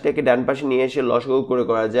একটা রাশিটাকে ডান পাশে নিয়ে এসে লসাগু করে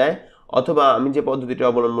করা যায়, অথবা আমি যে পদ্ধতিটা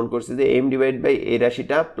অবলম্বন করছি যে m/ এই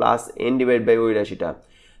রাশিটা প্লাস n/ ওই রাশিটা,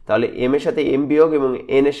 তাহলে m এর সাথে m বিয়োগ এবং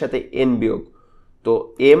n এর সাথে n বিয়োগ, তো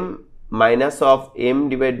m মাইনাস অফ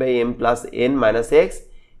m/m+n-x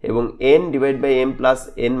এবং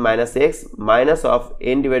n/m+n-x মাইনাস অফ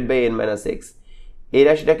n/n-x। এই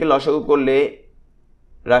রাশিটাকে লসাগু করলে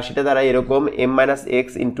রাশিটা দ্বারা এরকম m-x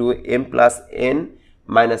ইন্টু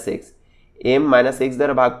m+n-x, m-x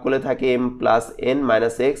দ্বারা ভাগ করলে থাকে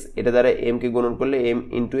m+n-x, এটা দ্বারা m কে গুণন করলে m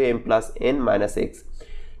ইন্টু m+n-x।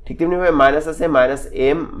 ঠিক তেমনিভাবে মাইনাস আছে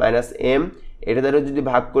m, এটা দ্বারা যদি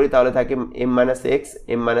ভাগ করি তাহলে থাকে m-x,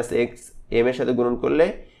 m এর সাথে গুণন করলে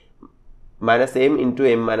 -m ইন্টু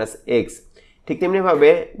m-x। ঠিক তেমনিভাবে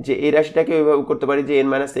যে এই রাশিটাকে ওইভাবে করতে পারি যে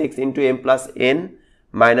n-x ইন্টু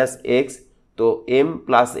m+n-x, তো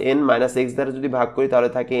m+n-x দ্বারা যদি ভাগ করি তাহলে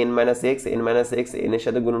থাকে n-x, n এর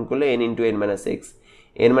সাথে গুণন করলে n ইন্টু n-x,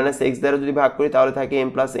 n-x দ্বারা যদি ভাগ করি তাহলে থাকে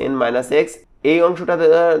m+n-x। এই অংশটা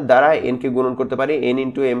দ্বারা n কে গুণন করতে পারি n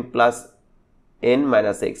ইন্টু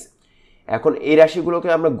m+n-x। এখন এই রাশিগুলোকে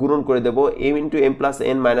আমরা গুণন করে দেব, m ইন্টু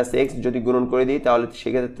m+n-x যদি গুণন করে দিই তাহলে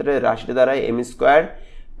সেক্ষেত্রে রাশিটা দাঁড়ায় m square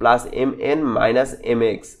plus mn minus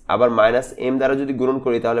mx, আবার মাইনাস m দ্বারা যদি গুণন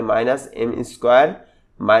করি তাহলে minus m square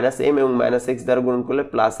minus m এবং মাইনাস x দ্বারা গুণন করলে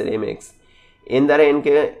প্লাস এর mx, n দ্বারা n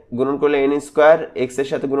কে গুণন করলে n স্কোয়ার, x এর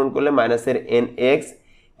সাথে গুণন করলে মাইনাসের nx।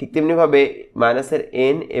 ঠিক তেমনিভাবে মাইনাসের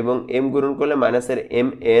n এবং m গুণন করলে মাইনাসের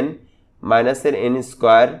mn মাইনাসের n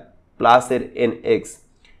স্কোয়ার প্লাসের nx।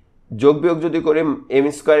 যোগ বিয়োগ যদি করি m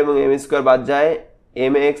স্কোয়ার এবং m স্কোয়ার বাদ যায়,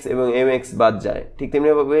 mx এবং mx বাদ যায়। ঠিক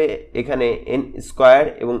তেমনিভাবে এখানে n স্কোয়ার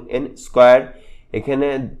এবং n স্কোয়ার এখানে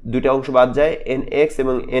দুইটা অংশ বাদ যায়, nx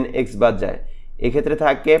এবং nx বাদ যায়, এক্ষেত্রে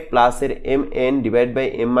থাকে প্লাসের mn divide by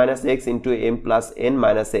m minus x into m plus n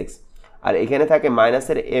minus x, আর এখানে থাকে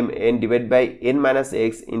মাইনাসের mn divide by n minus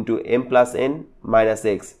x into m plus n minus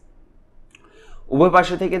x. উভয়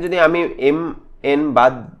পাশে থেকে যদি আমি mn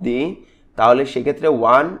বাদ দিই তাহলে সেক্ষেত্রে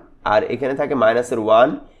 1, আর এখানে থাকে মাইনাসের 1,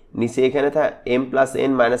 নিচে এখানে থাকে m plus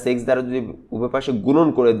n minus x দ্বারা যদি উভয় পাশে গুণন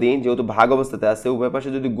করে দিই, যেহেতু ভাগ অবস্থাতে আছে উভয় পাশে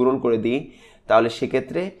যদি গুণন করে দিই তাহলে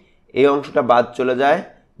সেক্ষেত্রে এই অংশটা বাদ চলে যায়,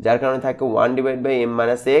 যার কারণে থাকে 1 divide by m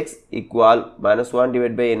minus x equal minus 1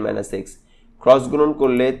 divide by n minus x. Cross গুণন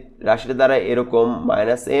করলে রাশিটা দ্বারা এরকম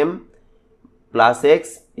minus m plus x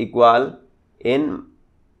equal n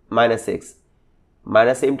minus x.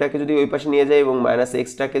 Minus এমটাকে যদি ওই পাশে নিয়ে যাই এবং মাইনাস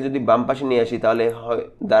এক্সটাকে যদি বাম পাশে নিয়ে আসি তাহলে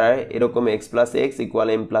দাঁড়ায় এরকম x plus x equal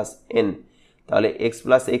M plus N. তাহলে x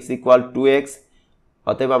plus x equal 2x,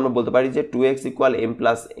 অতএব আমরা বলতে পারি যে 2x equal M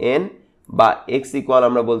plus N, বা এক্স ইকুয়াল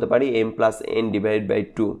আমরা বলতে পারি M plus N divide by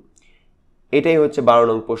 2। এটাই হচ্ছে 12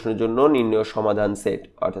 নং প্রশ্নের জন্য নির্ণয় সমাধান সেট,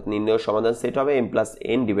 অর্থাৎ নির্ণয় সমাধান সেট হবে M plus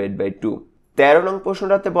N divide by 2। 13 নং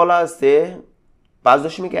প্রশ্নটাতে বলা আছে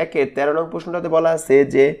 5.1 13 নং প্রশ্নটাতে বলা আছে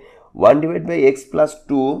যে 1 divide by x plus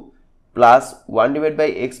 2 plus 1 divide by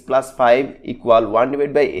x plus 5 equal 1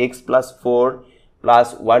 divide by x plus 4 plus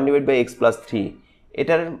 1 divide by x plus 3।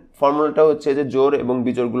 এটার ফর্মুলাটা হচ্ছে যে জোড় এবং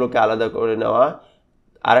বিজোড়গুলোকে আলাদা করে নেওয়া।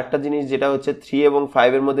 আর একটা জিনিস যেটা হচ্ছে 3 এবং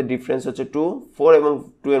 5 এর মধ্যে ডিফারেন্স হচ্ছে 2, 4 এবং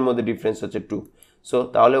 2 এর মধ্যে ডিফারেন্স হচ্ছে 2। সো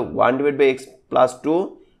তাহলে 1 divide by x plus 2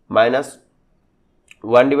 minus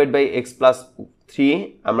 1 divide by x plus 3,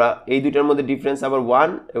 আমরা এই দুইটার মধ্যে ডিফারেন্স আবার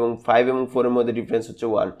 1 এবং 5 এবং 4 এর মধ্যে ডিফারেন্স হচ্ছে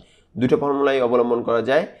 1। দুটো ফর্মুলাই অবলম্বন করা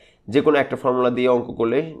যায়, যে কোনো একটা ফর্মুলা দিয়ে অঙ্ক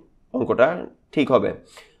করলে অঙ্কটা ঠিক হবে।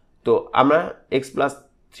 তো আমরা এক্স প্লাস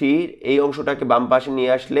 3 এই অংশটাকে বাম পাশে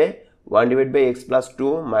নিয়ে আসলে 1 divide by x plus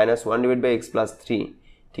 2 minus 1 divide by x plus 3,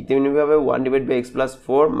 ঠিক তেমনিভাবে 1 divide by x plus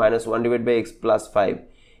 4 minus 1 divide by x plus 5।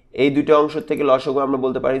 এই দুটো অংশ থেকে লসাগু আমরা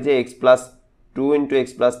বলতে পারি যে x plus 2 into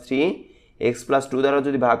x plus 3, x plus 2 দ্বারা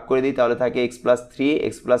যদি ভাগ করে দিই তাহলে থাকে এক্স প্লাস 3,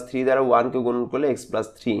 এক্স প্লাস 3 দ্বারা 1কে গুণন করলে এক্স প্লাস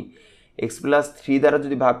 3, এক্স প্লাস 3 দ্বারা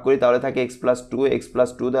যদি ভাগ করি তাহলে থাকে এক্স প্লাস 2, এক্স প্লাস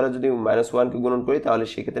 2 দ্বারা যদি মাইনাস 1কে গুণন করি তাহলে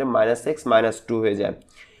সেক্ষেত্রে মাইনাস এক্স মাইনাস 2 হয়ে যায়।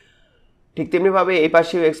 ঠিক তেমনিভাবে এই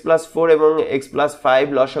পাশেও এক্স প্লাস 4 এবং এক্স প্লাস 5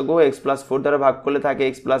 লসাগু এক্স প্লাস 4 দ্বারা ভাগ করলে থাকে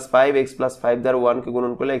এক্স প্লাস 5, এক্স প্লাস 5 দ্বারা 1কে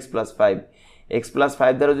গুণন করলে এক্স প্লাস 5, এক্স প্লাস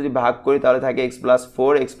 5 দ্বারা যদি ভাগ করি তাহলে থাকে x plus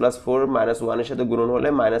 4, x plus 4 minus 1 এর সাথে গুণন হলে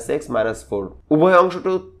মাইনাস এক্স মাইনাস 4। উভয়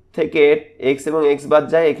অংশটু থেকে এক্স এবং এক্স বাদ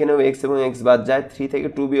যায়, এখানেও এক্স এবং এক্স বাদ যায়। 3 থেকে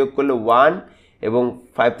 2 বিয়োগ করলে 1 এবং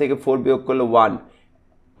 5 থেকে 4 বিয়োগ করলে 1।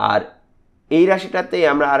 আর এই রাশিটাতে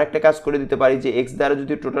আমরা আরেকটা কাজ করে দিতে পারি যে এক্স দ্বারা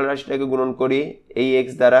যদি টোটাল রাশিটাকে গুণন করি এই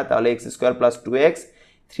এক্স দ্বারা তাহলে এক্স স্কোয়ার প্লাস 2x,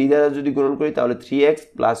 3 দ্বারা যদি গুণন করি তাহলে 3x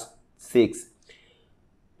প্লাস 6,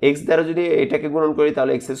 এক্স দ্বারা যদি এটাকে গুণন করি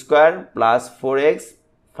তাহলে এক্স স্কোয়ার প্লাস 4x,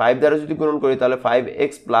 5 দ্বারা যদি গুণন করি তাহলে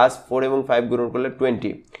 5x প্লাস 4 এবং 5 গুণন করলে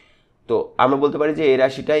 20। তো আমরা বলতে পারি যে এই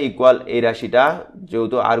রাশিটা ইকুয়াল এই রাশিটা,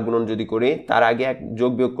 যেহেতু আর গুণন যদি করি তার আগে এক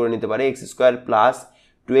যোগ বিয়োগ করে নিতে পারি, এক্স স্কোয়ার প্লাস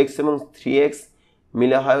 2x এবং 3x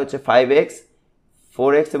মিলে হয় হচ্ছে 5x,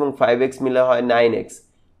 4x এবং 5x মিলে হয় 9x।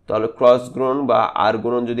 তাহলে ক্রস গুণন বা আর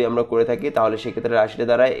গুণন যদি আমরা করে থাকি তাহলে সেক্ষেত্রে রাশিটা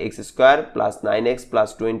দাঁড়ায় x square plus 9x plus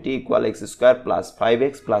 20 equal x square plus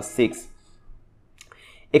 5x plus 6।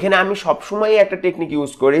 এখানে আমি সবসময় একটা টেকনিক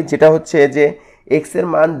ইউজ করি, যেটা হচ্ছে যে এক্স এর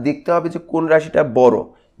মান দেখতে হবে যে কোন রাশিটা বড়,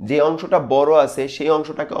 যে অংশটা বড় আছে সেই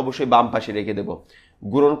অংশটাকে অবশ্যই বাম পাশে রেখে দেব।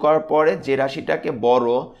 গুণন করার পরে যে রাশিটাকে বড়,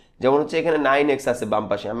 যেমন হচ্ছে এখানে 9x আছে বাম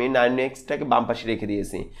পাশে, আমি 9xটাকে বাম পাশে রেখে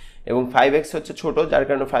দিয়েছি এবং 5x হচ্ছে ছোট, যার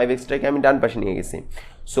কারণে 5xটাকে আমি ডান পাশে নিয়ে গেছি।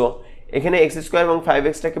 সো এখানে এক্স স্কোয়ার এবং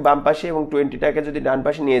 5xটাকে বাম পাশে এবং 20টাকে যদি ডান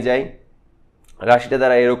পাশে নিয়ে যাই রাশিটা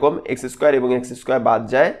দ্বারা এরকম এক্স স্কোয়ার এবং এক্স স্কোয়ার বাদ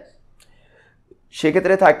যায়,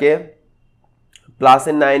 সেক্ষেত্রে থাকে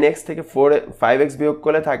প্লাসের 9x থেকে 5x বিয়োগ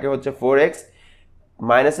করলে থাকে হচ্ছে 4x,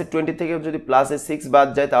 মাইনাসের 20 থেকে যদি প্লাসের 6 বাদ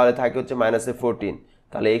যায় তাহলে থাকে হচ্ছে মাইনাসের 14।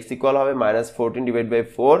 তাহলে x ইকুয়াল হবে মাইনাস 14 ডিভাইড বাই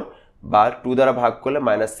 4 বা 2 দ্বারা ভাগ করলে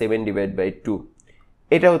মাইনাস 7 ডিভাইড বাই 2।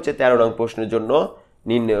 এটা হচ্ছে 13 নং প্রশ্নের জন্য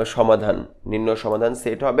নির্ণয় সমাধান। নির্ণয় সমাধান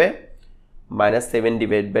সেট হবে মাইনাস 7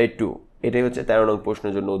 ডিভাইড বাই 2। এটাই হচ্ছে 13 নং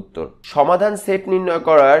প্রশ্নের জন্য উত্তর। সমাধান সেট নির্ণয়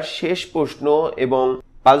করার শেষ প্রশ্ন এবং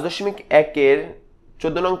 5.1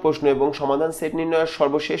 14 নং প্রশ্ন এবং সমাধান সেট নির্ণয়ের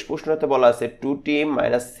সর্বশেষ প্রশ্নতে বলা আছে 2t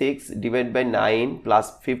minus 6 divide by 9 plus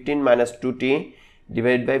 15 minus 2t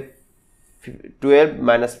divide by 12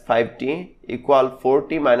 minus 5t equal 4t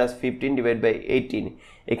minus 15 divide by 18।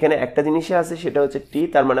 এখানে একটা জিনিসই আছে, সেটা হচ্ছে t,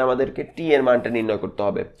 তার মানে আমাদেরকে t এর মানটা নির্ণয় করতে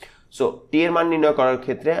হবে। সো t এর মান নির্ণয় করার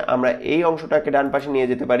ক্ষেত্রে আমরা এই অংশটাকে ডান পাশে নিয়ে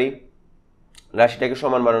যেতে পারি রাশিটাকে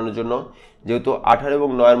সমান বানানোর জন্য যেহেতু 18 এবং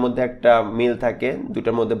 9 এর মধ্যে একটা মিল থাকে,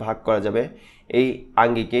 দুটার মধ্যে ভাগ করা যাবে এই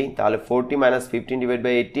আঙ্গিকেই, তাহলে 40 - 15 divide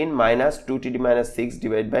by 18 minus 2t - 6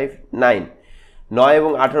 divide by 9। 9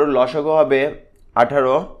 এবং 18 লসাগু হবে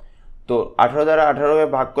 18, তো 18 দ্বারা 18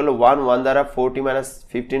 ভাগ করলে 1 দ্বারা 40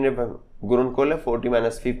 - 15 গুণন করলে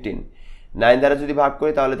 40 - 15। 9 দ্বারা যদি ভাগ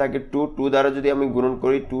করি তাহলে থাকে 2 দ্বারা যদি আমি গুণন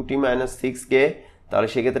করি 2t - 6কে, তাহলে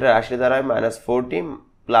সেক্ষেত্রে রাশি দ্বারায় -40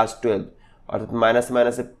 প্লাস 12, অর্থাৎ মাইনাস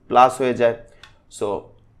মাইনাসে প্লাস হয়ে যায়। সো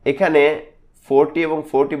এখানে 40 এবং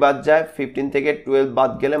 40 বাদ যায়, 15 থেকে 12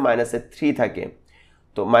 বাদ গেলে -3 থাকে,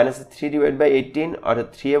 তো -3 ডিভাইড বাই 18, অর্থাৎ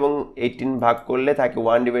 3 এবং 18 ভাগ করলে থাকে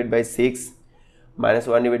 1 ডিভাইড বাই 6,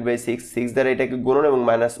 -1 ডিভাইড বাই 6। 6 দ্বারা এটাকে গুণন এবং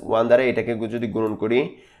 -1 দ্বারা এটাকে যদি গুণন করি,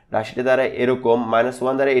 রাশিটা দ্বারা এরকম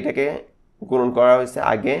 -1 দ্বারা এটাকে গুণন করা হয়েছে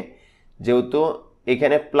আগে, যেহেতু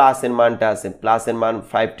এখানে প্লাসের মানটা আছে, প্লাসের মান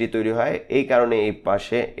 5t তৈরি হয়, এই কারণে এই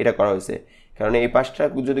পাশে এটা করা হয়েছে। কারণ এই পাশটা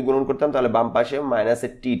যদি গুণন করতাম তাহলে বাম পাশে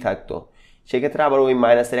 -t থাকতো, সেক্ষেত্রে আবার ওই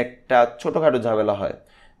মাইনাসের একটা ছোটোখাটো ঝামেলা হয়,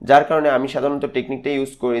 যার কারণে আমি সাধারণত টেকনিকটা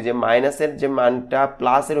ইউজ করি যে মাইনাসের যে মানটা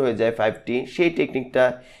প্লাসের হয়ে যায় 5t, সেই টেকনিকটা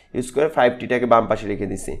ইউজ করে 5tটাকে বাম পাশে রেখে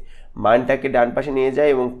দিছি, মানটাকে ডান পাশে নিয়ে যাই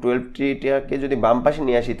এবং 12tটাকে যদি বাম পাশে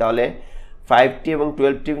নিয়ে আসি তাহলে 5t এবং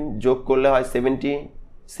 12t যোগ করলে হয় 17t,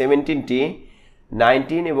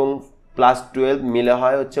 19 এবং প্লাস 12 মিলে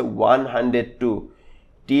হয় হচ্ছে 102।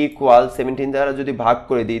 t ইকুয়াল 17 দ্বারা যদি ভাগ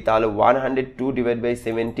করে দিই তাহলে 102 ডিভাইড বাই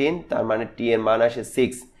 17, তার মানে t এর মান আসে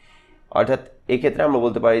 6, অর্থাৎ এক্ষেত্রে আমরা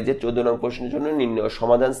বলতে পারি যে 14 নং প্রশ্নের জন্য নির্ণয়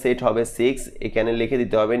সমাধান সেট হবে 6, এখানে লিখে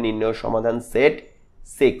দিতে হবে নির্ণয় সমাধান সেট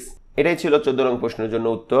 6। এটাই ছিল 14 নং প্রশ্নের জন্য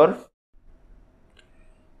উত্তর।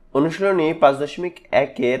 অনুশীলনী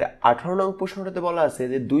 5.1-এর 18 নং প্রশ্নটাতে বলা আছে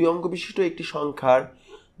যে 2 অঙ্ক বিশিষ্ট একটি সংখ্যার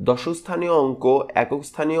দশক স্থানীয় অঙ্ক একক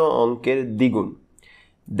স্থানীয় অঙ্কের দ্বিগুণ,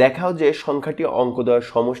 দেখাও যে সংখ্যাটি অঙ্কদ্বয়ের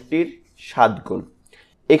সমষ্টির 7 গুণ।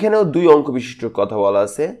 এখানেও 2 অঙ্ক বিশিষ্ট কথা বলা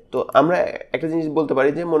আছে, তো আমরা একটা জিনিস বলতে পারি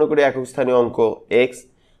যে মনে করি একক স্থানীয় অঙ্ক x,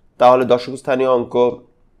 তাহলে দশক স্থানীয় অঙ্ক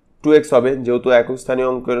 2x হবে, যেহেতু একক স্থানীয়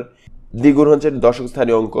অঙ্কের দ্বিগুণ হচ্ছে দশক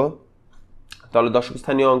স্থানীয় অঙ্ক, তাহলে দশক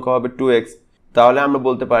স্থানীয় অঙ্ক হবে 2x। তাহলে আমরা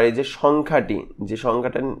বলতে পারি যে সংখ্যাটি, যে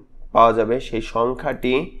সংখ্যাটা পাওয়া যাবে সেই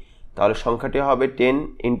সংখ্যাটি, তাহলে সংখ্যাটি হবে 10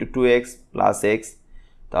 × 2x প্লাস x,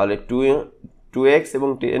 তাহলে 2x এবং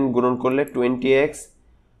 10 গুণন করলে 20x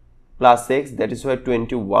plus x, that is Y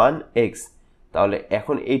 21x। তাহলে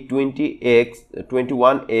এখন এই 21x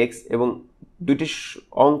এবং দুইটি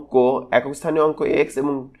অঙ্ক একক স্থানীয় অঙ্ক x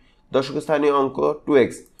এবং দশক স্থানীয় অঙ্ক 2x,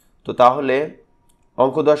 তো তাহলে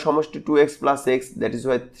অঙ্কদ্বয় সমষ্টি 2x plus x, that is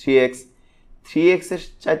Y 3x। 3x এর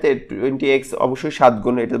চাইতে 20x অবশ্যই 7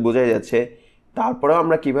 গুণ, এটা বোঝাই যাচ্ছে। তারপরেও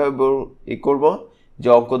আমরা কিভাবে করব যে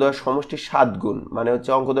অঙ্কদ্বয় সমষ্টি 7 গুণ মানে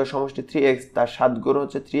হচ্ছে অঙ্কদ্বয় সমষ্টি 3x, তার 7 গুণ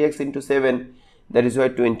হচ্ছে 3x × 7, that is Y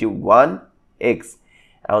 21x।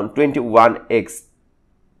 এখন 21x,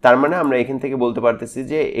 তার মানে আমরা এখান থেকে বলতে পারতেছি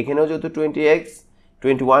যে এখানেও যেহেতু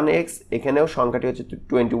 21x, এখানেও সংখ্যাটি হচ্ছে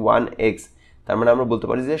 21x, তার মানে আমরা বলতে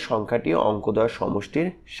পারি যে সংখ্যাটি অঙ্কদ্বয় সমষ্টির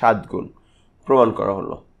 7 গুণ। প্রমাণ করা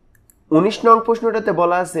হলো। 19 নং প্রশ্নটাতে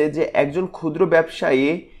বলা আছে যে একজন ক্ষুদ্র ব্যবসায়ী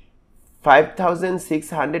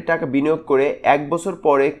 5600 টাকা বিনিয়োগ করে 1 বছর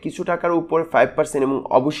পরে কিছু টাকার উপর 5% এবং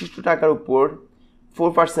অবশিষ্ট টাকার উপর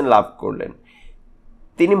 4% লাভ করলেন।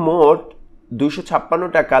 তিনি মোট 256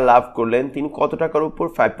 টাকা লাভ করলেন, তিনি কত টাকার উপর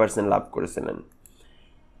 5% লাভ করেছিলেন?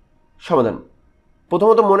 সমাধান।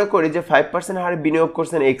 প্রথমত মনে করি যে 5% হারে বিনিয়োগ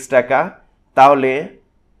করছেন x টাকা, তাহলে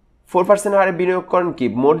 4% হারে বিনিয়োগ করেন কি,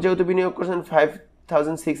 মোট যেহেতু বিনিয়োগ করছেন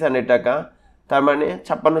 5600 টাকা, তার মানে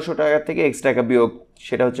 5600 টাকা থেকে x টাকা বিয়োগ,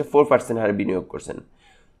 সেটা হচ্ছে 4% হারে বিনিয়োগ করছেন।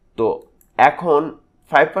 তো এখন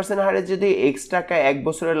 5% হারে যদি x টাকা 1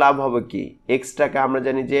 বছরে লাভ হবে কি, x টাকা আমরা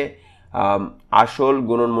জানি যে আসল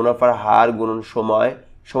গুণন মুনাফার হার গুণন সময়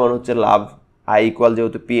সমান হচ্ছে লাভ, i ইকুয়াল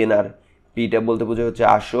যেহেতু PNR, পিটা বলতে বোঝায় হচ্ছে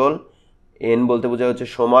আসল, n বলতে বোঝায় হচ্ছে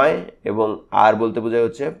সময় এবং r বলতে বোঝায়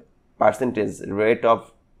হচ্ছে পার্সেন্টেজ, রেট অফ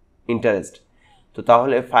ইন্টারেস্ট। তো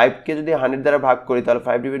তাহলে 5কে যদি 100 দ্বারা ভাগ করি তাহলে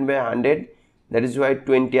 5 divide by 100, that is Y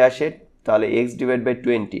 20 আসে, তাহলে x ডিভাইড বাই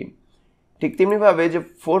 20। ঠিক তেমনিভাবে যে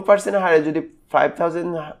 4% হারে যদি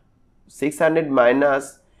 5600 মাইনাস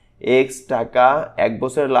x টাকা 1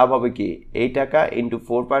 বছরের লাভ হবে কি, এই টাকা ইন্টু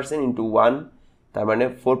 4% ইন্টু 1, তার মানে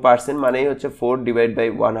 4% মানেই হচ্ছে 4 ডিভাইড বাই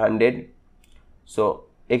 100। সো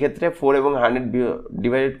এক্ষেত্রে 4 এবং 100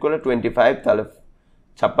 ডিভাইডেড করলে 25, তাহলে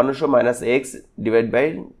 5600 মাইনাস x ডিভাইড বাই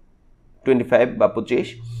 25 বা 25।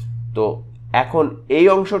 তো এখন এই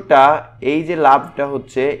অংশটা, এই যে লাভটা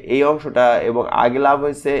হচ্ছে এই অংশটা এবং আগে লাভ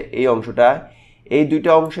হয়েছে এই অংশটা, এই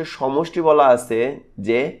দুইটা অংশের সমষ্টি বলা আছে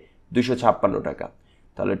যে 256 টাকা।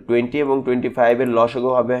 তাহলে 20 এবং 25 এর লসাগু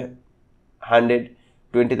হবে 100,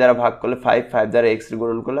 20 দ্বারা ভাগ করলে 5, 5 দ্বারা x এর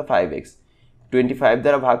গুণন করলে 5x, 25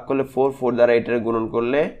 দ্বারা ভাগ করলে 4, 4 দ্বারা এটার গুণন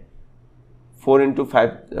করলে 4 into 5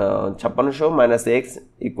 5600 minus x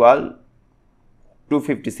equal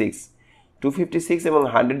 256, 256 এবং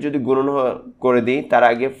 100 যদি গুণন করে দিই তার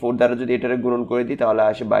আগে 4 দ্বারা যদি এটার গুণন করে দিই তাহলে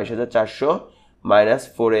আসে 22400 minus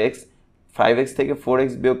 4x, 5x থেকে 4x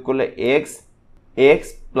বিয়োগ করলে x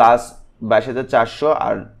প্লাস 22400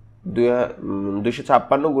 আর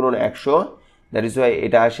 256 গুণন 100, দ্যাট ইজ ওয়াই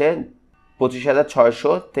এটা আসে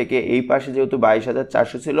 25600 থেকে এই পাশে যেহেতু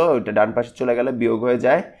 22400 ছিল ওইটা ডান পাশে চলে গেলে বিয়োগ হয়ে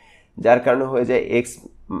যায়, যার কারণে হয়ে যায় x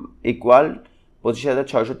ইকুয়াল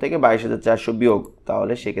 25600 থেকে 22400 বিয়োগ,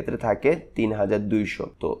 তাহলে সেক্ষেত্রে থাকে 3200।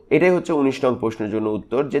 তো এটাই হচ্ছে 19 নং প্রশ্নের জন্য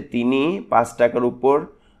উত্তর, যে তিনি 5 টাকার উপর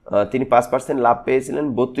তিনি 5% লাভ পেয়েছিলেন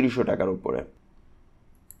 3200 টাকার উপরে।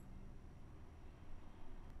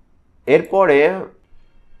 এরপরে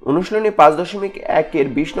অনুশীলনী 5.1 এর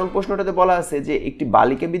 20 নং প্রশ্নটাতে বলা আছে যে একটি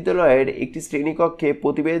বালিকা বিদ্যালয়ের একটি শ্রেণীকক্ষে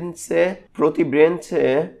প্রতি বেঞ্চে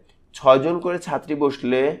 6 জন করে ছাত্রী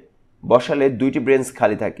বসালে 2টি বেঞ্চ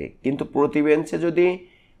খালি থাকে, কিন্তু প্রতি বেঞ্চে যদি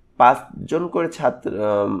 5 জন করে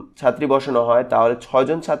ছাত্রী বসানো হয় তাহলে 6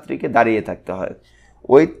 জন ছাত্রীকে দাঁড়িয়ে থাকতে হয়।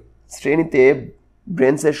 ওই শ্রেণীতে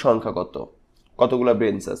বেঞ্চের সংখ্যা কতগুলো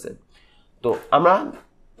বেঞ্চ আছে? তো আমরা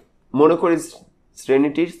মনে করি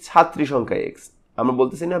শ্রেণীটির ছাত্রী সংখ্যা x, আমরা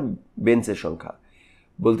বলতেছি না বেঞ্চের সংখ্যা,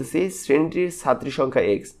 বলতেছি শ্রেণীটির ছাত্রী সংখ্যা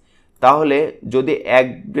x। তাহলে যদি এক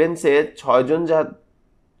বেঞ্চে 6 জন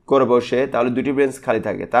করে বসে তাহলে 2টি বেঞ্চ খালি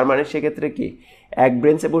থাকে, তার মানে সেক্ষেত্রে কি এক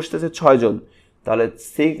বেঞ্চে বসতেছে 6 জন, তাহলে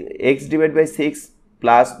x ডিভাইড বাই 6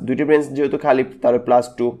 প্লাস 2টি বেঞ্চ যেহেতু খালি তাহলে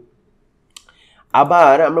 +2।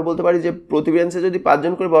 আবার আমরা বলতে পারি যে প্রতি বেঞ্চে যদি 5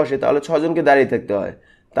 জন করে বসে তাহলে 6 জনকে দাঁড়িয়ে থাকতে হয়,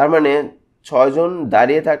 তার মানে 6 জন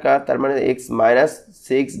দাঁড়িয়ে থাকা, তার মানে x মাইনাস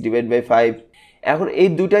 6 ডিভাইড বাই 5। এখন এই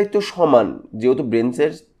দুটাই তো সমান, যেহেতু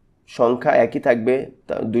বেঞ্চের সংখ্যা একই থাকবে,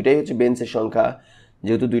 দুইটাই হচ্ছে বেঞ্চের সংখ্যা,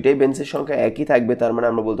 যেহেতু দুইটাই বেঞ্চের সংখ্যা একই থাকবে তার মানে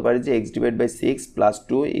আমরা বলতে পারি যে x divide by 6 plus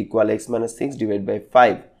 2 equal x minus 6 divide by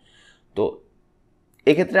 5। তো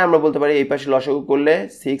এক্ষেত্রে আমরা বলতে পারি এই পাশে লসাগু করলে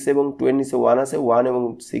 6 এবং 2 এর নিচে 1 আছে, 1 এবং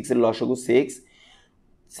 6 এর লসাগু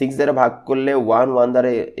 6 দ্বারা ভাগ করলে 1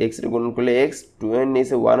 দ্বারা x এর গুণন করলে x, 2 এর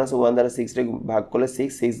নিচে 1 আছে, 1 দ্বারা 6 এর ভাগ করলে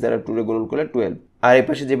 6 দ্বারা 2 এর গুণন করলে 12। আর এই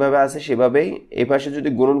পাশে যেভাবে আছে সেভাবেই এই পাশে যদি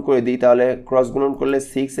গুণন করে দিই তাহলে ক্রস গুণন করলে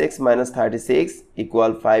 6x minus 36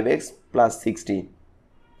 equal 5x plus 60,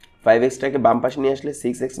 5xটাকে বাম পাশে নিয়ে আসলে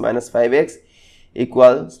 6x মাইনাস 5x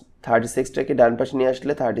ইকুয়াল 36টাকে ডান পাশে নিয়ে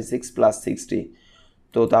আসলে 36 প্লাস 60।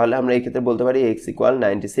 তো তাহলে আমরা এই ক্ষেত্রে বলতে পারি x ইকুয়াল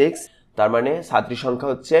 96, তার মানে ছাত্রী সংখ্যা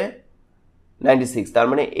হচ্ছে 96। তার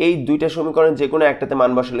মানে এই দুইটা সমীকরণ যে কোনো একটাতে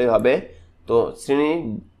মান বসালেই হবে। তো শ্রেণী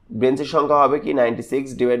বেঞ্চের সংখ্যা হবে কি 96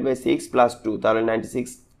 ডিভাইড বাই 6 প্লাস 2, তাহলে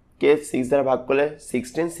 96কে 6 দ্বারা ভাগ করলে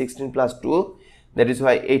 16 প্লাস 2 দ্যাট ইজ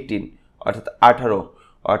ওয়াই 18, অর্থাৎ 18।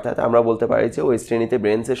 অর্থাৎ আমরা বলতে পারি যে ওই শ্রেণীতে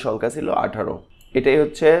বেঞ্চের সংখ্যা ছিল 18। এটাই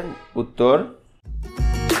হচ্ছে উত্তর।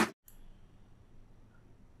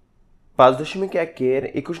 5.1 এর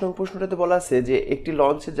 21 নং প্রশ্নটাতে বলা আছে যে একটি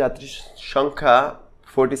লঞ্চের যাত্রী সংখ্যা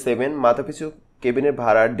 47, মাথাপিছু কেবিনের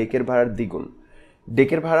ভাড়া ডেকের ভাড়ার দ্বিগুণ।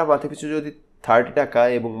 ডেকের ভাড়া মাথাপিছু যদি 30 টাকা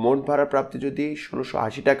এবং মোট ভাড়া প্রাপ্তি যদি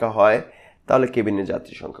 1680 টাকা হয় তাহলে কেবিনের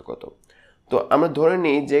যাত্রী সংখ্যা কত? তো আমরা ধরে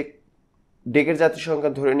নিই যে ডেকের যাত্রী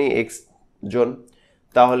সংখ্যা ধরে নিই x জন,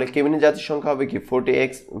 তাহলে কেবিনের যাত্রী সংখ্যা হবে কি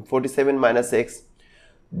 47 মাইনাস x।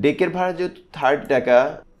 ডেকের ভাড়া যেহেতু 30 টাকা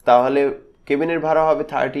তাহলে কেবিনের ভাড়া হবে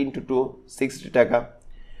 30 ইন্টু 2 60 টাকা।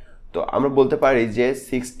 তো আমরা বলতে পারি যে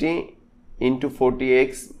 60 ইন্টু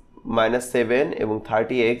 40x মাইনাস 7 এবং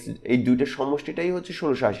 30x এই দুইটার সমষ্টিটাই হচ্ছে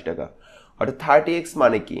 1680 টাকা। অর্থাৎ 30x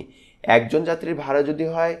মানে কি, একজন যাত্রীর ভাড়া যদি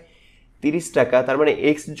হয় 30 টাকা তার মানে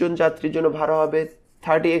x জন যাত্রীর জন্য ভাড়া হবে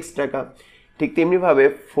 30x টাকা। ঠিক তেমনিভাবে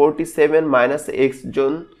 47 মাইনাস x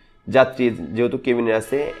জন যাত্রী যেহেতু কেবিনে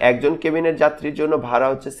আছে, একজন কেবিনের যাত্রীর জন্য ভাড়া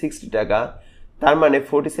হচ্ছে 60 টাকা, তার মানে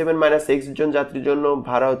 47 মাইনাস x জন যাত্রীর জন্য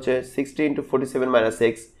ভাড়া হচ্ছে 60 ইন্টু 47 মাইনাস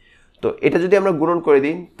x। তো এটা যদি আমরা গুণন করে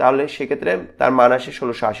দিই তাহলে সেক্ষেত্রে তার মান আসে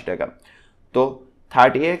 1680 টাকা। তো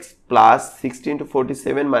 30x plus 60 into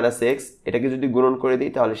 47 minus x এটাকে যদি গুণন করে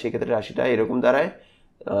দিই তাহলে সেক্ষেত্রে রাশিটা এরকম দাঁড়ায়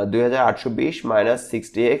 2820 মাইনাস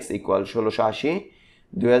 60x ইকুয়াল 1680।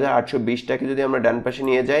 2820টাকে যদি আমরা ডান পাশে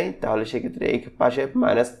নিয়ে যাই তাহলে সেক্ষেত্রে এই পাশে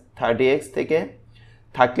মাইনাস 30x থেকে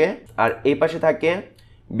থাকে আর এই পাশে থাকে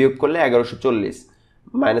বিয়োগ করলে 1140,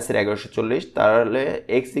 মাইনাসের 1140, তাহলে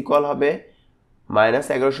x ইকুয়াল হবে minus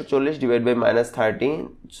 1140 divide by minus 30।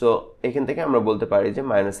 So এখান থেকে আমরা বলতে পারি যে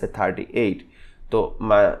মাইনাসের 38। তো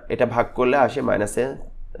এটা ভাগ করলে আসে মাইনাসে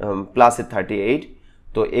প্লাসের 38।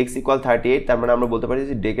 তো x ইকুয়াল 38, তার মানে আমরা বলতে পারি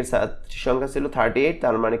যে ডেকের যাত্রী সংখ্যা ছিল 38,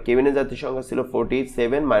 তার মানে কেবিনের যাত্রী সংখ্যা ছিল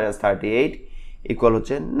 47 মাইনাস 38 ইকুয়াল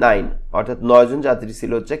হচ্ছে 9, অর্থাৎ 9 জন যাত্রী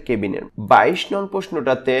ছিল হচ্ছে কেবিনের। 22 নং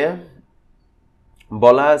প্রশ্নটাতে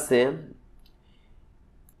বলা আছে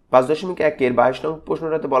 5.1 22 নং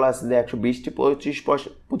প্রশ্নটাতে বলা আছে যে 120টি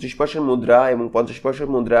 25 পয়সার মুদ্রা এবং 50 পয়সার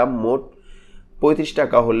মুদ্রা মোট 35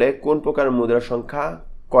 টাকা হলে কোন প্রকার মুদ্রার সংখ্যা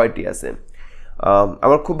কয়টি আছে?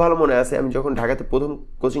 আমার খুব ভালো মনে আছে, আমি যখন ঢাকাতে প্রথম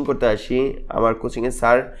কোচিং করতে আসি, আমার কোচিংয়ে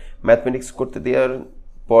স্যার ম্যাথমেটিক্স করতে দেওয়ার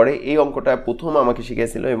পরে এই অঙ্কটা প্রথম আমাকে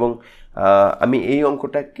শিখিয়েছিল এবং আমি এই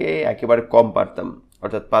অঙ্কটাকে একেবারে কম পারতাম।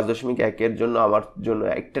 অর্থাৎ 5.1 জন্য আমার জন্য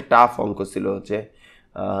একটা টাফ অঙ্ক ছিল হচ্ছে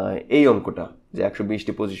এই অঙ্কটা, যে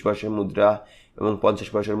 120টি 25 পয়সার মুদ্রা এবং 50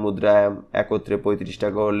 পয়সার মুদ্রা একত্রে 35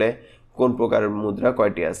 টাকা হলে কোন প্রকার মুদ্রা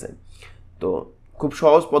কয়টি আছে। তো খুব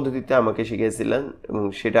সহজ পদ্ধতিতে আমাকে শিখিয়েছিলেন এবং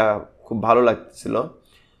সেটা খুব ভালো লাগছিল।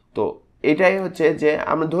 তো এটাই হচ্ছে যে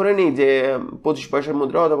আমরা ধরে নিই যে 25 পয়সার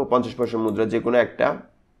মুদ্রা অথবা 50 পয়সার মুদ্রা যে কোনো একটা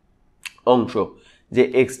অংশ যে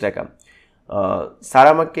এক্স টাকা। স্যার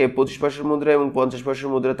আমাকে 25 পয়সার মুদ্রা এবং 50 পয়সার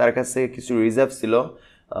মুদ্রা তার কাছে কিছু রিজার্ভ ছিল,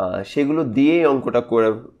 সেগুলো দিয়েই অঙ্কটা করে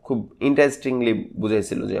খুব ইন্টারেস্টিংলি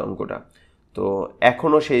বুঝাইছিল যে অঙ্কটা। তো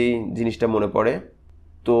এখনও সেই জিনিসটা মনে পড়ে।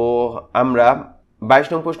 তো আমরা 22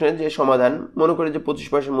 নং প্রশ্নের যে সমাধান, মনে করি যে 25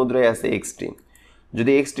 পয়সার মুদ্রায় আছে এক্সটি।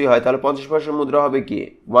 যদি এক্সটি হয় তাহলে 50 পয়সার মুদ্রা হবে কি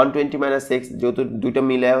 120 মাইনাস এক্স, যেহেতু দুইটা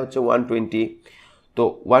মিলে হচ্ছে 120। তো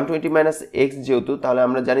 120 মাইনাস এক্স যেহেতু, তাহলে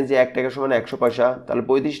আমরা জানি যে 1 টাকা সমান 100 পয়সা, তাহলে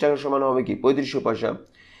 35 টাকা সমান হবে কি 3500 পয়সা।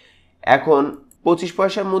 এখন 25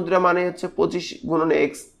 পয়সার মুদ্রা মানে হচ্ছে 25 গুণন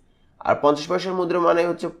এক্স, আর 50 পয়সার মুদ্রা মানে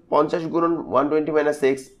হচ্ছে 50 গুণন 120 মাইনাস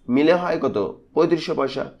এক্স, মিলে হয় কত 3500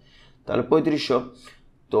 পয়সা। তাহলে 3500,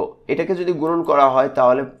 তো এটাকে যদি গুণন করা হয়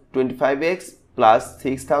তাহলে 25x plus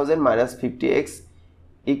 6000 minus 50x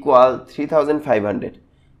equal 3500।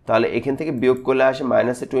 তাহলে এখান থেকে বিয়োগ করলে আসে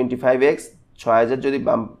মাইনাসে 25x, 6000 যদি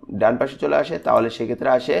ডান পাশে চলে আসে তাহলে সেক্ষেত্রে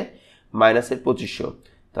আসে মাইনাসের 2500।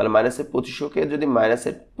 তাহলে মাইনাসের 2500কে যদি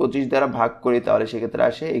মাইনাসের 25 দ্বারা ভাগ করি তাহলে সেক্ষেত্রে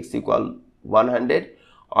আসে x ইকুয়াল 100,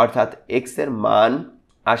 অর্থাৎ x এর মান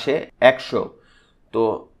আসে 100। তো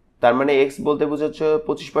তার মানে x বলতে বোঝাচ্ছে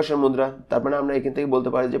 25 পয়সার মুদ্রা, তার মানে আমরা এখান থেকে বলতে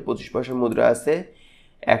পারি যে 25 পয়সার মুদ্রা আছে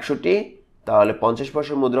 100টি, তাহলে 50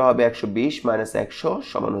 পয়সার মুদ্রা হবে 120 মাইনাস 100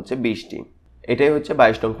 সমান হচ্ছে 20টি। এটাই হচ্ছে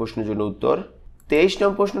 22 নং প্রশ্নের জন্য উত্তর। 23 নং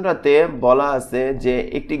প্রশ্নটাতে বলা আছে যে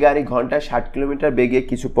একটি গাড়ি ঘন্টায় 60 কিলোমিটার বেগে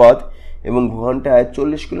কিছু পথ এবং ঘন্টায়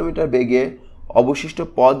 40 কিলোমিটার বেগে অবশিষ্ট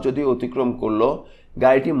পথ যদি অতিক্রম করলো,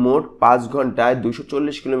 গাড়িটি মোট 5 ঘন্টায়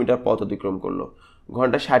 240 কিলোমিটার পথ অতিক্রম করলো।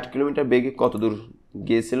 ঘন্টায় 60 কিলোমিটার বেগে কত দূর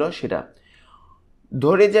গিয়েছিল সেটা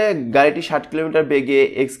ধরে, যে গাড়িটি 60 কিলোমিটার বেগে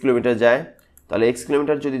এক্স কিলোমিটার যায়, তাহলে এক্স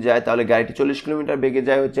কিলোমিটার যদি যায় তাহলে গাড়িটি 40 কিলোমিটার বেগে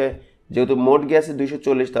যায় হচ্ছে, যেহেতু মোট গেছে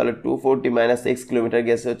 240, তাহলে 240 মাইনাস এক্স কিলোমিটার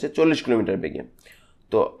গেছে হচ্ছে 40 কিলোমিটার বেগে।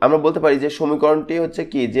 তো আমরা বলতে পারি যে সমীকরণটি হচ্ছে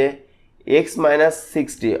কি যে এক্স মাইনাস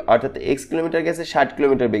 60, অর্থাৎ এক্স কিলোমিটার গেছে 60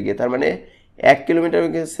 কিলোমিটার বেগে, তার মানে 1 কিলোমিটার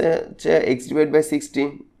গেছে হচ্ছে এক্স ডিভাইড বাই 60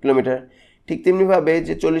 কিলোমিটার। ঠিক তেমনিভাবে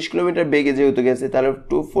যে 40 কিলোমিটার বেগে যেহেতু গেছে তাহলে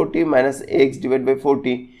 240 মাইনাস এক্স ডিভাইড বাই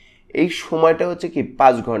 40, এই সময়টা হচ্ছে কি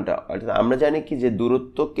 5 ঘন্টা। অর্থাৎ আমরা জানি কি যে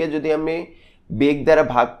দূরত্বকে যদি আমি বেগ দ্বারা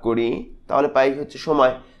ভাগ করি তাহলে পাই হচ্ছে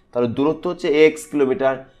সময়। তাহলে দূরত্ব হচ্ছে এক্স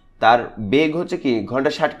কিলোমিটার, তার বেগ হচ্ছে কি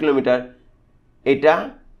ঘন্টা 60 কিলোমিটার, এটা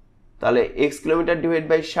তাহলে এক্স কিলোমিটার ডিভাইড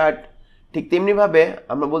বাই 60। ঠিক তেমনিভাবে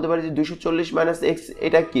আমরা বলতে পারি যে 240 মাইনাস এক্স,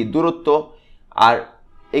 এটা কি দূরত্ব, আর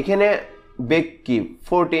এখানে বেগ কি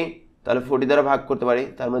 40, তাহলে 40 দ্বারা ভাগ করতে পারি।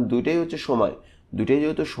 তার মানে দুইটাই হচ্ছে সময়, দুইটাই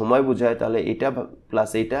যেহেতু সময় বোঝায় তাহলে এটা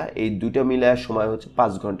প্লাস এইটা, এই দুইটা মিলে সময় হচ্ছে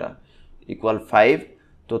 5 ঘন্টা ইকুয়াল 5।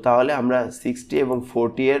 তো তাহলে আমরা 60 এবং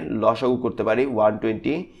 40 এর লসাগু করতে পারি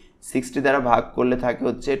 120। 60 দ্বারা ভাগ করলে থাকে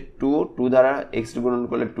হচ্ছে 2 দ্বারা এক্স গুণন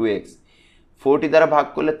করলে 2x, 40 দ্বারা ভাগ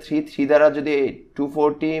করলে 3 দ্বারা যদি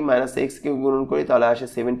 240 মাইনাস এক্সকে গুণন করি তাহলে আসে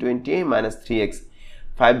 720 মাইনাস 3x,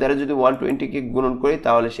 5 দ্বারা যদি 120কে গুণন করি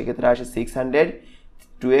তাহলে সেক্ষেত্রে আসে 600,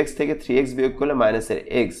 2x থেকে 3x বিয়োগ করলে মাইনাসের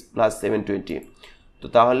x প্লাস 720। তো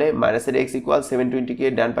তাহলে মাইনাসের x ইকুয়াল 720কে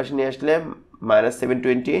ডান পাশে নিয়ে আসলে মাইনাস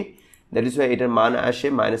 720, দ্যাট ইজ ওয়াই এটার মান আসে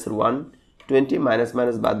মাইনাসের 120, মাইনাস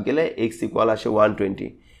মাইনাস বাদ গেলে x ইকুয়াল আসে 120।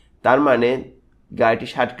 তার মানে গাড়িটি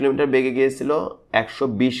 60 কিলোমিটার বেগে গিয়েছিল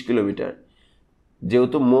 120 কিলোমিটার,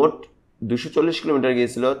 যেহেতু মোট 240 কিলোমিটার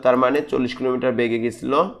গিয়েছিল তার মানে 40 কিলোমিটার বেগে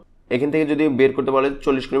গিয়েছিল। এখান থেকে যদি বের করতে বলে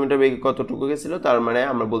 40 কিলোমিটার বেগে কতটুকু গেছিল, তার মানে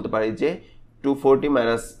আমরা বলতে পারি যে 240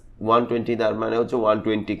 মাইনাস 120, তার মানে হচ্ছে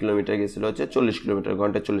 120 কিলোমিটার গেছিল হচ্ছে 40 কিলোমিটার,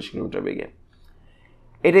 ঘন্টায় 40 কিলোমিটার বেগে।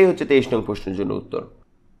 এটাই হচ্ছে 23 নং প্রশ্নের জন্য উত্তর।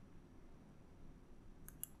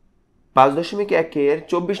 5.1 এর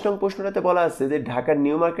 24 নং প্রশ্নটাতে বলা আছে যে ঢাকার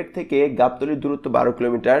নিউ মার্কেট থেকে গাবতলীর দূরত্ব 12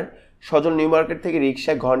 কিলোমিটার, সজল নিউ মার্কেট থেকে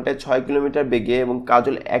রিক্সা ঘন্টায় 6 কিলোমিটার বেগে এবং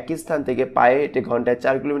কাজল একই স্থান থেকে পায়ে হেঁটে ঘন্টায়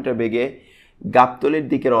 4 কিলোমিটার বেগে গাবতলীর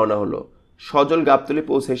দিকে রওনা হলো। সজল গাবতলী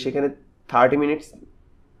পৌঁছে সেখানে 30 মিনিট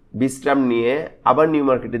বিশ্রাম নিয়ে আবার নিউ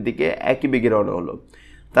মার্কেটের দিকে একই বেগে রওনা হলো।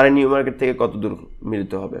 তারা নিউ মার্কেট থেকে কত দূর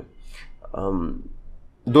মিলিত হবে?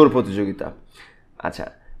 দৌড় প্রতিযোগিতা। আচ্ছা,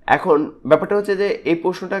 এখন ব্যাপারটা হচ্ছে যে এই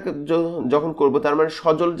প্রশ্নটা যখন করব, তার মানে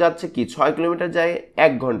সজল যাচ্ছে কি 6 কিলোমিটার যায়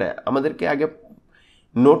 1 ঘন্টায়। আমাদেরকে আগে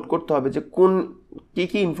নোট করতে হবে যে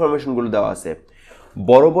কি ইনফরমেশনগুলো দেওয়া আছে।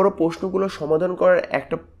 বড় বড় প্রশ্নগুলো সমাধান করার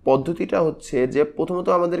একটা পদ্ধতিটা হচ্ছে যে প্রথমত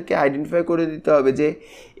আমাদেরকে আইডেন্টিফাই করে দিতে হবে যে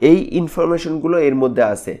এই ইনফরমেশনগুলো এর মধ্যে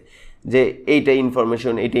আছে, যে এইটা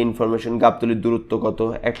ইনফরমেশন, গাবতলীর দূরত্ব কত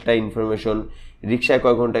একটা ইনফরমেশন, রিক্সায়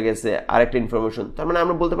কয় ঘন্টা গেছে আরেকটা ইনফরমেশন। তার মানে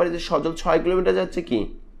আমরা বলতে পারি যে সজল 6 কিলোমিটার যাচ্ছে কি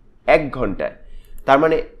 1 ঘন্টায়। তার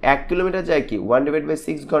মানে 1 কিলোমিটার যায় কি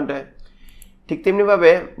 1/6 ঘন্টায়। ঠিক তেমনিভাবে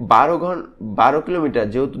 12 কিলোমিটার,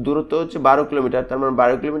 যেহেতু দূরত্ব হচ্ছে 12 কিলোমিটার, তার মানে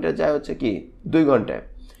 12 কিলোমিটার যায় হচ্ছে কি 2 ঘন্টায়।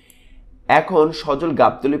 এখন সজল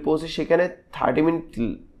গাবতলী পৌঁছে সেখানে 30 মিনিট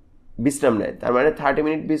বিশ্রাম নেয়। তার মানে 30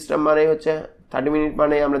 মিনিট বিশ্রাম মানে হচ্ছে 30 মিনিট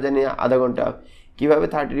মানে আমরা জানি আধা ঘন্টা। কিভাবে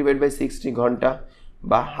 30/60 ঘন্টা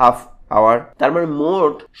বা হাফ আওয়ার। তার মানে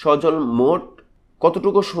সজল মোট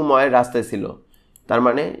কতটুকু সময় রাস্তায় ছিল? তার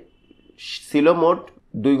মানে ছিল মোট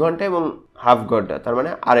 2 ঘন্টা এবং হাফ ঘন্টা, তার মানে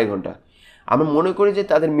আড়াই ঘন্টা। আমরা মনে করি যে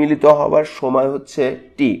তাদের মিলিত হওয়ার সময় হচ্ছে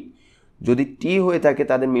টি। যদি টি হয়ে থাকে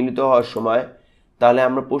তাদের মিলিত হওয়ার সময়, তাহলে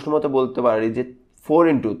আমরা প্রশ্ন মতো বলতে পারি যে 4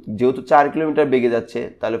 ইন্টু, যেহেতু 4 কিলোমিটার বেগে যাচ্ছে,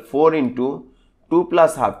 তাহলে 4 into 2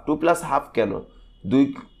 plus half. 2 plus half কেন?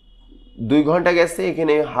 2 ঘন্টা গেছে,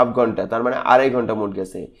 এখানে হাফ ঘন্টা, তার মানে আড়াই ঘন্টা মোট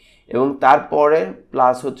গেছে। এবং তারপরে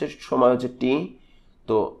প্লাস হচ্ছে সময় হচ্ছে টি,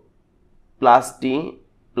 তো প্লাস টি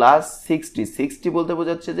প্লাস 60 বলতে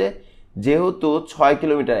বোঝাচ্ছে যে যেহেতু 6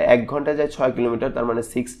 কিলোমিটার 1 ঘন্টা যায় 6 কিলোমিটার, তার মানে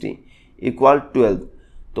 60 ইকুয়াল 12।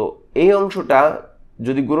 তো এই অংশটা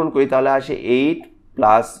যদি গুণন করি তাহলে আসে 8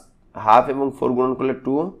 প্লাস হাফ এবং 4 গুণন করলে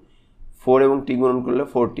 2, 4 এবং টি গুণন করলে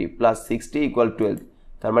 40 প্লাস 60 ইকুয়াল 12।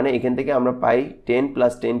 তার মানে এখান থেকে আমরা পাই 10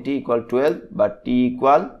 প্লাস 10t ইকুয়াল 12, বা টি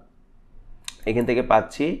ইকুয়াল এখান থেকে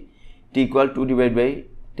পাচ্ছি টি ইকুয়াল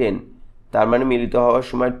 2/10। তার মানে মিলিত হওয়ার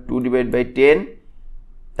সময় 2/10।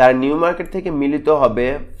 তার নিউ মার্কেট থেকে মিলিত হবে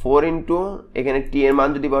 4 ইন্টু, এখানে টি এর মান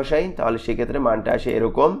যদি বসাই তাহলে সেক্ষেত্রে মানটা আসে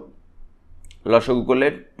এরকম। লসাগু করলে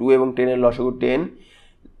 2 এবং 10 এর লসাগু 10,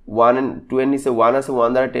 2 এর নিচে 1 আছে,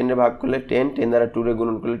 1 দ্বারা 10 এর ভাগ করলে 10, 10 দ্বারা 2 এর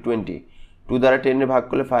গুণন করলে 20, 2 দ্বারা 10 এর ভাগ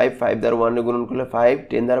করলে 5, 5 দ্বারা 1 এর গুণন করলে 5,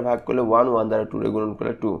 10 দ্বারা ভাগ করলে 1, 1 দ্বারা 2 এর গুণন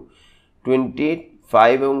করলে 2,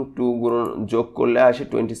 25 এবং 2 গুণন যোগ করলে আসে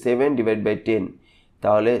 27/10।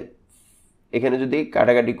 তাহলে এখানে যদি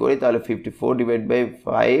কাটাকাটি করি তাহলে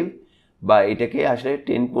 54/5, বা এটাকে আসলে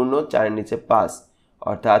 10 পূর্ণ 4 এর নিচে 5,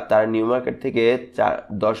 অর্থাৎ তার নিউ মার্কেট থেকে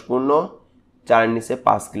 10 পূর্ণ 4 এর নিচে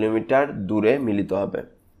 5 কিলোমিটার দূরে মিলিত হবে।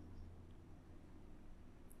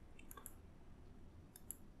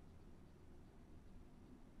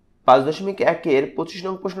 পাঁচ 5.1-এর 25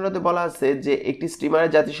 নং প্রশ্নটাতে বলা আছে যে একটি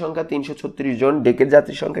স্টিমারের যাত্রী সংখ্যা 336 জন, ডেকের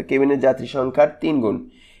যাত্রী সংখ্যা কেবিনের যাত্রী সংখ্যার 3 গুণ।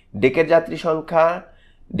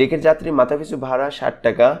 ডেকের যাত্রী মাথাপিছু ভাড়া 60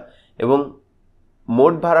 টাকা এবং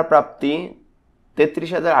মোট ভাড়া প্রাপ্তি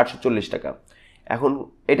 33,840 টাকা। এখন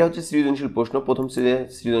এটা হচ্ছে সৃজনশীল প্রশ্ন, প্রথম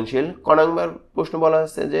সৃজনশীল। ক নম্বর প্রশ্ন বলা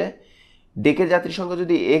হচ্ছে যে ডেকের যাত্রী সংখ্যা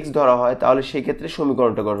যদি x ধরা হয় তাহলে সেই ক্ষেত্রে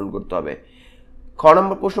সমীকরণটা গঠন করতে হবে। খ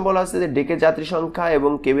নম্বর প্রশ্ন বলা আছে যে ডেকের যাত্রী সংখ্যা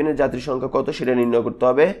এবং কেবিনের যাত্রী সংখ্যা কত সেটা নির্ণয় করতে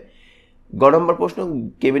হবে। গ নম্বর প্রশ্ন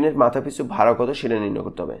কেবিনের মাথাপিছু ভাড়া কত সেটা নির্ণয়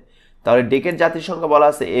করতে হবে। তাহলে ডেকের যাত্রী সংখ্যা বলা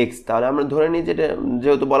আছে x, তাহলে আমরা ধরে নিই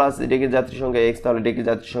যেহেতু বলা আছে ডেকের যাত্রী সংখ্যা x, তাহলে ডেকের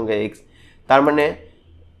যাত্রী সংখ্যা x, তার মানে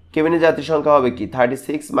কেবিনের যাত্রী সংখ্যা হবে কি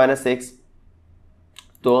 36 মাইনাস x।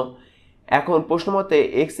 তো এখন প্রশ্ন মতে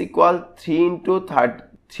x equal 3 into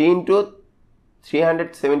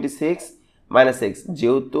 376 minus x,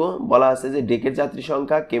 যেহেতু বলা আছে যে ডেকের যাত্রী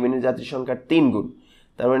সংখ্যা কেবিনের যাত্রী সংখ্যার 3 গুণ,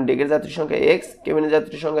 তার মানে ডেকের যাত্রী সংখ্যা x, কেবিনের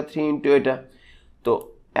যাত্রী সংখ্যা 3 ইন্টু এটা। তো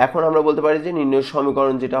এখন আমরা বলতে পারি যে নির্ণয়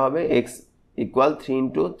সমীকরণ যেটা হবে x equal 3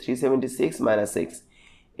 into 376 minus x।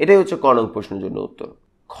 এটাই হচ্ছে ক নং প্রশ্নের জন্য উত্তর।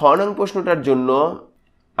 খ নং প্রশ্নটার জন্য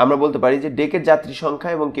আমরা বলতে পারি যে ডেকের যাত্রী সংখ্যা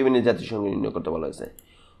এবং কেবিনের যাত্রী সংখ্যা নির্ণয় করতে বলা হয়েছে।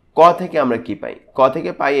 ক থেকে আমরা কি পাই? ক থেকে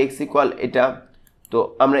পাই x ইকুয়াল এটা। তো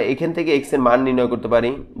আমরা এখান থেকে x এর মান নির্ণয় করতে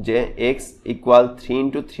পারি যে x equal 3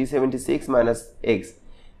 into 376 minus x,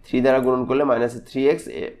 3 দ্বারা গুণন করলে মাইনাস 3x,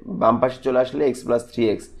 বাম পাশে চলে আসলে x plus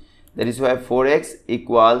 3x, that is Y 4x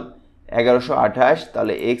equal 1128।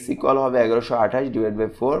 তাহলে x ইকুয়াল হবে 1128 ডিভাইড বাই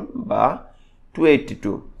 4 বা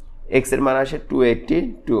 282। x এর মান আসে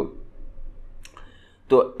 282।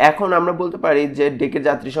 তো এখন আমরা বলতে পারি যে ডেকের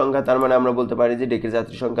যাত্রী সংখ্যা, তার মানে আমরা বলতে পারি যে ডেকের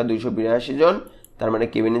যাত্রী সংখ্যা 282 জন, তার মানে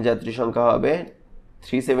কেবিনের যাত্রী সংখ্যা হবে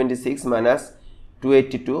 376 মাইনাস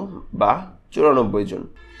 282 বা 94 জন।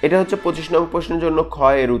 এটা হচ্ছে 25 নং প্রশ্নের জন্য খ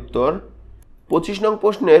এর উত্তর। 25 নং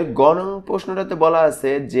প্রশ্নের গ নং প্রশ্নটাতে বলা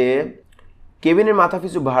আছে যে কেবিনের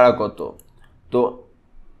মাথাপিছু ভাড়া কত? তো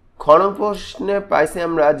খ নং প্রশ্নে পাইছি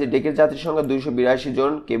আমরা যে ডেকের যাত্রী সংখ্যা 282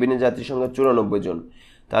 জন, কেবিনের যাত্রী সংখ্যা 94 জন।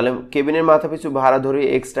 তাহলে কেবিনের মাথাপিছু ভাড়া ধরি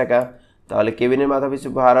x টাকা। তাহলে কেবিনের মাথাপিছু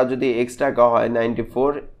ভাড়া যদি x টাকা হয়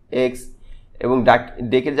 94x, এবং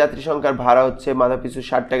ডেকের যাত্রী সংখ্যার ভাড়া হচ্ছে মাথাপিছু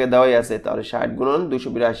 60 টাকা দেওয়াই আছে, তাহলে 60 গুণন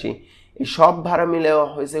 282, এই সব ভাড়া মিলে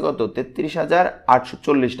হয়েছে কত?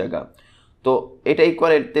 33,840 টাকা। তো এটা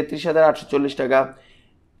ইকুয়াল 33,840 টাকা।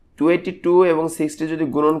 282 এবং 60 যদি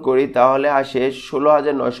গুণন করি তাহলে আসে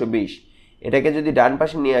 16,920। এটাকে যদি ডান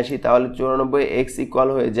পাশে নিয়ে আসি তাহলে 94x ইকুয়াল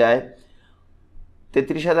হয়ে যায়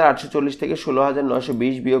 33,840 থেকে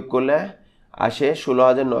 16,920 বিয়োগ করলে আসে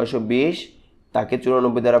 16,920, তাকে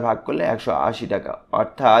 94 দ্বারা ভাগ করলে 180 টাকা।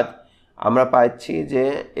 অর্থাৎ আমরা পাচ্ছি যে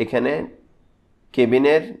এখানে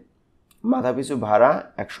কেবিনের মাথাপিছু ভাড়া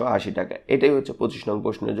 180 টাকা। এটাই হচ্ছে 25 নং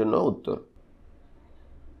প্রশ্নের জন্য উত্তর।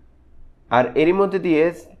 আর এরই মধ্যে দিয়ে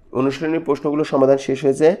অনুশীলনীর প্রশ্নগুলো সমাধান শেষ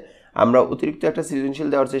হয়েছে। আমরা অতিরিক্ত একটা সৃজনশীল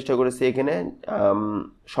দেওয়ার চেষ্টা করেছি, এখানে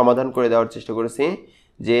সমাধান করে দেওয়ার চেষ্টা করেছি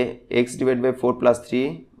যে x/4 + 3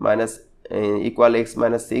 = x -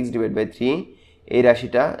 6/3 এই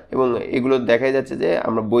রাশিটা, এবং এগুলো দেখাই যাচ্ছে যে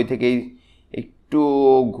আমরা বই থেকেই একটু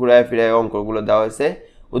ঘুরায় ফিরায় অঙ্কগুলো দেওয়া হয়েছে।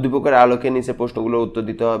 উদ্দীপকের আলোকে নিচে প্রশ্নগুলোর উত্তর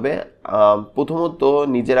দিতে হবে। প্রথমত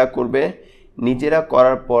নিজেরা করবে, নিজেরা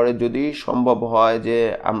করার পরে যদি সম্ভব হয় যে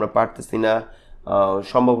আমরা পারতেছি না,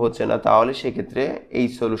 সম্ভব হচ্ছে না, তাহলে সেক্ষেত্রে এই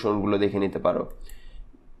সলিউশনগুলো দেখে নিতে পারো।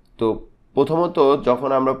 তো প্রথমত যখন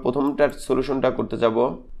আমরা প্রথমটার সলিউশনটা করতে যাব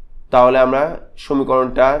তাহলে আমরা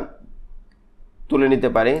সমীকরণটা তুলে নিতে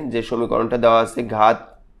পারি, যে সমীকরণটা দেওয়া আছে ঘাত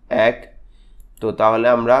 1। তো তাহলে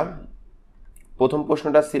আমরা প্রথম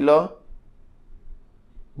প্রশ্নটা ছিল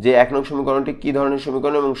যে 1 নং সমীকরণটি কী ধরনের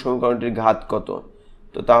সমীকরণ এবং সমীকরণটির ঘাত কত।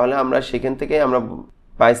 তো তাহলে আমরা সেখান থেকে আমরা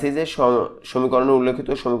পাইছি যে সমীকরণে উল্লেখিত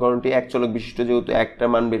সমীকরণটি এক চলক বিশিষ্ট, যেহেতু একটা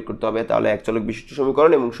মান বের করতে হবে, তাহলে এক চলক বিশিষ্ট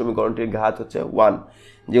সমীকরণ এবং সমীকরণটির ঘাত হচ্ছে 1,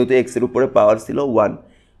 যেহেতু x এর উপরে পাওয়ার ছিল 1।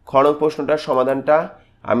 খ নং প্রশ্নটার সমাধানটা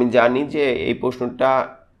আমি জানি যে এই প্রশ্নটা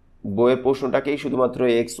বইয়ের প্রশ্নটাকেই শুধুমাত্র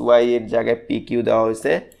x y এর জায়গায় pq দেওয়া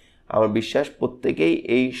হয়েছে। আমার বিশ্বাস প্রত্যেকেই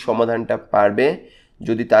এই সমাধানটা পারবে।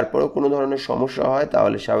 যদি তারপরেও কোনো ধরনের সমস্যা হয়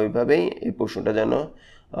তাহলে স্বাভাবিকভাবেই এই প্রশ্নটা যেন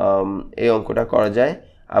এই অঙ্কটা করা যায়।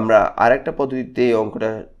 আমরা আরেকটা পদ্ধতিতে এই অঙ্কটা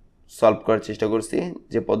সলভ করার চেষ্টা করছি,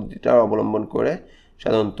 যে পদ্ধতিটা অবলম্বন করে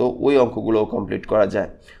সাধারণত ওই অঙ্কগুলোও কমপ্লিট করা যায়।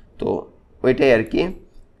 তো ওইটাই আর কি,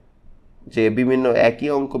 যে বিভিন্ন একই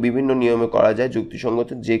অঙ্ক বিভিন্ন নিয়মে করা যায়, যুক্তিসঙ্গত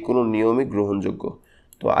যে কোনো নিয়মই গ্রহণযোগ্য।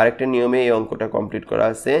 তো আরেকটা নিয়মে এই অঙ্কটা কমপ্লিট করা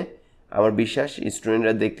আছে। আমার বিশ্বাস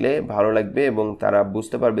স্টুডেন্টরা দেখলে ভালো লাগবে এবং তারা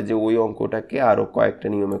বুঝতে পারবে যে ওই অঙ্কটাকে আরও কয়েকটা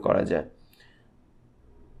নিয়মে করা যায়।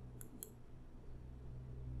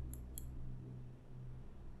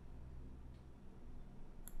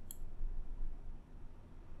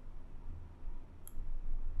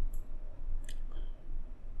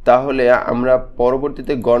 তাহলে আমরা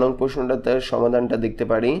পরবর্তীতে গ নং প্রশ্নটাতে সমাধানটা দেখতে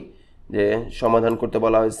পারি, যে সমাধান করতে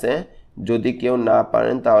বলা হয়েছে। যদি কেউ না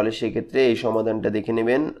পারেন তাহলে সেক্ষেত্রে এই সমাধানটা দেখে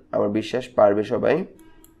নেবেন, আমার বিশ্বাস পারবে সবাই।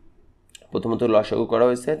 প্রথমত লসাগু করা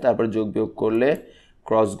হয়েছে, তারপর যোগ বিয়োগ করলে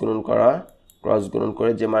ক্রস গুণন করা, ক্রস গুণন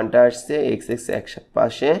করে যে মানটা আসছে x এক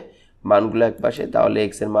পাশে, মানগুলো এক পাশে, তাহলে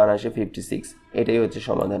x এর মান আসে 56। এটাই হচ্ছে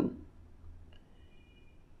সমাধান।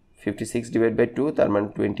 56/2 তার মান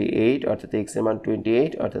 28, অর্থাৎ x এর মান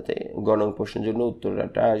 28, অর্থাৎ গ নং প্রশ্নের জন্য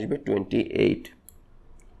উত্তরটা আসবে 28।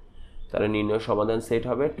 তাহলে নির্ণয় সমাধান সেট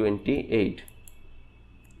হবে 28।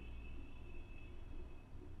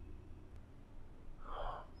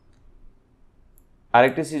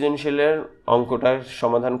 আরেকটি সৃজনশীলের অঙ্কটার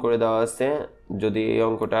সমাধান করে দেওয়া আছে, যদি এই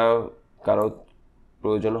অঙ্কটা কারো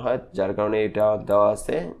প্রয়োজন হয়, যার কারণে এটা দেওয়া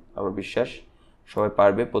আছে। আমার বিশ্বাস সবাই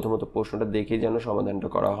পারবে। প্রথমত প্রশ্নটা দেখেই যেন সমাধানটা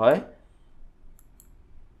করা হয়।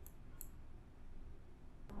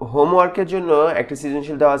 হোমওয়ার্কের জন্য একটি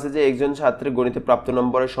সৃজনশীল দেওয়া আছে যে একজন ছাত্রের গণিতে প্রাপ্ত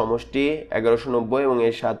নম্বরের সমষ্টি 1190 এবং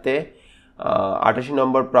এর সাথে 88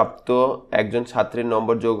 নম্বর প্রাপ্ত একজন ছাত্রের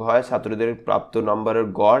নম্বর যোগ হয়, ছাত্রদের প্রাপ্ত নম্বরের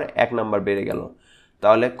গড় 1 নম্বর বেড়ে গেল।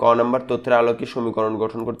 তাহলে ক নম্বর তথ্যের আলোকে সমীকরণ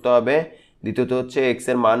গঠন করতে হবে। দ্বিতীয়ত হচ্ছে এক্স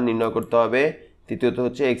এর মান নির্ণয় করতে হবে। তৃতীয়ত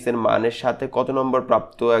হচ্ছে এক্স এর মানের সাথে কত নম্বর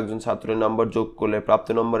প্রাপ্ত একজন ছাত্রের নম্বর যোগ করলে প্রাপ্ত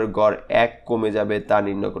নম্বরের গড় 1 কমে যাবে তা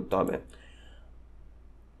নির্ণয় করতে হবে।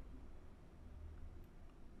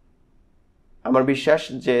 আমার বিশ্বাস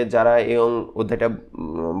যে যারা এই অধ্যায়টা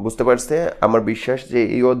বুঝতে পারছে, আমার বিশ্বাস যে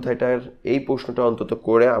এই অধ্যায়টার এই প্রশ্নটা অন্তত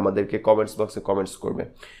করে আমাদেরকে কমেন্টস বক্সে কমেন্টস করবে।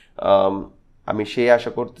 আমি সেই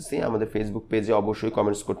আশা করতেছি। আমাদের ফেসবুক পেজে অবশ্যই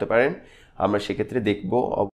কমেন্টস করতে পারেন, আমরা সেক্ষেত্রে দেখব।